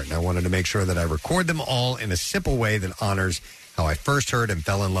my heart, and I wanted to make sure that I record them all in a simple way that honors how I first heard and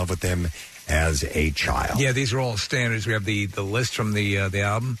fell in love with them as a child. Yeah, these are all standards. We have the list from the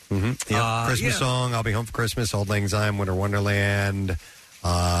album. Mm-hmm. Yep. Christmas song, I'll Be Home for Christmas, Old Lang Syne, Winter Wonderland.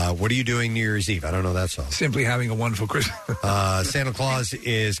 What are you doing New Year's Eve? I don't know that song. Simply Having a Wonderful Christmas. Santa Claus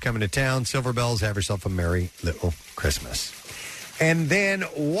is Coming to Town. Silver Bells, Have Yourself a Merry Little Christmas. And then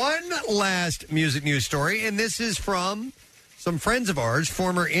one last music news story, and this is from some friends of ours,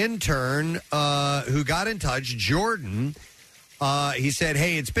 former intern who got in touch, Jordan. He said,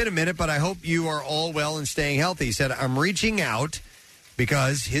 hey, it's been a minute, but I hope you are all well and staying healthy. He said, I'm reaching out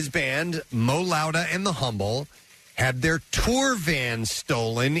because his band, Mo Lauda and the Humble, had their tour van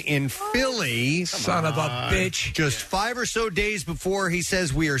stolen in Philly. Son of a bitch. Just 5 or so days before, he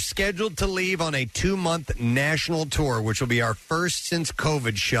says we are scheduled to leave on a 2-month national tour, which will be our first since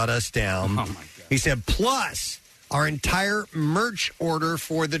COVID shut us down. Oh, my God. He said, plus, our entire merch order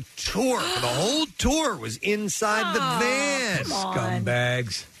for the tour, for the whole tour, was inside the van.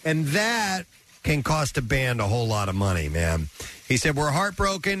 Scumbags. And that can cost a band a whole lot of money, man. He said, we're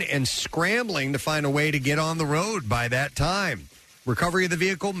heartbroken and scrambling to find a way to get on the road by that time. Recovery of the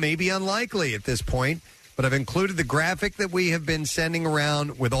vehicle may be unlikely at this point, but I've included the graphic that we have been sending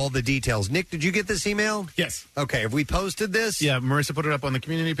around with all the details. Nick, did you get this email? Yes. Okay, have we posted this? Yeah, Marissa put it up on the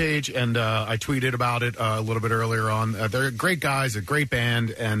community page, and I tweeted about it a little bit earlier on. They're great guys, a great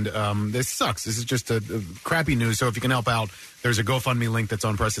band, and this sucks. This is just a crappy news, so if you can help out, there's a GoFundMe link that's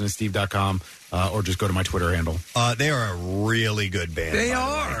on PrestonandSteve.com, or just go to my Twitter handle. They are a really good band. They by the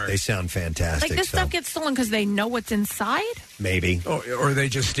are. way. They sound fantastic. Like this so stuff gets stolen because they know what's inside? maybe. Or they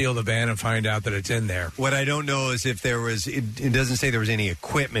just steal the van and find out that it's in there. What I don't know is if there was, it doesn't say there was any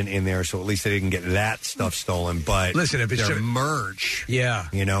equipment in there, so at least they didn't get that stuff stolen. But listen, if it's their just merch, yeah,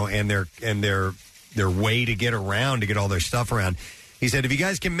 you know, and their way to get around, to get all their stuff around. He said, if you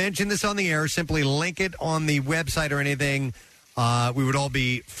guys can mention this on the air, simply link it on the website or anything, we would all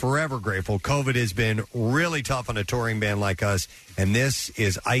be forever grateful. COVID has been really tough on a touring band like us, and this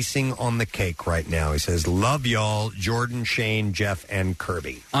is icing on the cake right now. He says, love y'all, Jordan, Shane, Jeff, and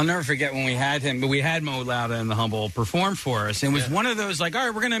Kirby. I'll never forget when we had him, but we had Mo Lauda and the Humble perform for us. And it was one of those, like, all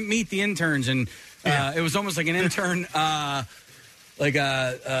right, we're going to meet the interns. And it was almost like an intern like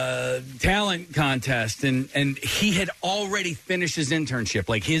a talent contest, and he had already finished his internship.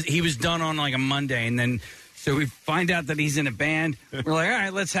 Like he was done on like a Monday, and then so we find out that he's in a band. We're like, all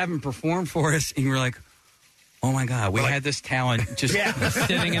right, let's have him perform for us. And we're like, oh my God, we had this talent just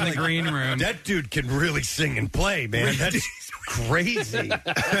sitting in the green room. That dude can really sing and play, man. That's crazy.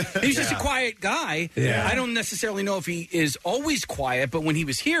 He's just a quiet guy. Yeah. I don't necessarily know if he is always quiet, but when he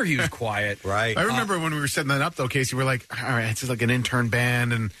was here, he was quiet. Right. I remember when we were setting that up, though, Casey, we're like, all right, it's just like an intern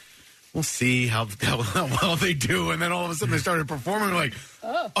band, and we'll see how well they do. And then all of a sudden they started performing. We're like,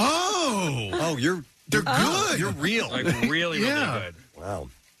 they're good. You're real. Like really good. Wow.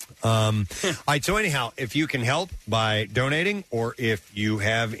 All right, so anyhow, if you can help by donating, or if you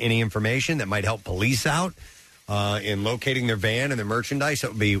have any information that might help police out in locating their van and their merchandise,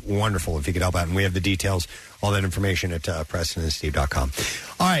 that would be wonderful if you could help out. And we have the details, all that information at PrestonandSteve.com.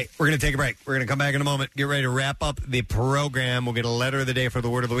 All right, we're going to take a break. We're going to come back in a moment, get ready to wrap up the program. We'll get a letter of the day for the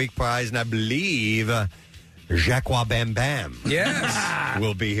Word of the Week prize, and I believe Jacques Bam Bam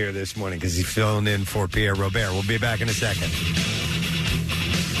will be here this morning because he's filling in for Pierre Robert. We'll be back in a second.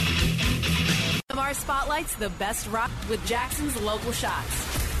 MMR spotlights the best rock with Jackson's local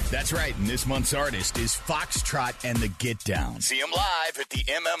shots. That's right, and this month's artist is Foxtrot and the Get Down. See them live at the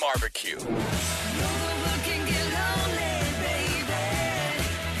MM Barbecue.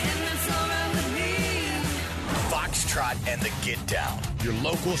 Foxtrot and the Get Down, your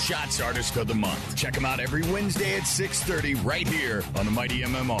local shots artist of the month. Check them out every Wednesday at 6:30 right here on the Mighty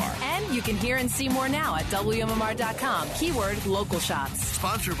MMR. And you can hear and see more now at WMMR.com. Keyword local shots.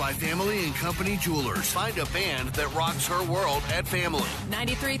 Sponsored by Family and Company Jewelers. Find a band that rocks her world at Family.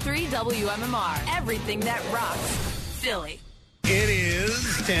 93.3 WMMR. Everything that rocks Philly. It is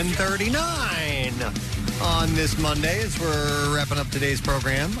 10:39 on this Monday as we're wrapping up today's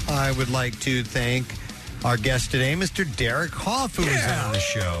program. I would like to thank our guest today, Mr. Derek Hoff, who is on the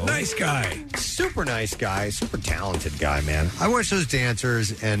show. Nice guy. Super nice guy. Super talented guy, man. I watch those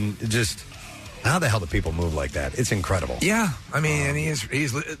dancers and just, how the hell do people move like that? It's incredible. Yeah, I mean, and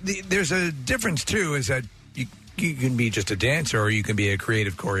he's there's a difference, too, is that you can be just a dancer or you can be a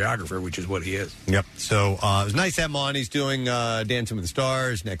creative choreographer, which is what he is. Yep. So it was nice to have him on. He's doing Dancing with the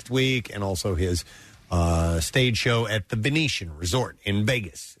Stars next week, and also his stage show at the Venetian Resort in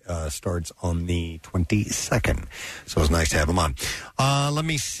Vegas starts on the 22nd. So it was nice to have him on. Let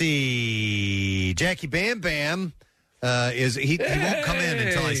me see. Jackie Bam Bam he won't come in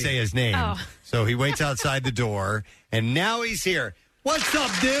until I say his name. Oh. So he waits outside the door, and now he's here. What's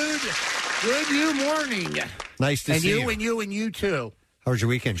up, dude? Good morning. Nice to see you. And you too. How was your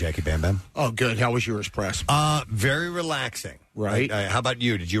weekend, Jackie Bam Bam? Oh, good. How was yours, Press? Very relaxing. Right. How about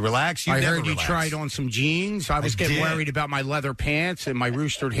you? Did you relax? I never heard you relaxed. tried on some jeans. I was getting did. worried about my leather pants and my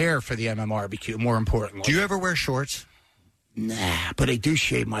roostered hair for the MMRBQ, more importantly. Do you ever wear shorts? Nah, but I do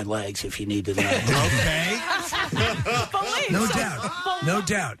shave my legs if you need to know. Okay. No doubt. No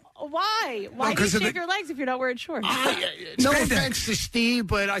doubt. Why? Why do you shave your legs if you're not wearing shorts? No offense to Steve,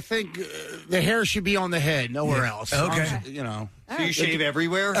 but I think the hair should be on the head, nowhere else. Okay. You know. So you shave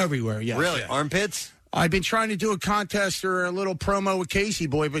everywhere? Everywhere, yes. Really? Armpits? I've been trying to do a contest or a little promo with Casey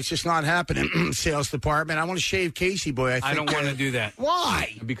Boy, but it's just not happening. Sales department. I want to shave Casey Boy. I don't want to do that.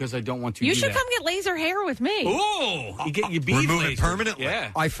 Why? Because I don't want to You do should that. come get laser hair with me. Ooh, you get your beads Remove it lasered. permanently?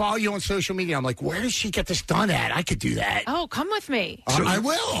 Yeah. I follow you on social media. I'm like, where does she get this done at? I could do that. Oh, come with me. I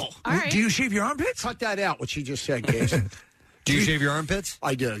will. All right. Do you shave your armpits? Cut that out, what she just said, Casey. Do you shave your armpits?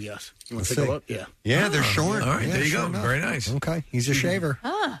 I do, yes. You want Let's to take see. a look? Yeah. Yeah, they're short. All right, Yeah, there you sure go. enough. Very nice. Okay, he's a shaver.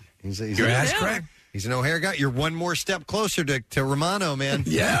 He's Your a- ass crack. He's an O'Hare guy. You're one more step closer to Romano, man.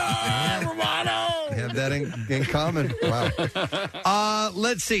 Yeah, Romano. have that in common. Wow.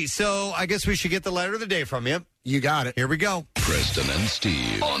 Let's see. So I guess we should get the letter of the day from you. You got it. Here we go. Preston and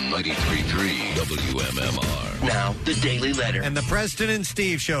Steve on 93.3 WMMR. Now, the Daily Letter. And the Preston and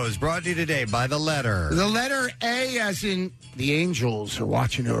Steve show is brought to you today by the letter. The letter A, as in the angels are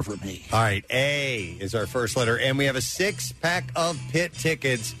watching over me. All right, A is our first letter. And we have a 6-pack of pit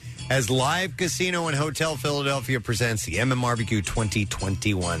tickets as Live Casino and Hotel Philadelphia presents the MMRBQ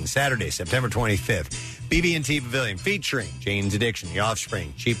 2021, Saturday, September 25th. BB&T Pavilion featuring Jane's Addiction, The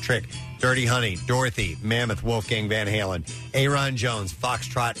Offspring, Cheap Trick, Dirty Honey, Dorothy, Mammoth, Wolfgang Van Halen, Aaron Jones,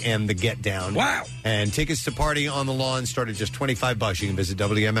 Foxtrot, and The Get Down. Wow. And tickets to Party on the Lawn start at just $25. You can visit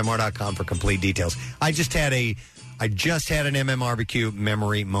WMMR.com for complete details. I just had an MMRBQ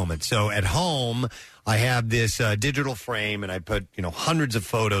memory moment. So at home, I have this digital frame, and I put hundreds of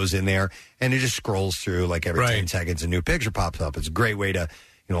photos in there, and it just scrolls through like every 10 seconds. A new picture pops up. It's a great way to,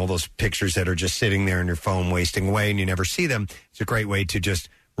 all those pictures that are just sitting there in your phone wasting away and you never see them. It's a great way to just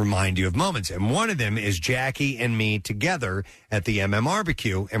remind you of moments. And one of them is Jackie and me together at the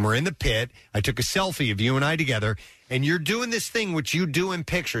MMRBQ, and we're in the pit. I took a selfie of you and I together, and you're doing this thing which you do in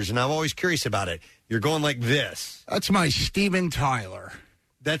pictures, and I'm always curious about it. You're going like this. That's my Steven Tyler.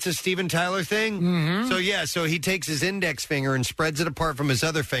 That's a Steven Tyler thing? Mm-hmm. So he takes his index finger and spreads it apart from his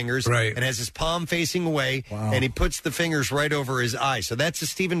other fingers and has his palm facing away, and he puts the fingers right over his eye. So that's a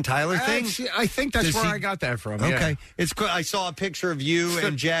Steven Tyler thing? I think that's where I got that from. Okay. Yeah. It's cool. I saw a picture of you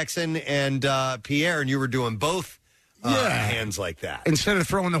and Jackson and Pierre, and you were doing both hands like that. Instead of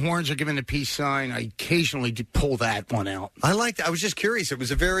throwing the horns or giving the peace sign, I occasionally pull that one out. I liked it. I was just curious. It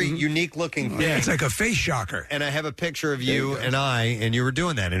was a very unique looking thing. Yeah, it's like a face shocker. And I have a picture of you and you were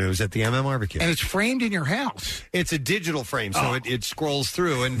doing that, and it was at the MMRBQ. And it's framed in your house. It's a digital frame, so it scrolls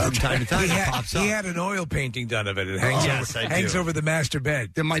through, and from time to time it pops up. He had an oil painting done of it. It hangs, over the master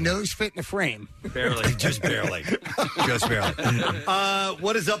bed. Did my nose fit in the frame? Barely. Just barely. Just barely.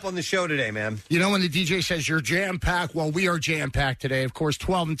 What is up on the show today, man? When the DJ says you're jam-packed, well, we are jam-packed today. Of course,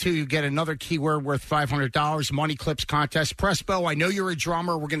 12 and 2, you get another keyword worth $500. Money Clips contest. Prespo, I know you're a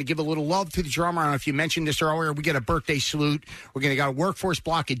drummer. We're going to give a little love to the drummer. I don't know if you mentioned this earlier. We get a birthday salute. We're going to get a workforce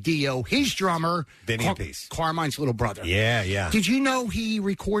block at Dio. His drummer, Vinny Appice. Carmine's little brother. Yeah. Did you know he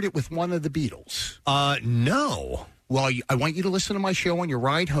recorded with one of the Beatles? No. Well, I want you to listen to my show on your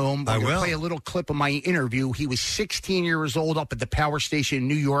ride home. I will. Play a little clip of my interview. He was 16 years old up at the power station in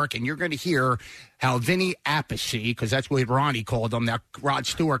New York, and you're going to hear how Vinny Appice, because that's what Ronnie called him. Now Rod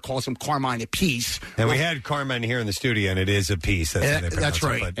Stewart calls him Carmine Appice. And we had Carmine here in the studio, and it is Appice. That's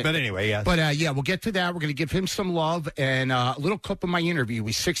right. It. But anyway, yeah. But we'll get to that. We're going to give him some love, and a little clip of my interview. He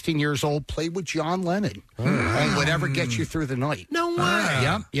was 16 years old, played with John Lennon. And whatever gets you through the night. No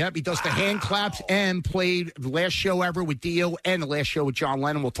way. Yep. He does the hand claps and played the last show ever with Dio and the last show with John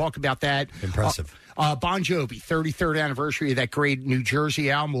Lennon. We'll talk about that. Impressive. Bon Jovi, 33rd anniversary of that great New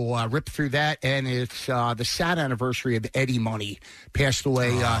Jersey album. We'll rip through that. And it's the sad anniversary of Eddie Money. Passed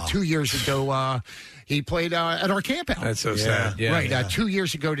away 2 years ago. He played at our camp out. That's so sad. Yeah, right. 2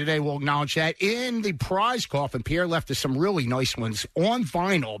 years ago today, we'll acknowledge that. In the prize coffin, Pierre left us some really nice ones on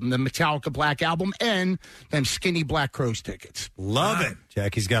vinyl, the Metallica Black Album, and them Skinny Black Crowes tickets. Love it.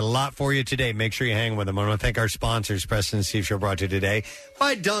 Jackie's got a lot for you today. Make sure you hang with them. I want to thank our sponsors, Preston and Steve Show, brought to you today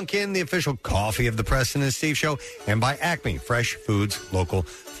by Dunkin', the official coffee of the Preston and Steve Show, and by Acme, fresh foods, local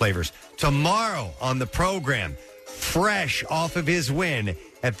flavors. Tomorrow on the program, fresh off of his win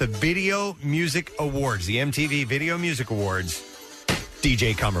at the Video Music Awards, the MTV Video Music Awards,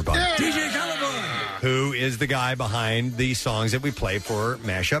 DJ Cummerbund. Yeah. DJ Cummerbund! Who is the guy behind the songs that we play for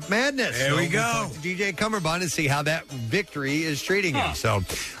Mashup Madness. There we go. We'll talk to DJ Cummerbund and see how that victory is treating him. So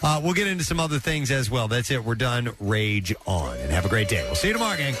we'll get into some other things as well. That's it. We're done. Rage on. And have a great day. We'll see you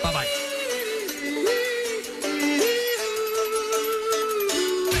tomorrow, gang. Bye-bye.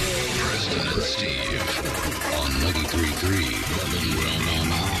 Preston and Steve on 93.3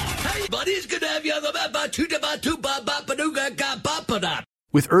 WMMR. Hey, buddy, it's good to have you on the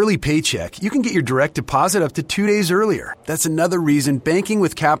With Early Paycheck, you can get your direct deposit up to 2 days earlier. That's another reason banking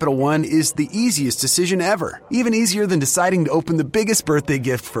with Capital One is the easiest decision ever. Even easier than deciding to open the biggest birthday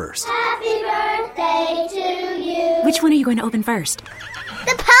gift first. Happy birthday to you. Which one are you going to open first?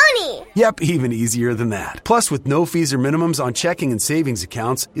 The pony! Yep, even easier than that. Plus, with no fees or minimums on checking and savings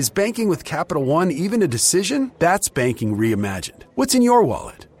accounts, is banking with Capital One even a decision? That's banking reimagined. What's in your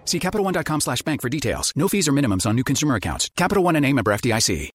wallet? See CapitalOne.com/bank for details. No fees or minimums on new consumer accounts. Capital One and a member FDIC.